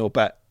well, you know.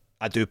 But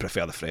I do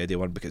prefer the Freddie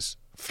one because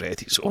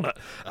Freddie's on it,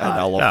 and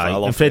I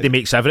love. And Freddie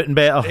makes everything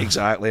better.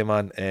 Exactly,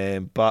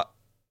 man. But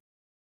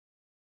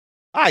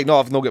I've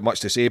not got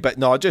much to say. But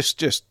no,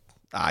 just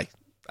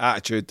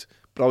attitude,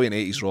 brilliant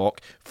 80s rock.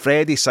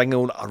 Freddie singing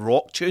on a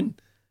rock tune.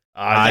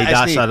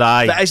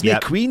 That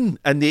isn't Queen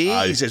in the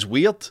 80s is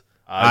weird.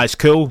 It's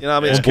cool. You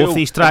know what I mean? On both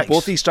these tracks.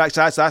 Both these tracks,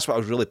 that's what I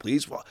was really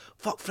pleased with.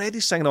 Fuck,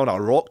 Freddie's singing on a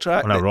rock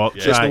track. On a rock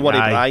track. It's no Worry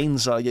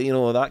Brian's, you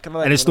know, that kind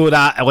of thing. And it's not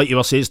that, like you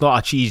were saying, it's not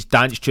a cheese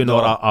dance tune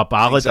or a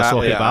ballad,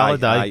 exactly, a sloppy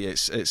ballad.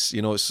 It's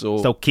you know, so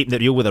still keeping it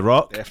real with the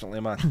rock.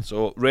 Definitely, man.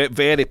 So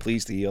very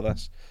pleased to hear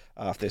this,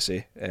 I have to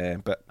say.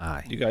 But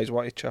you guys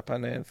want to chip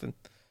in anything?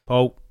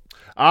 Paul?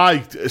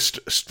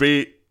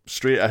 Straight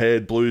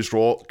ahead blues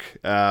rock.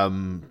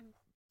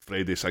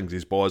 Freddie sings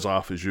his balls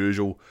off as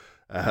usual.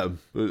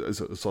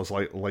 It's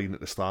like line at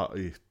the start.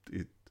 He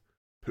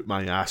put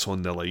my ass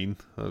on the line.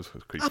 That was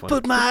quite funny.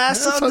 Put my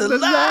ass on the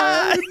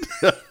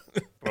line.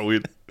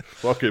 Brilliant,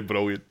 fucking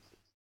brilliant.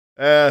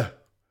 So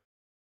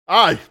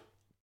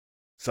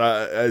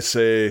it's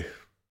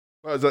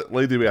what is it?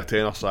 Lady with a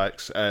tenor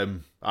sax. Is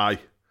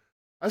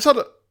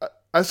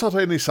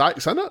there any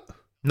sax in it?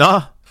 No,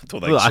 I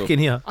don't think so. I can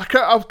hear. I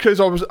can't, because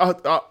I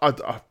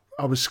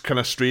was kind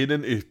of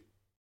straining to.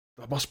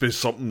 There must be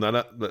something in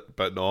it,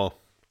 but no,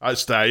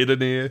 that's the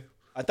irony.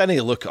 I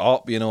didn't look it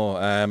up, you know,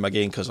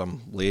 again because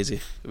I'm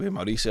lazy with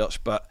my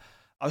research. But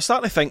I was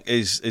starting to think: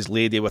 is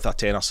Lady with a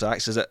tenor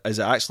sax? Is it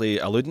actually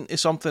alluding to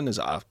something? Is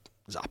it a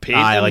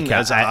painting?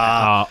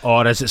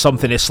 Or is it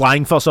something that's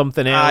slang for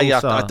something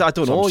else? I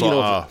don't know. You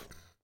know,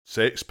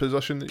 sex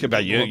position. Could be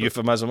a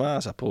euphemism, I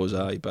suppose.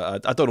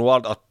 But I don't know.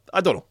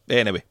 I don't know.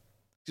 Anyway,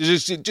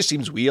 it just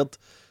seems weird.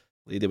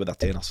 Lady with a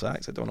tenor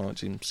sax. I don't know. It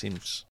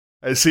seems.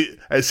 It's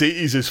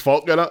 80s as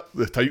fuck, innit?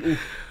 The title.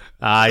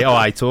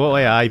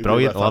 Totally.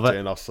 Brilliant. Love it.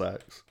 Tenor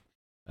sax.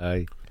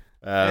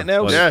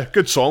 Yeah,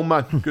 good song,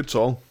 man. Good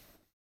song.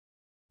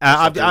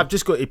 I've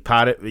just got to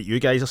parrot what you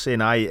guys are saying.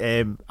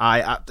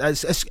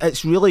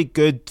 It's really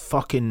good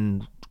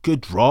fucking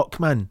good rock,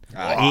 man.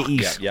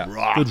 80s yeah.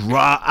 rock. Good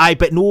rock.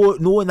 But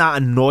no in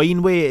that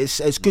annoying way.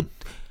 It's good.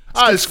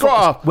 It's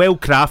got a well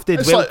crafted.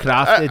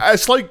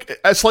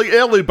 It's like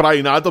early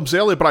Bryan Adams.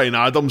 Early Bryan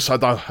Adams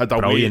had a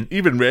way,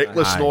 even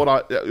Reckless and all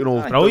that. You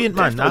know, brilliant,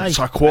 man. It's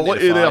a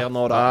quality there. You're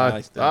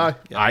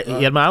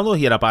man, I'll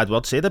hear a bad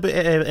word said about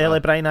early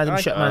Bryan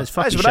Adams shit, man. It's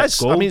fucking shit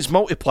gold. I mean, it's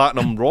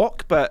multi-platinum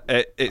rock, but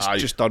it's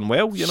just done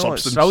well. You know,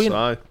 Substance, it's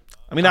brilliant.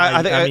 I mean,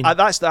 I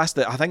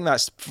think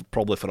that's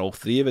probably for all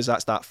three of us.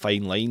 That's that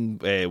fine line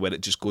where it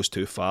just goes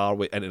too far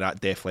into that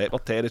Def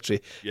Leppard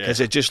territory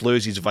because it just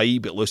loses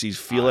vibe, it loses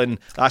feeling.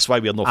 That's why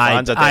we're no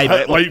fans of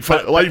Def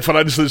Leppard. Like for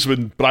instance,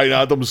 when Bryan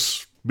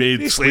Adams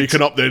made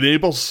Waking Up the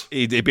Neighbours,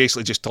 he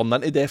basically just turned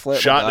into Def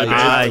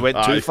Leppard. He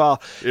went too far.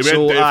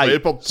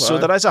 So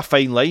there is a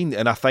fine line,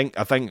 and I think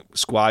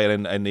Squire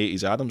and the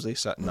 80s Adams, they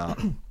sit in that.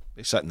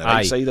 They sit in the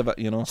right side of it,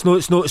 you know. It's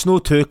no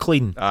too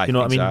clean. You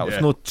know what I mean?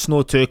 It's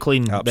no too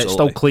clean, but it's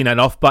still clean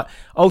enough. But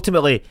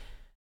ultimately,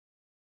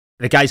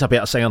 the guy's a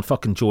better singer than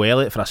fucking Joe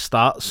Elliott for a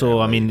start. So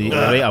I mean,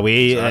 right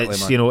away,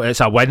 it's man.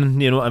 It's a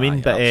win. You know what I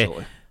mean?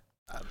 But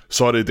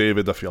sorry,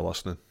 David, if you're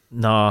listening.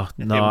 No,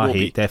 I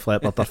hate Def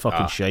Leppard. They're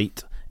fucking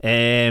shite.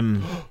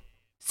 You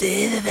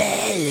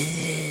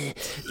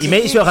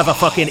might as well have a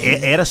fucking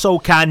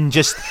aerosol can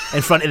just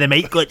in front of the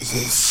mic going.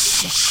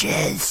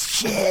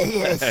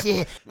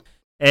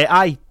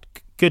 Aye,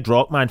 good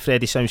rock, man.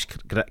 Freddie sounds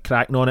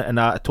cracking on it, and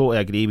I totally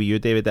agree with you,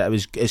 David, that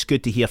it's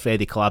good to hear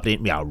Freddie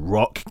collaborating with a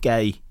rock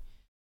guy.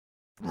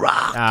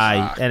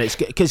 And it's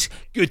good because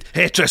good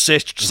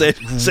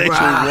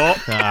heterosexual rock.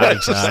 Aye.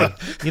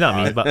 You know what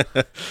I mean?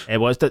 But it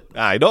was that.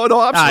 Aye, no,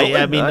 absolutely.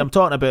 I mean, I'm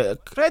talking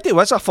about Freddie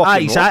was a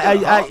fucking.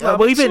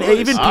 Well, even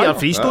Peter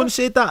Freestone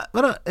said that,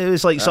 wasn't it? It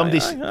was like somebody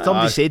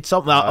said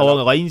something along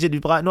the lines, and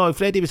he'd be like, "No,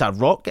 Freddie was a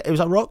rock. It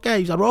was a rock guy.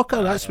 He was a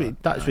rocker. That's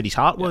what his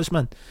heart was,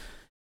 man."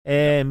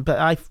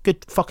 But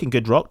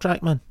good rock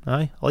track, man.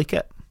 I like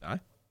it. Aye,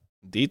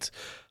 indeed.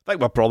 I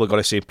think we're probably going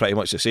to say pretty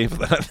much the same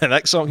for the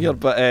next song here.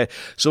 But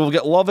so we'll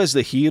get Love Is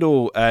the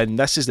Hero, and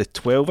this is the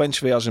 12-inch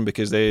version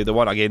because the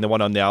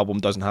one on the album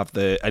doesn't have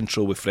the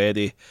intro with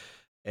Freddie.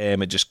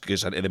 It just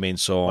goes into the main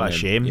song. What a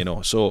shame, you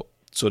know. So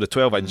the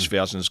 12-inch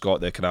version's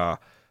got the kind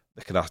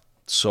of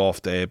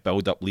soft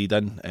build-up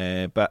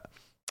lead-in bit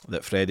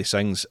that Freddie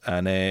sings,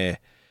 and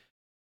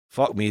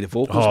fuck me, the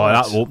vocals. Oh,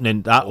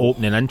 that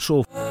opening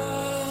intro.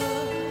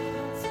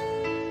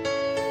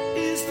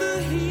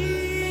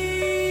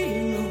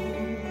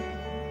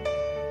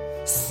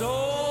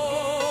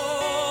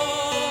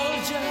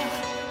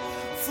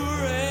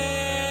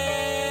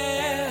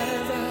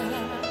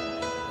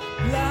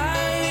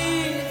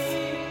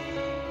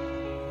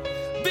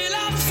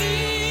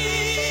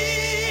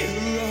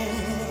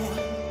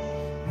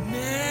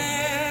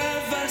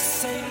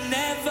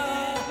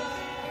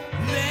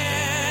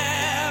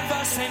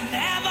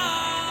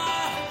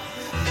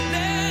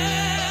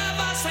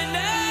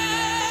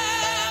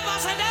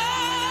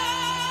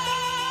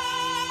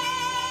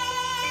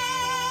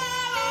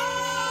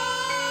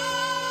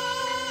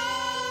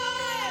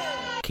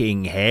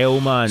 King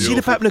hell, man. See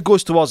the bit when it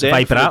goes towards the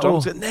end.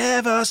 Vibrato.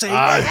 Never say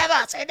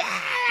never.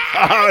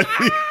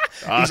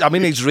 I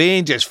mean, his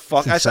range is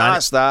fuck.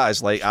 That's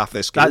like after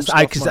the scale.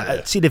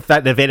 See the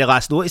very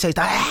last note. He says,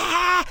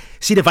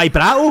 see the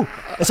vibrato.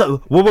 It's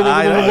like whoa.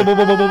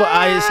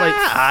 It's like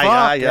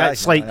fuck.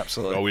 It's like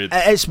absolutely.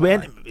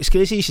 It's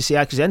crazy you should say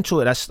that because the intro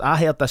to this, I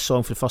heard this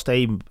song for the first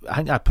time. I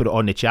think I put it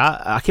on the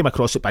chat. I came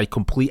across it by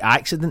complete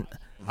accident.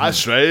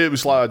 That's right, it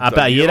was like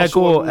about a year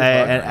ago,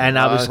 and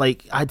I was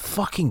like, I had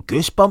fucking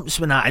goosebumps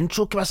when that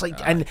intro came. I was like,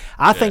 and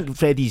I think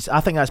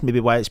that's maybe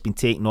why it's been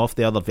taken off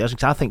the other version,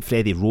 because I think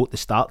Freddie wrote the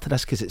start to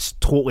this because it's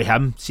totally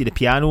him. See the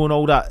piano and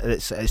all that.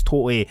 It's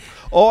totally.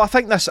 Oh, I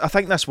think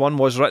this one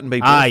was written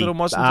by both of them,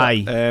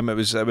 wasn't it?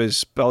 It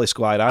was Billy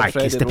Squire and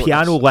Freddie. The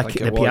piano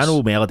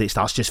piano melody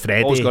starts just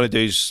Freddie.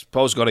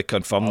 Paul's going to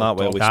confirm that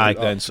while we speak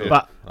then. So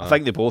but I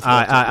think they both. But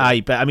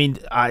I mean,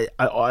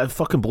 it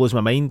fucking blows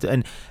my mind.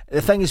 And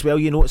the thing as well,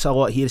 you notice a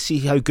lot here. See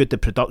how good the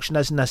production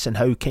is in this, and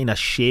how kind of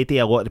shady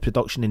a lot of the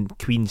production in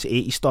Queen's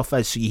 80s stuff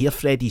is. So you hear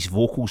Freddie's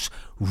vocals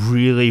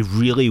really,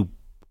 really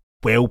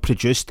well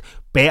produced,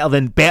 better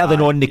than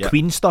on the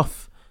Queen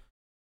stuff.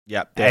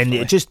 Yeah, definitely.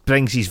 And it just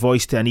brings his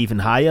voice to an even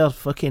higher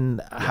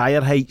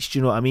higher heights. Do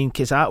you know what I mean?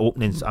 Because that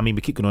opening, I mean,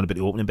 we keep going on about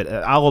the opening, but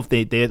I love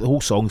the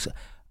whole song's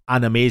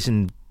an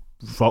amazing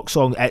rock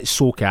song. It's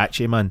so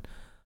catchy, man.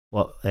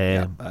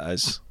 It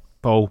is.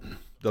 Paul.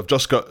 They've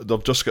just got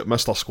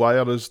Mr.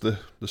 Squire as the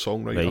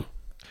songwriter. Right.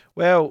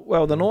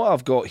 Well, the note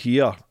I've got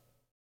here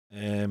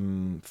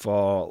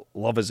for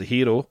Love Is the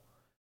Hero,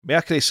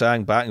 Mercury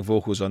sang backing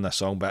vocals on this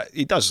song, but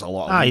he does a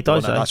lot of he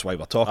does. That's why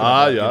we're talking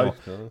about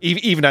it.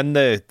 Even in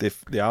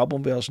the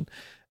album version.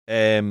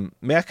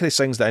 Mercury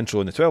sings the intro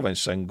on the 12-inch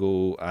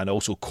single, and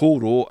also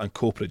co-wrote and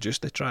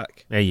co-produced the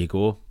track. There you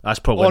go. That's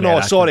probably. Oh no,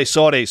 sorry.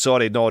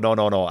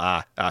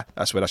 No.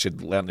 That's where I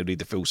should learn to read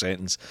the full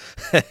sentence.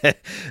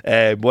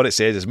 What it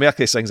says is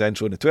Mercury sings the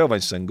intro on the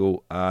 12-inch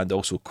single, and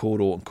also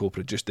co-wrote and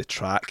co-produced the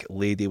track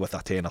 "Lady with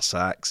a Tenor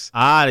Sax."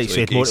 Right, so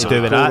he had more to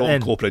do with that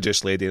then.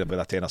 Co-produced "Lady with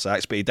a Tenor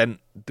Sax," but he didn't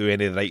do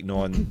any writing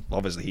on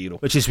 "Love Is the Hero,"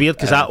 which is weird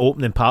because that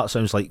opening part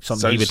sounds like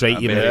something he would write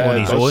even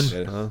on his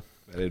own.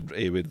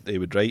 He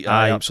would write,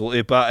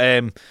 absolutely.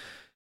 But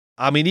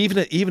I mean,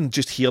 even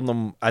just hearing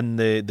them in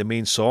the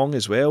main song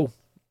as well,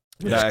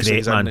 it's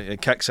great, man.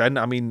 It kicks in.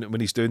 I mean,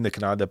 when he's doing the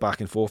kind of the back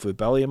and forth with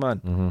Billy,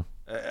 man,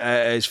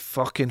 it is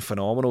fucking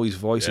phenomenal. His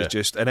voice is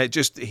just, and it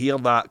just hear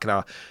that kind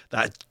of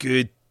that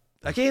good.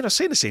 Again, I'm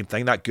saying the same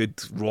thing. That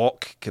good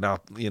rock kind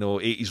of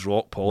 80s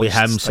rock polish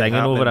with him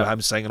singing over it. With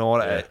him singing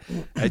over it.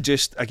 It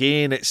just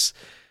again, it's.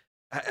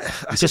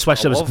 I just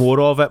wish there was more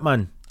of it,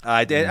 man.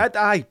 But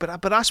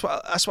that's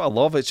what I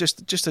love. It's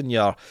just in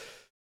your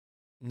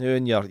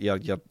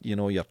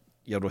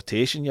your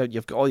rotation.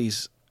 You've got all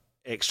these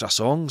extra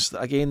songs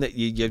again that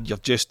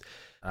you've just.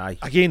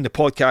 Again, the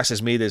podcast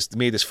has made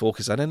us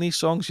focus in these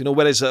songs.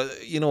 Whereas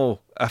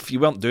if you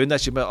weren't doing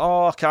this, you'd be like,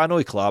 okay, I know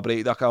he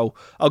collaborated. Like, I'll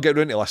get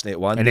round to listening to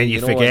it one, and then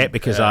you forget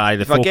because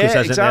the focus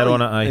isn't there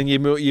on it. And you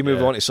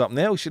move on to something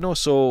else.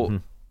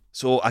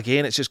 So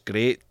again, it's just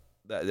great.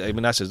 I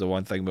mean, this is the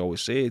one thing we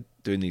always say,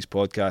 doing these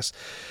podcasts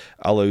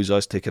allows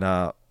us to kind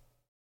of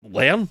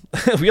learn.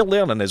 We're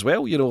learning as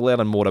well,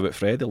 learning more about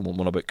Freddie,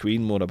 more about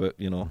Queen, more about,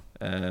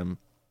 the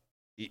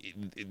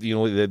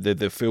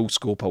full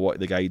scope of what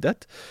the guy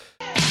did.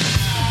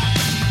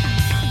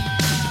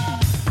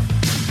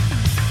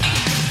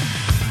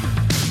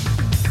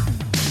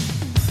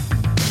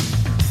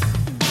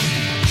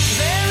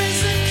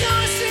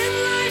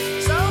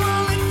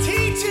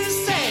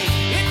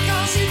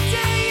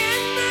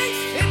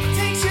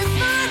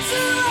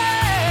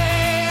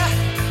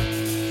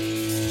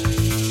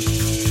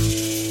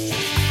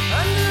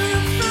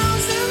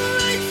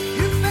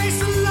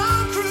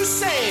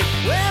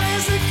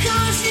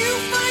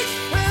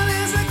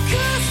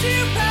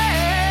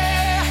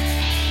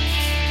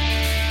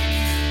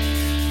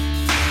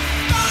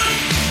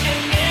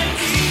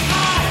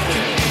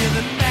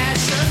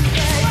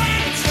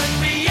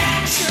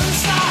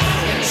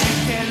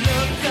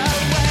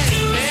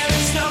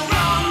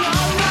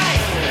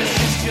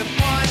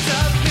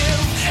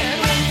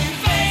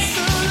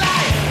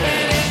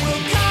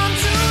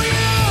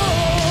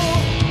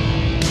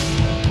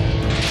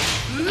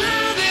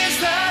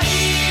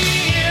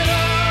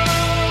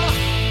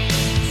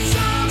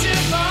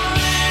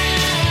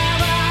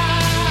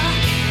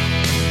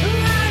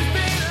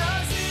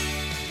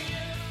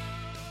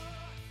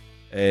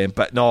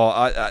 But no,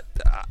 I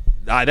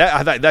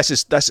think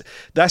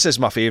this is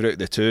my favourite of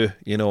the two.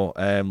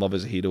 Love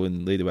Is a Hero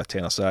and Lady with a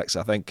Tenor Sax.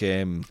 I think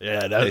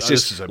it's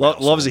just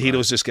Love Is a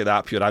Hero's just got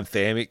that pure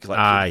anthemic.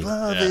 Like,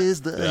 Love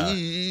is the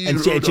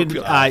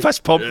hero.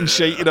 Fist pumping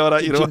shit,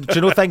 that.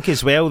 Do you think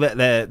as well that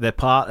the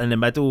part in the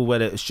middle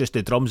where it's just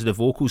the drums and the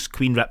vocals,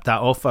 Queen ripped that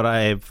off for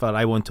I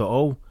Want It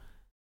All.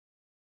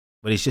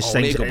 Where he's just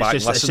singing,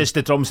 it's just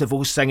the drums, the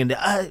vocals singing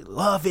the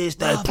love is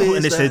the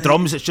and it's the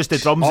drums, it's just the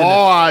drums.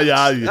 I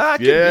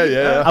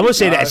won't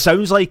say that it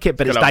sounds like it,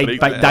 but it's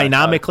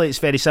dynamically it's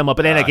very similar.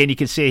 But then again, you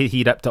can say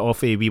he ripped it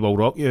off. We Will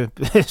Rock You.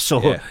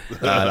 So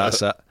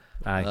that's it.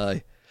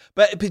 Aye.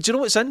 But do you know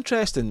what's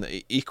interesting?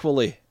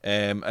 Equally,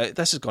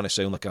 this is going to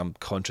sound like I'm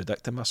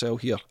contradicting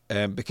myself here,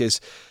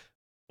 because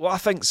what I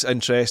think's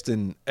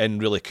interesting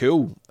and really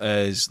cool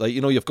is, like,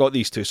 you've got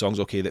these two songs,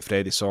 okay, that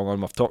Freddie song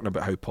on. We're talking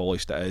about how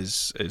polished it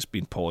is. It's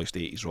been polished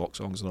 80s rock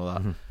songs and all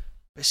that.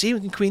 But see,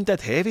 when Queen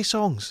did heavy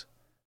songs,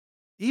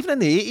 even in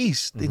the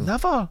 80s, they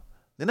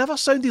never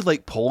sounded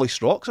like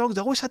polished rock songs.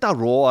 They always had a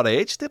rawer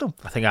edge to them.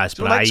 I think that's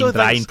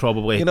Brian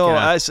probably.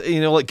 As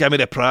like Gimme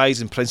the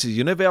Prize and Prince of the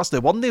Universe, they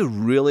weren't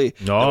really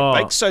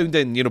big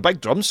sounding,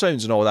 big drum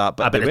sounds and all that.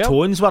 But the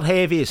tones were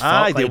heavy as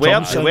fuck. They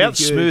weren't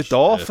smoothed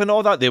off and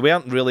all that. They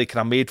weren't really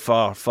kind of made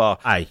for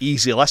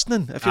easy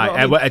listening. If you know what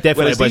I mean. It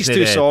definitely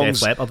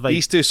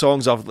these two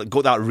songs have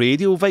got that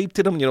radio vibe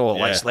to them.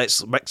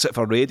 Let's mix it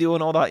for radio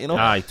and all that.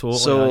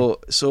 Totally.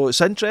 So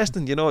it's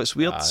interesting. It's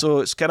weird.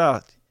 So it's kind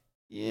of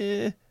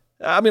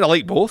I mean, I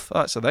like both.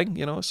 That's the thing,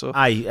 So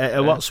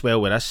it works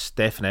well with us,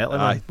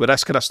 definitely. With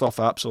this kind of stuff,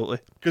 absolutely.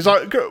 Because a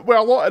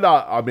lot of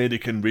that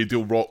American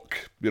radio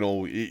rock,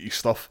 80s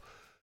stuff.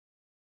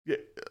 Yeah,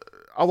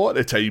 a lot of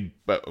the time,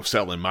 but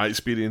certainly in my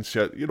experience,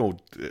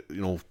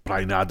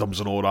 Bryan Adams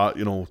and all that,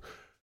 you're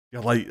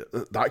like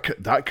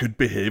that could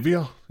be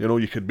heavier.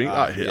 You could make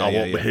that a lot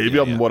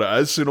heavier than what it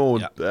is.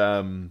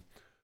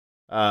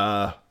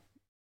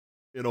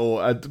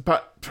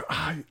 But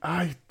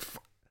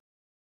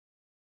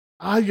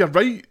You're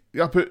right.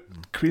 You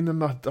put Queen in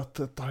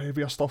the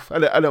heavier stuff,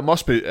 and it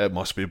must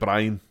be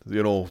Brian.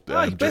 You know,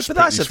 but that's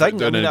the thing.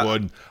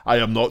 Going, I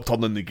am not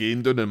turning the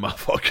gain down in my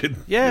fucking.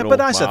 Yeah, but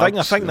that's the thing.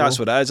 I think that's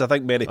what it is. I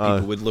think many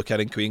people would look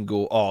in Queen and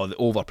go, "Oh, the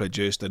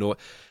overproduced." And all.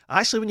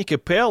 Actually, when you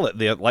compare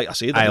it, like I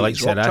say, the rock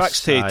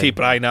tracks to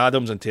Bryan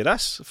Adams and to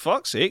this,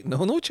 fuck's sake,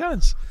 no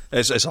chance.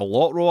 It's a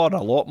lot rawer,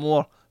 a lot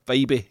more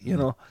vibey, you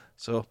know.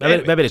 So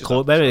maybe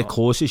the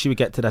closest you would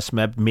get to this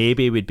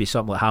maybe would be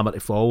something like Hammer to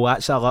Fall.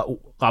 That's a little.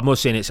 I'm not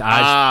saying it's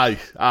as.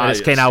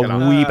 It's kind of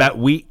a wee bit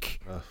weak.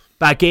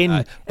 But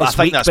again, it's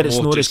weak, but it's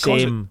not the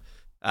same.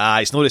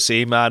 It's not the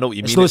same. I know what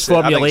you mean. It's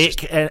not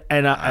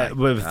formulaic,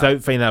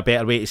 without finding a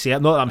better way to say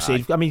it. Not that I'm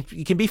saying. I mean,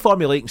 you can be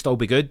formulaic and still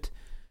be good.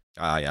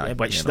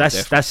 Which this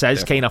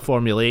is kind of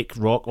formulaic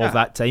rock of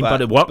that time,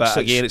 but it works. But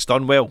again, it's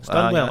done well. It's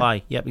done well.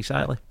 Yep,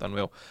 exactly. Done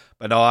well.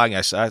 But no, I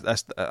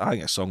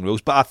think it's song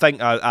rules. But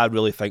I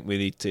really think we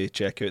need to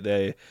check out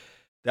the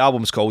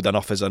album's called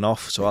Enough Is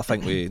Enough. So I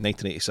think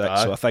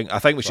 1986. So I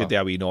think we should do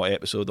a wee naughty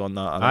episode on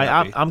that.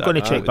 I'm going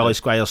to check Billy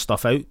Squires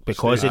stuff out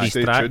because of these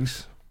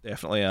tracks.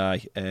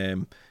 Definitely,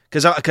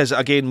 because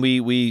again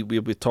we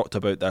talked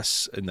about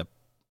this in the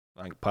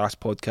past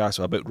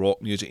podcast about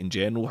rock music in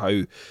general,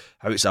 how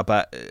it's a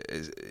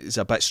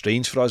bit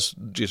strange for us,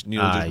 just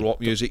just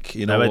rock music.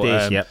 You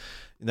know,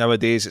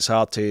 nowadays it's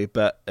hard to,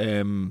 but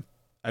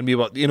and we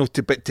were, you know,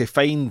 to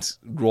find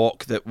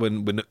rock that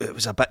when it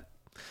was a bit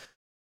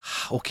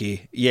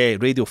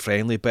radio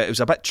friendly, but it was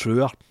a bit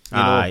truer.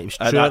 It was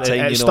true. At that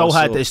time, it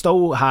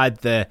still had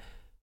the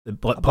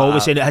Paul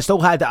was saying, it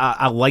still had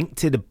a link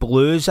to the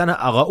blues in it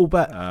a little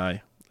bit.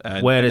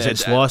 Whereas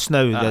it's lost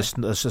now. There's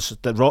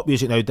the rock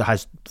music now that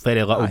has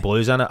very little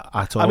blues in it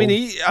at all. I mean,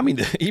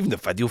 even the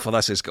video for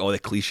this has got all the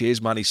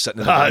cliches, man. He's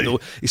sitting in the window.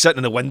 He's sitting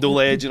in the window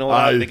ledge, you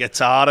know, the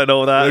guitar and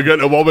all that. You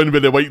got a woman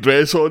with the white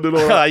dress on and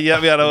all that. I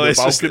know. It's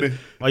balcony.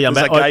 Just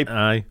a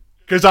guy.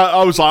 Because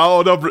I was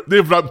like,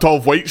 they've ripped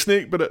off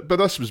Whitesnake, but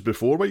this was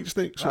before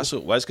Whitesnake. So. That's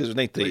what it was, because it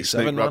was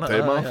 1987.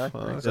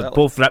 Exactly. They're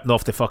both ripping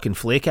off the fucking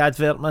Flake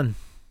advert, man.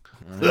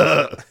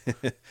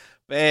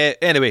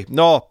 Anyway,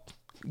 no.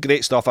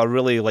 Great stuff. I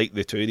really like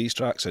the two of these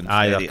tracks. And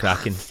they're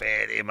cracking.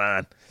 Ferry,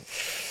 man.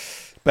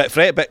 But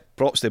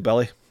props to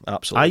Billy.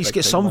 Absolutely. He's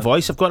got some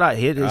voice. I've got that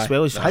here as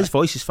well. His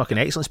voice is fucking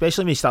excellent,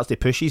 especially when he starts to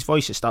push his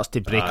voice. It starts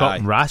to break up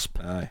and rasp.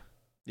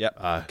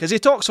 Yeah. Because he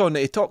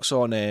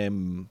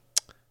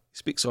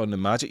speaks on the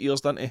Magic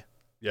Years, doesn't he?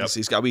 Yeah.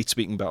 He's got a wee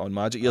speaking bit on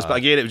Magic Years. But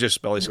again, it was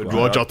just Billy Squire. When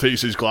Roger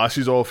takes his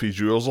glasses off, he's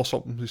yours or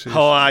something. He says.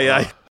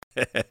 Aye.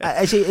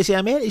 Is he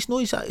American?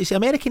 Is he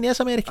American? Yes,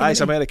 American.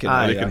 He's American.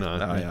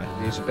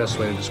 He's the best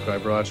way to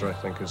describe Roger, I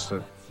think, is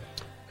that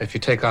if you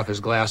take off his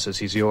glasses,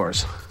 he's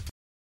yours.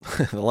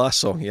 The last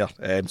song here.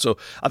 So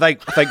I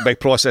think by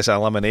process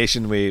of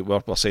elimination,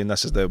 we're saying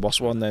this is the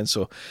worst one then.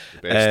 So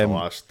best to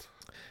last.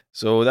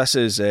 So this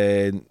is.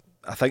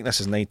 I think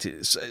this is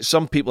 90.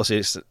 Some people say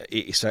it's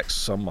 86.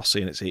 Some are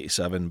saying it's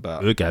 87.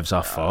 But who gives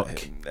a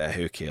fuck?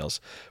 Who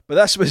cares? But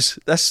this was.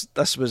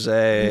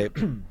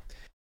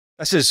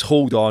 This is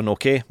Hold On,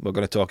 okay, we're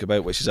going to talk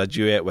about, which is a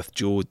duet with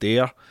Joe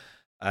Dare.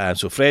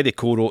 So Freddie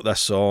co-wrote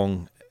this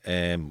song,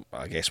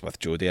 I guess with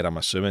Joe Dare, I'm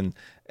assuming.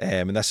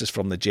 And this is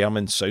from the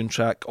German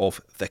soundtrack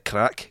of The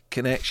Crack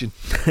Connection.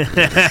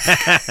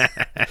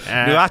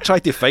 Now, I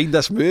tried to find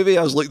this movie.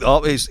 I was looking it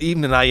up.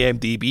 Even in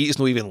IMDb, it's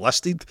not even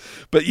listed.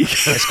 But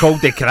it's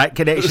called The Crack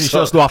Connection.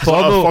 So it's not a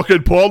porno.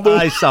 Fucking porno.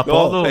 It's a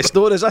porno. No, it's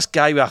not. There's this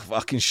guy with a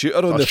fucking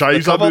shooter on the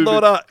cover and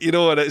all that, you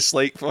know, and it's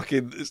like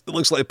fucking. It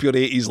looks like a pure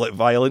 80s, like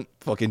violent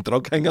fucking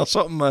drug king or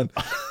something, man.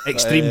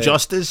 Extreme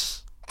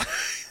Justice.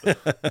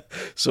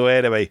 So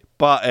anyway,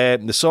 but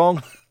the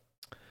song.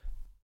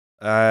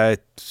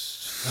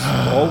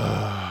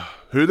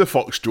 Who the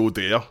fuck's Joe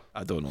Dare?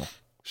 I don't know.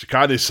 She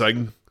can't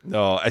sing.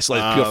 No, it's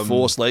like pure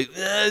force. Like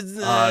it's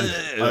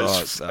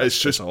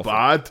just awful.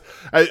 Bad.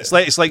 It's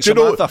like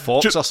Samantha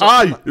Fox or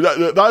something.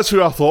 That's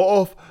who I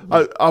thought of.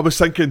 I was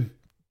thinking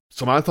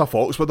Samantha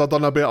Fox would have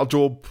done a better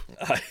job.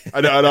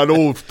 and I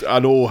know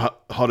her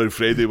and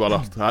Freddie had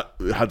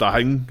a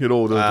thing, you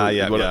know, at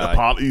the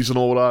parties and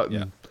all that.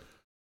 Yeah.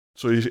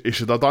 So he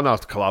should have done a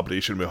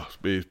collaboration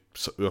with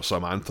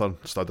Samantha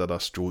instead of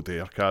this Joe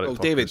Dare character. Well,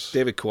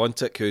 David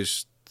Quantick,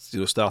 who's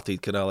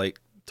started kind of like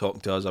talking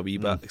to us a wee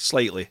bit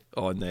slightly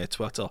on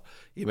Twitter.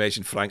 He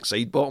mentioned Frank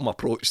Sidebottom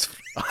approached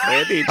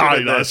Freddie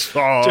during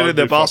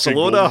the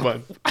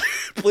Barcelona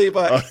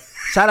playback.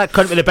 Is that that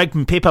cunt with the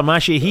big paper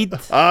mache head?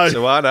 Aye.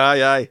 So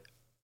aye.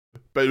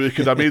 But we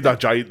could have made a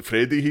giant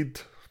Freddie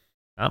head.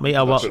 That might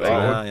have worked.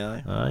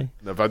 Aye.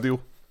 The video.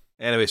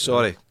 Anyway,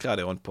 sorry.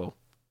 Carry on, Paul.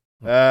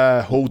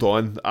 Hold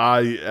on.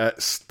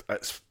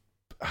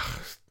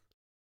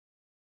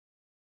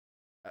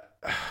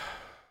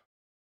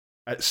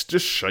 It's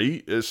just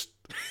shite.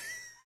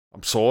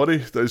 I'm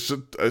sorry.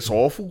 It's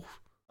awful.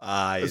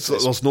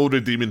 There's no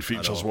redeeming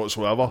features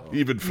whatsoever.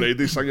 Even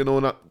Freddie singing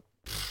on it.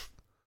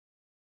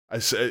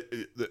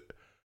 The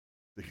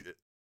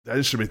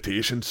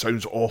instrumentation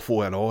sounds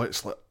awful and all.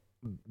 It's like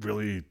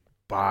really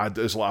bad.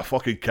 It's like a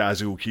fucking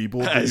Casio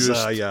keyboard.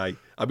 Aye.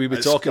 I mean, we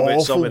talk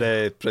about some of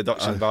the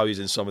production values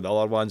in some of the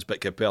other ones,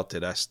 but compared to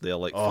this, they're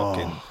like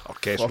fucking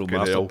orchestral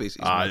masterpieces.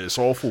 It's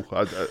awful.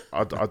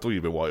 I don't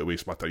even want to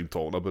waste my time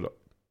talking about it.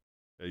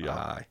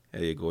 Aye,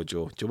 there you go,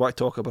 Joe. Do you want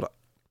to talk about it?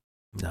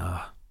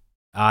 Nah.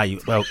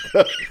 Well,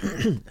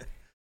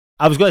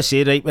 I was going to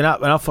say, right, when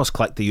I first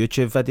clicked the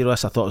YouTube video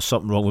list, I thought there was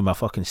something wrong with my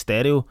fucking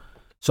stereo.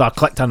 So I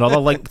clicked another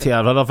link to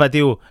another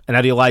video, and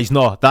I realised,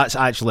 no, that's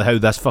actually how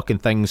this fucking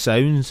thing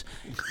sounds.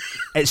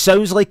 It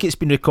sounds like it's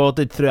been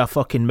recorded through a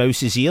fucking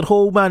mouse's ear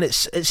hole, man.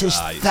 It's as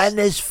thin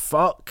as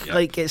fuck. Yep.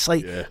 Like, it's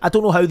like, I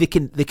don't know how they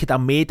could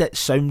have made it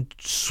sound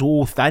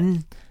so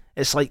thin.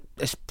 It's like,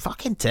 it's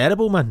fucking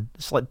terrible, man.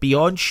 It's like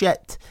beyond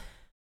shit.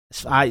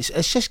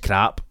 It's just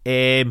crap.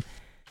 And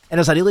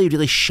there's a really,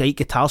 really shite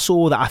guitar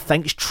solo that I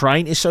think's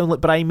trying to sound like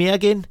Brian May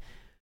again.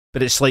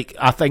 But it's like,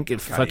 I think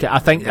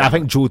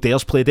Joe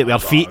Dare's played it with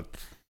her feet,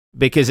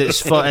 because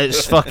it's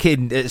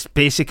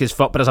basic as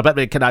fuck. But there's a bit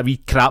of kind of wee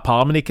crap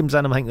harmony comes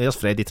in. I'm thinking there's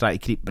Freddie trying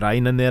to creep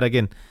Brian in there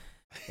again.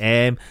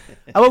 I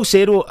will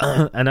say though,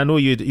 and I know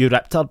you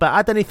ripped her, but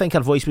I didn't think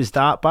her voice was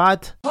that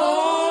bad.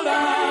 Hold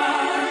on.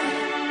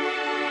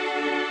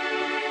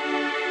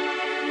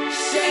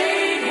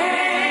 Shake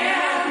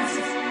hands.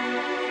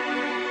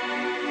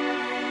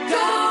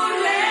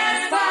 Don't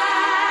let's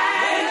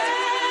fight.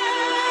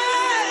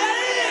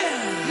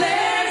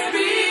 Let's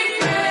be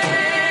friends.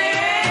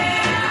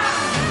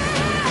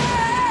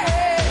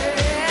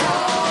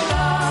 Hold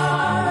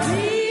on.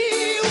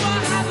 We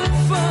were having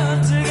fun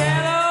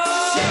together.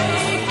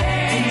 Shake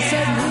hands. And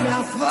suddenly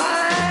I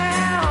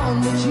found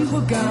that you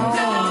were gone.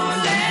 Don't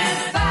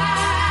let's fight.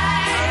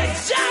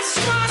 Just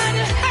wanted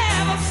to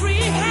have a free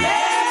hand.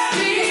 Let's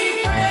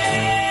be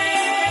friends.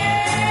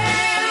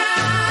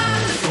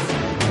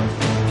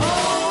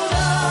 Hold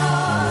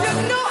on. You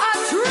know I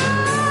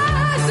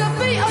tried to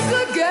be a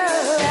good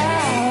girl.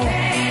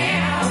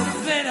 Damn.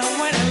 Then I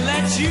went and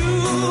let you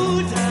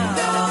down.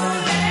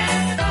 Don't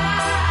let's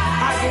fight.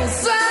 I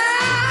guess I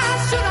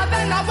should have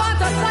been the one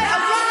to play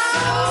around.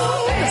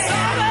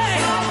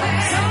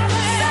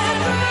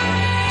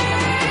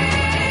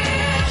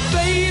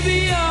 Baby,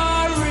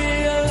 you're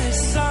really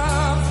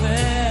something.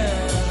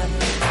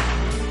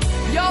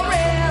 You're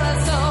really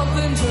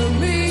something to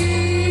me.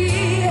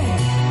 You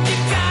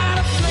got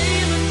a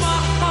flame in my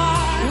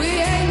heart. We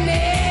ain't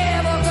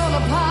never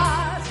gonna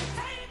part.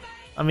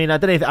 I mean, I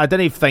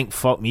didn't even think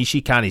fuck me,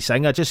 she can't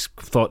sing. I just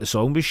thought the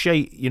song was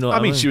shite. You know what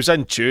I mean, she was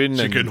in tune.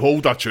 She and can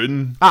hold a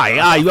tune.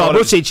 Aye. Well, I'm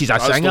not saying she's a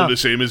That's singer. not the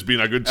same as being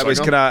a good It singer.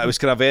 was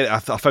kind of very. I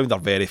found her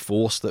very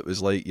forced. It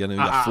was like, you know,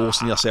 you're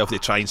forcing yourself to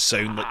try and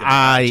sound like.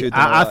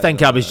 I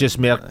think I was just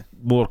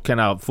more kind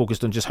of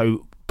focused on just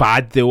how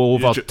bad the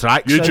over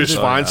track You sounded. just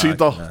fancied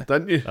her,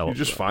 didn't you? You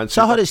just fancied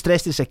So I her. heard it's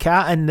dressed as a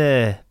cat in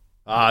the.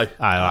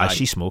 Aye.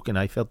 She's smoking.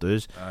 Fair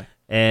dues.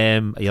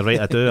 You're right,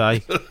 I do.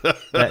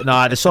 But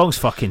no, the song's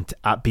fucking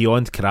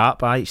beyond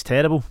crap. It's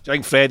terrible. Do you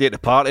think Freddie at the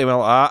party went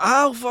like,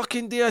 I'll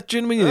fucking do a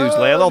tune with you. He was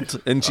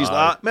leathered, and she's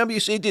like, remember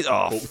you said it?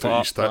 Oh,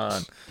 fuck,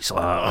 man. It's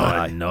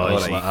like, it's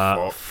like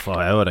that. Fuck,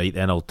 alright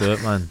then, I'll do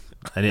it, man.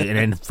 And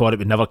then thought it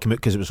would never come out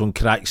because it was on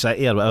Crack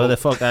City or whatever the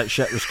fuck that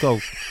shit was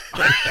called.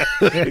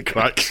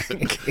 Crack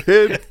City.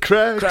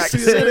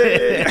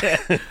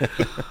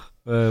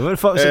 What the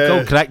fuck was it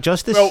called? Crack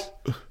Justice? Well,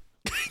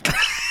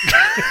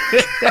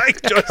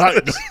 Crack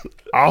Justice.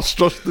 Arse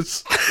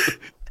Justice.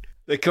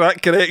 The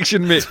crack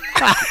correction, mate.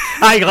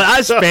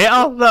 That's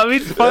better. I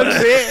mean, fuck's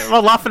sake, we're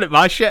laughing at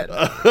my shit.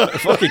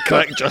 Fucking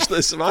Crack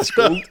Justice, that's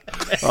cool.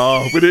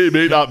 Oh, we need to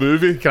make that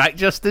movie. Crack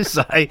Justice,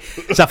 aye.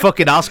 It's a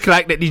fucking arse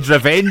crack that needs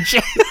revenge.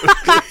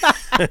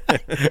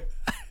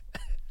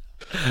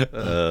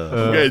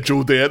 Get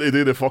Joe Dare to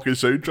do the fucking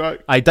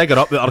soundtrack. I dig her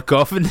up with her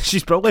coffin.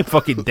 She's probably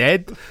fucking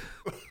dead.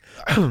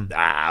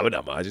 I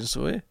wouldn't imagine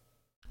so, eh?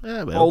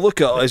 Yeah, well. Oh,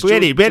 look at her. Is Where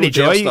Joe Joy?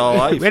 Dare still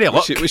alive? Where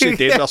Was she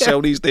dead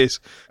herself these days?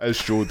 Is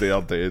Joe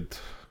Dare dead?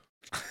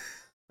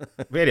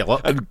 Very luck.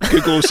 And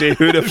Google say,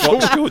 who the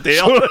fuck's Joe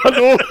Dare? I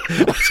know.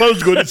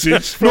 Sounds good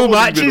to say. No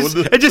matches.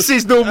 It just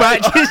says no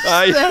matches.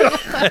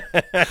 Aye.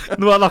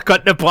 No other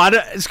cut on the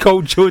planet. It's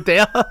called Joe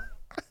Dare.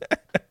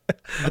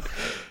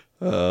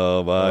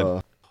 Oh,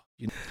 man.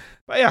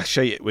 But yeah,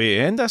 shite way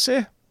to end, I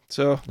say.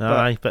 So,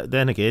 Aye, but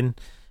then again,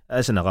 it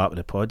isn't a lap with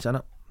the pods,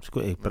 innit? It's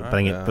got to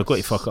bring it. We've got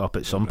to fuck it up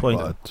at some point.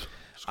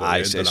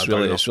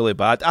 It's really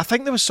bad. I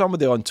think there was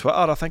somebody on Twitter.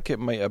 I think it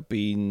might have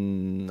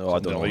been. I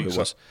don't know who it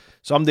was.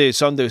 Somebody was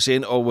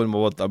saying, when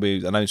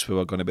we announced we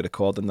were going to be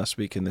recording this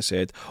week, and they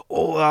said,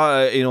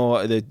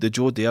 the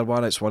Joe Dare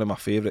one. It's one of my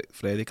favourite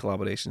Freddie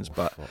collaborations.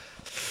 But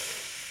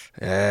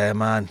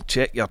man,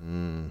 check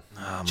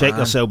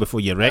yourself before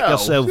you wreck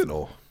yourself. You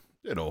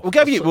know, we'll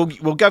give you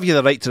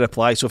the right to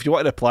reply. So if you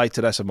want to reply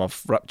to this and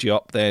we've ripped you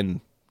up, then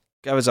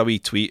give us a wee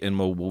tweet and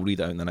we'll read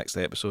it out in the next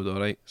episode. All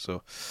right.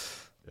 So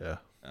yeah.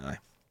 Aye.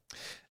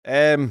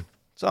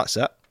 So that's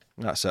it.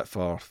 That's it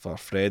for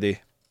Freddie.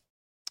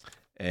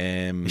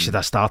 We should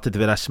have started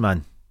with this,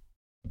 man.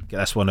 Get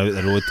this one out of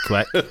the road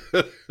quick.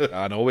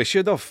 I know we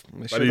should have.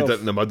 We need it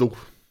in the middle.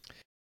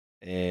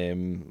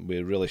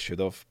 We really should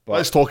have. But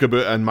let's talk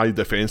about it in my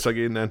defence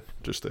again then.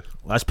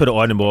 Let's put it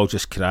on and we'll all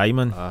just cry,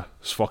 man.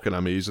 It's fucking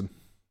amazing.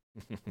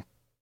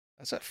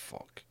 Is it?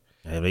 Fuck.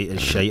 Yeah, right,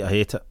 it's shite. I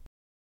hate it.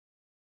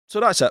 So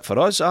that's it for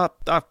us. I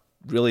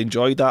really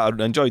enjoyed that.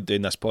 I enjoyed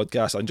doing this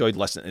podcast. I enjoyed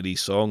listening to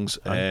these songs.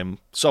 Some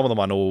of them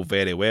I know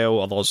very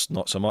well, others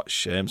not so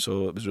much.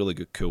 So it was really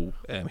good, cool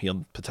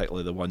hearing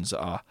particularly the ones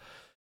that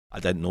I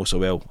didn't know so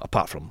well,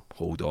 apart from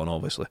Hold On,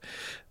 obviously.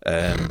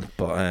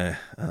 But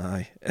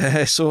aye.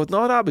 So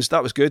no,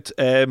 that was good.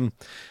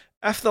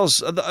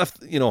 If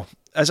you know,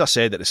 as I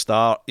said at the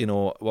start, you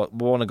know,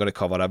 we're only going to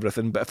cover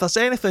everything. But if there's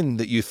anything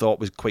that you thought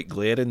was quite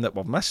glaring that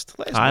we've missed,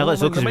 let us know.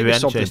 Let's look, because we'd be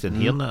interested in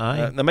hearing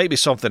it. There might be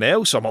something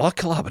else, some other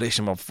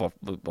collaboration.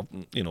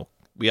 You know,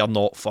 we are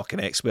not fucking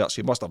experts.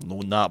 You must have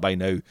known that by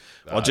now.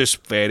 We're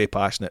just very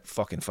passionate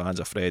fucking fans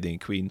of Freddie and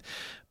Queen,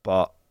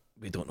 but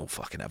we don't know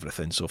fucking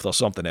everything. So if there's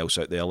something else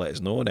out there, let us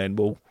know, and then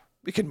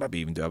we can maybe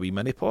even do a wee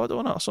mini pod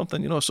on it or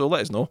something, you know. So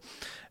let us know.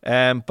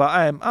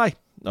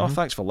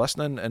 Thanks for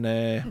listening,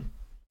 and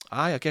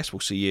I guess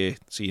we'll see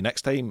you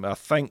next time. I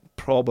think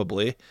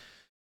probably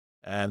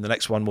the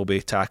next one will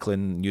be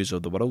tackling News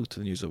of the World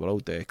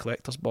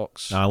collector's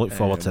box. I look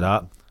forward to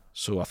that.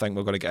 So I think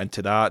we're going to get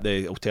into that,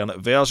 the alternate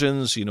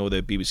versions, you know,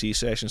 the BBC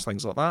sessions,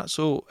 things like that.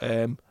 So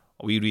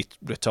we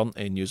return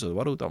to News of the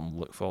World. I'm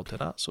looking forward to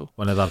that. So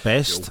one of their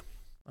best.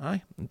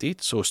 Aye,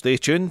 indeed. So stay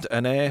tuned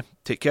and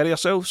take care of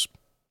yourselves.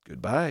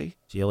 Goodbye.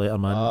 See you later,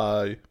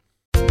 man.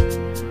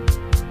 Bye.